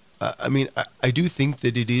God. I do think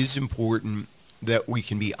that it is important that we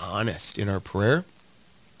can be honest in our prayer.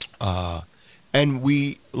 And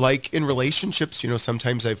we, like in relationships,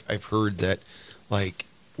 sometimes I've heard that, like,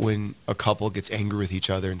 when a couple gets angry with each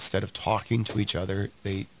other, instead of talking to each other,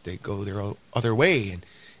 they go their other way. And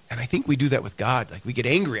I think we do that with God. Like, we get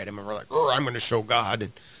angry at him and we're like, oh, I'm going to show God.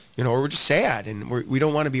 And, or we're just sad and we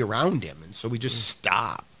don't want to be around him. And so we just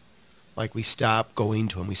stop. Like, we stop going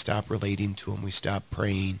to him. We stop relating to him. We stop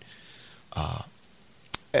praying.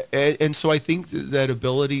 And so I think that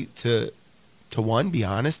ability to one, be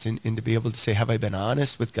honest and to be able to say, have I been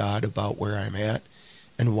honest with God about where I'm at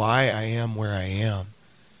and why I am where I am?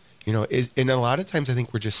 And a lot of times I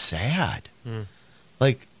think we're just sad.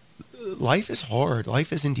 Like, life is hard.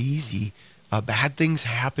 Life isn't easy. Bad things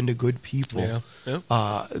happen to good people.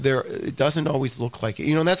 Yeah. It doesn't always look like it.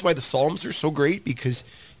 And that's why the Psalms are so great, because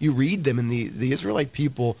you read them, and the Israelite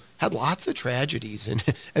people had lots of tragedies. And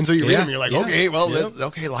so you read them, and you're like, okay, well,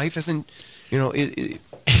 life isn't,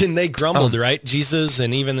 And they grumbled, right? Jesus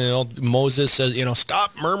and even the old Moses says,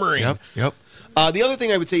 stop murmuring. Yep. The other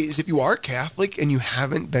thing I would say is, if you are Catholic and you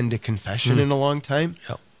haven't been to confession in a long time,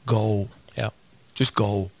 go. Yeah. Just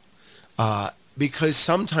go. Because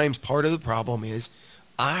sometimes part of the problem is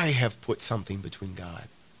I have put something between God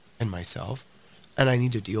and myself, and I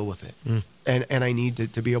need to deal with it. And I need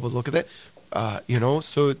to be able to look at that,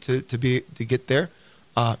 so to get there.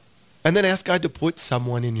 And then ask God to put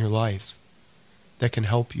someone in your life that can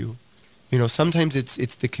help you. Sometimes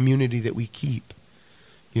it's the community that we keep,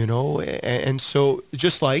 and so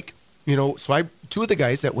just like, so two of the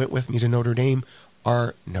guys that went with me to Notre Dame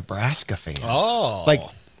are Nebraska fans. Oh. Like,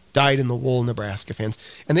 dyed in the wool Nebraska fans.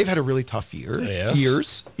 And they've had a really tough year.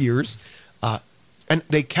 Yes. Years. And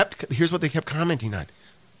here's what they kept commenting on.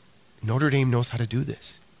 Notre Dame knows how to do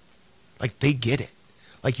this. Like, they get it.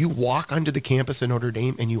 Like, you walk onto the campus of Notre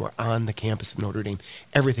Dame and you are on the campus of Notre Dame.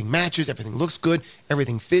 Everything matches, everything looks good,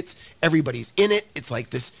 everything fits, everybody's in it. It's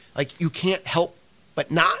like this, like, you can't help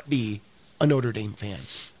but not be a Notre Dame fan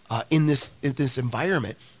in this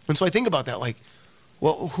environment. And so I think about that, like,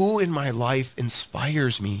 well, who in my life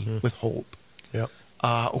inspires me with hope? Yep.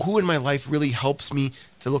 Who in my life really helps me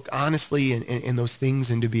to look honestly in those things,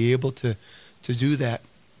 and to be able to do that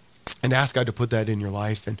and ask God to put that in your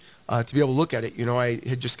life, and to be able to look at it. I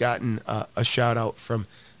had just gotten a shout out from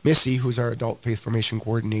Missy, who's our adult faith formation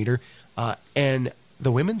coordinator, and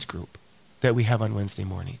the women's group that we have on Wednesday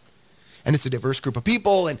morning. And it's a diverse group of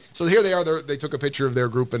people. And so here they are. They took a picture of their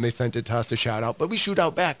group and they sent it to us to shout out. But we shoot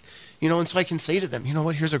out back, and so I can say to them, you know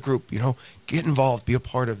what, here's a group, get involved, be a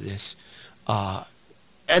part of this.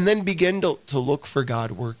 And then begin to look for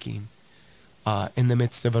God working in the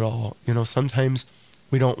midst of it all. Sometimes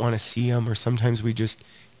we don't want to see him, or sometimes we just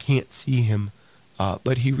can't see him.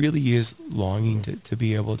 But he really is longing to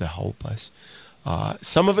be able to help us.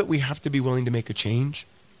 Some of it we have to be willing to make a change.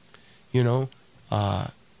 When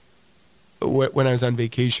I was on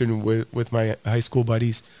vacation with my high school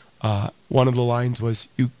buddies, one of the lines was,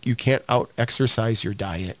 you can't out-exercise your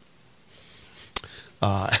diet.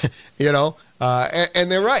 And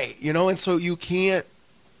they're right, and so you can't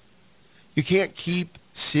keep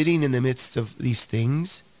sitting in the midst of these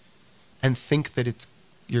things and think that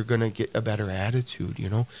you're going to get a better attitude,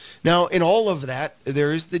 Now, in all of that,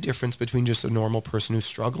 there is the difference between just a normal person who's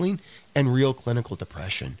struggling and real clinical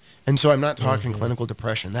depression. And so I'm not talking clinical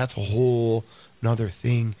depression. That's a whole nother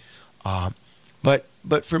thing. But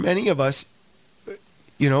for many of us,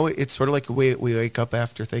 it's sort of like we wake up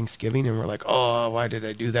after Thanksgiving and we're like, oh, why did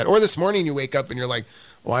I do that? Or this morning you wake up and you're like,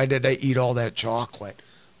 why did I eat all that chocolate?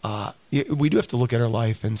 We do have to look at our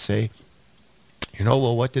life and say,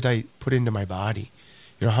 well, what did I put into my body?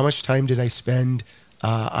 How much time did I spend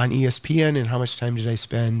on ESPN, and how much time did I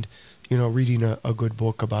spend, reading a good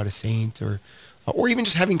book about a saint, or even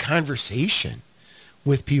just having conversation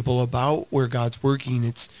with people about where God's working.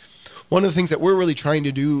 It's one of the things that we're really trying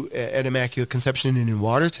to do at Immaculate Conception and in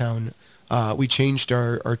Watertown. We changed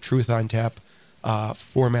our Truth on Tap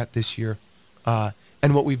format this year,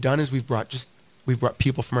 and what we've done is we've brought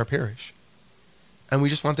people from our parish, and we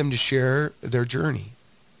just want them to share their journey.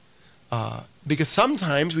 Because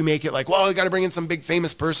sometimes we make it like, well, we got to bring in some big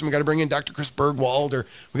famous person. We got to bring in Dr. Chris Bergwald, or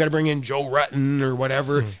we got to bring in Joe Rutten or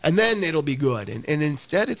whatever, and then it'll be good. And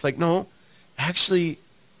instead, it's like, no, actually,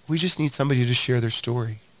 we just need somebody to share their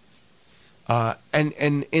story. And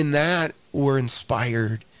in that, we're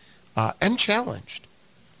inspired and challenged.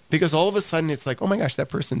 Because all of a sudden, it's like, oh my gosh, that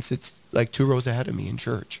person sits like 2 rows ahead of me in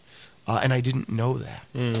church. And I didn't know that.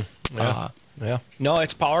 Yeah. No,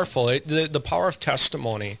 it's powerful. The power of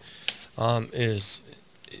testimony is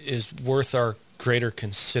worth our greater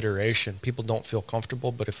consideration. People don't feel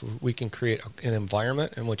comfortable, but if we can create an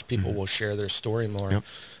environment in which people will share their story more,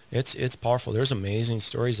 it's powerful. There's amazing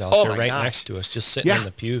stories out there right next to us, just sitting in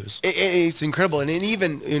the pews. It's incredible. And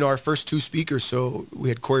even, our first 2 speakers, so we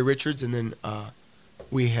had Corey Richards and then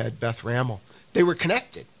we had Beth Rammel. They were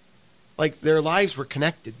connected. Like, their lives were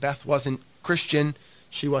connected. Beth wasn't Christian.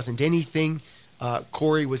 She wasn't anything.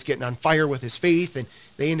 Corey was getting on fire with his faith, and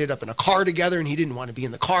they ended up in a car together, and he didn't want to be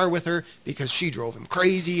in the car with her because she drove him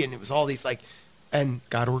crazy, and it was all these and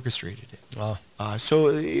God orchestrated it. Wow. So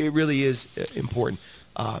it really is important.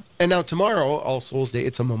 And now tomorrow, All Souls Day,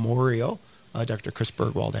 it's a memorial. Dr. Chris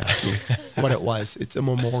Bergwald asked me what it was. It's a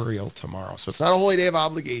memorial tomorrow. So it's not a holy day of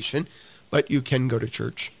obligation, but you can go to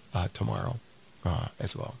church tomorrow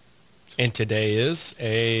as well. And today is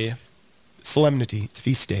a solemnity. It's a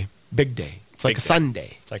feast day. Big day. It's like a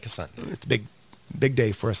Sunday. It's like a Sunday. It's a big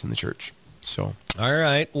day for us in the church. So, all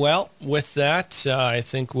right. Well, with that, I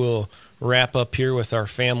think we'll wrap up here with our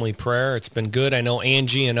family prayer. It's been good. I know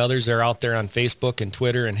Angie and others are out there on Facebook and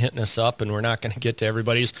Twitter and hitting us up, and we're not going to get to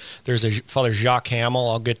everybody's. There's a Father Jacques Hamill.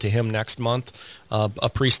 I'll get to him next month, a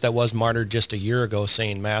priest that was martyred just a year ago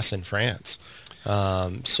saying Mass in France.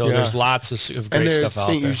 There's lots of great stuff out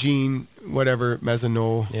there. And there's St. Eugene, whatever,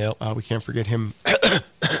 Maisonneuve. Yep. We can't forget him.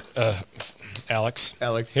 Alex.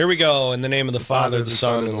 Here we go. In the name of the Father, the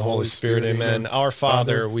Son, and the Holy Spirit. Amen. Our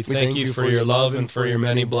Father, we thank you for your love and for your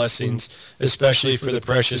many blessings, especially for the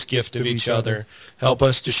precious gift of each other. Help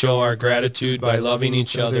us to show our gratitude by loving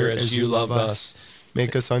each other as you love us.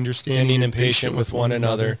 Make us understanding and patient with one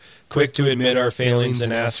another, quick to admit our failings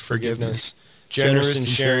and ask forgiveness, generous in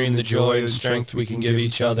sharing the joy and strength we can give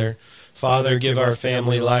each other. Father, give our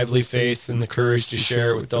family lively faith and the courage to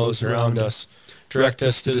share it with those around us. Direct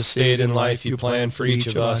us to the state and life you plan for each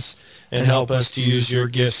of us, and help us to use your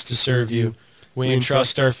gifts to serve you. We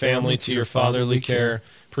entrust our family to your fatherly care.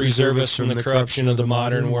 Preserve us from the corruption of the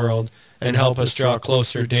modern world, and help us draw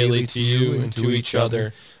closer daily to you and to each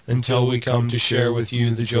other, until we come to share with you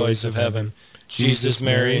the joys of heaven. Jesus,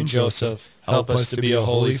 Mary, and Joseph, help us to be a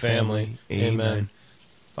holy family. Amen.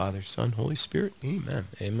 Father, Son, Holy Spirit. Amen.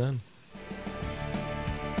 Amen.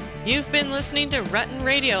 You've been listening to Rutten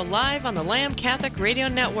Radio live on the Lamb Catholic Radio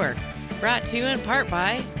Network, brought to you in part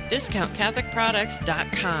by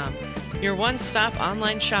DiscountCatholicProducts.com, your one-stop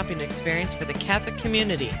online shopping experience for the Catholic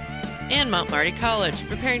community. and Mount Marty College,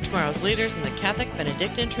 preparing tomorrow's leaders in the Catholic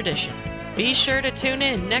Benedictine tradition. Be sure to tune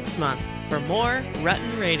in next month for more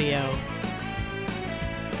Rutten Radio.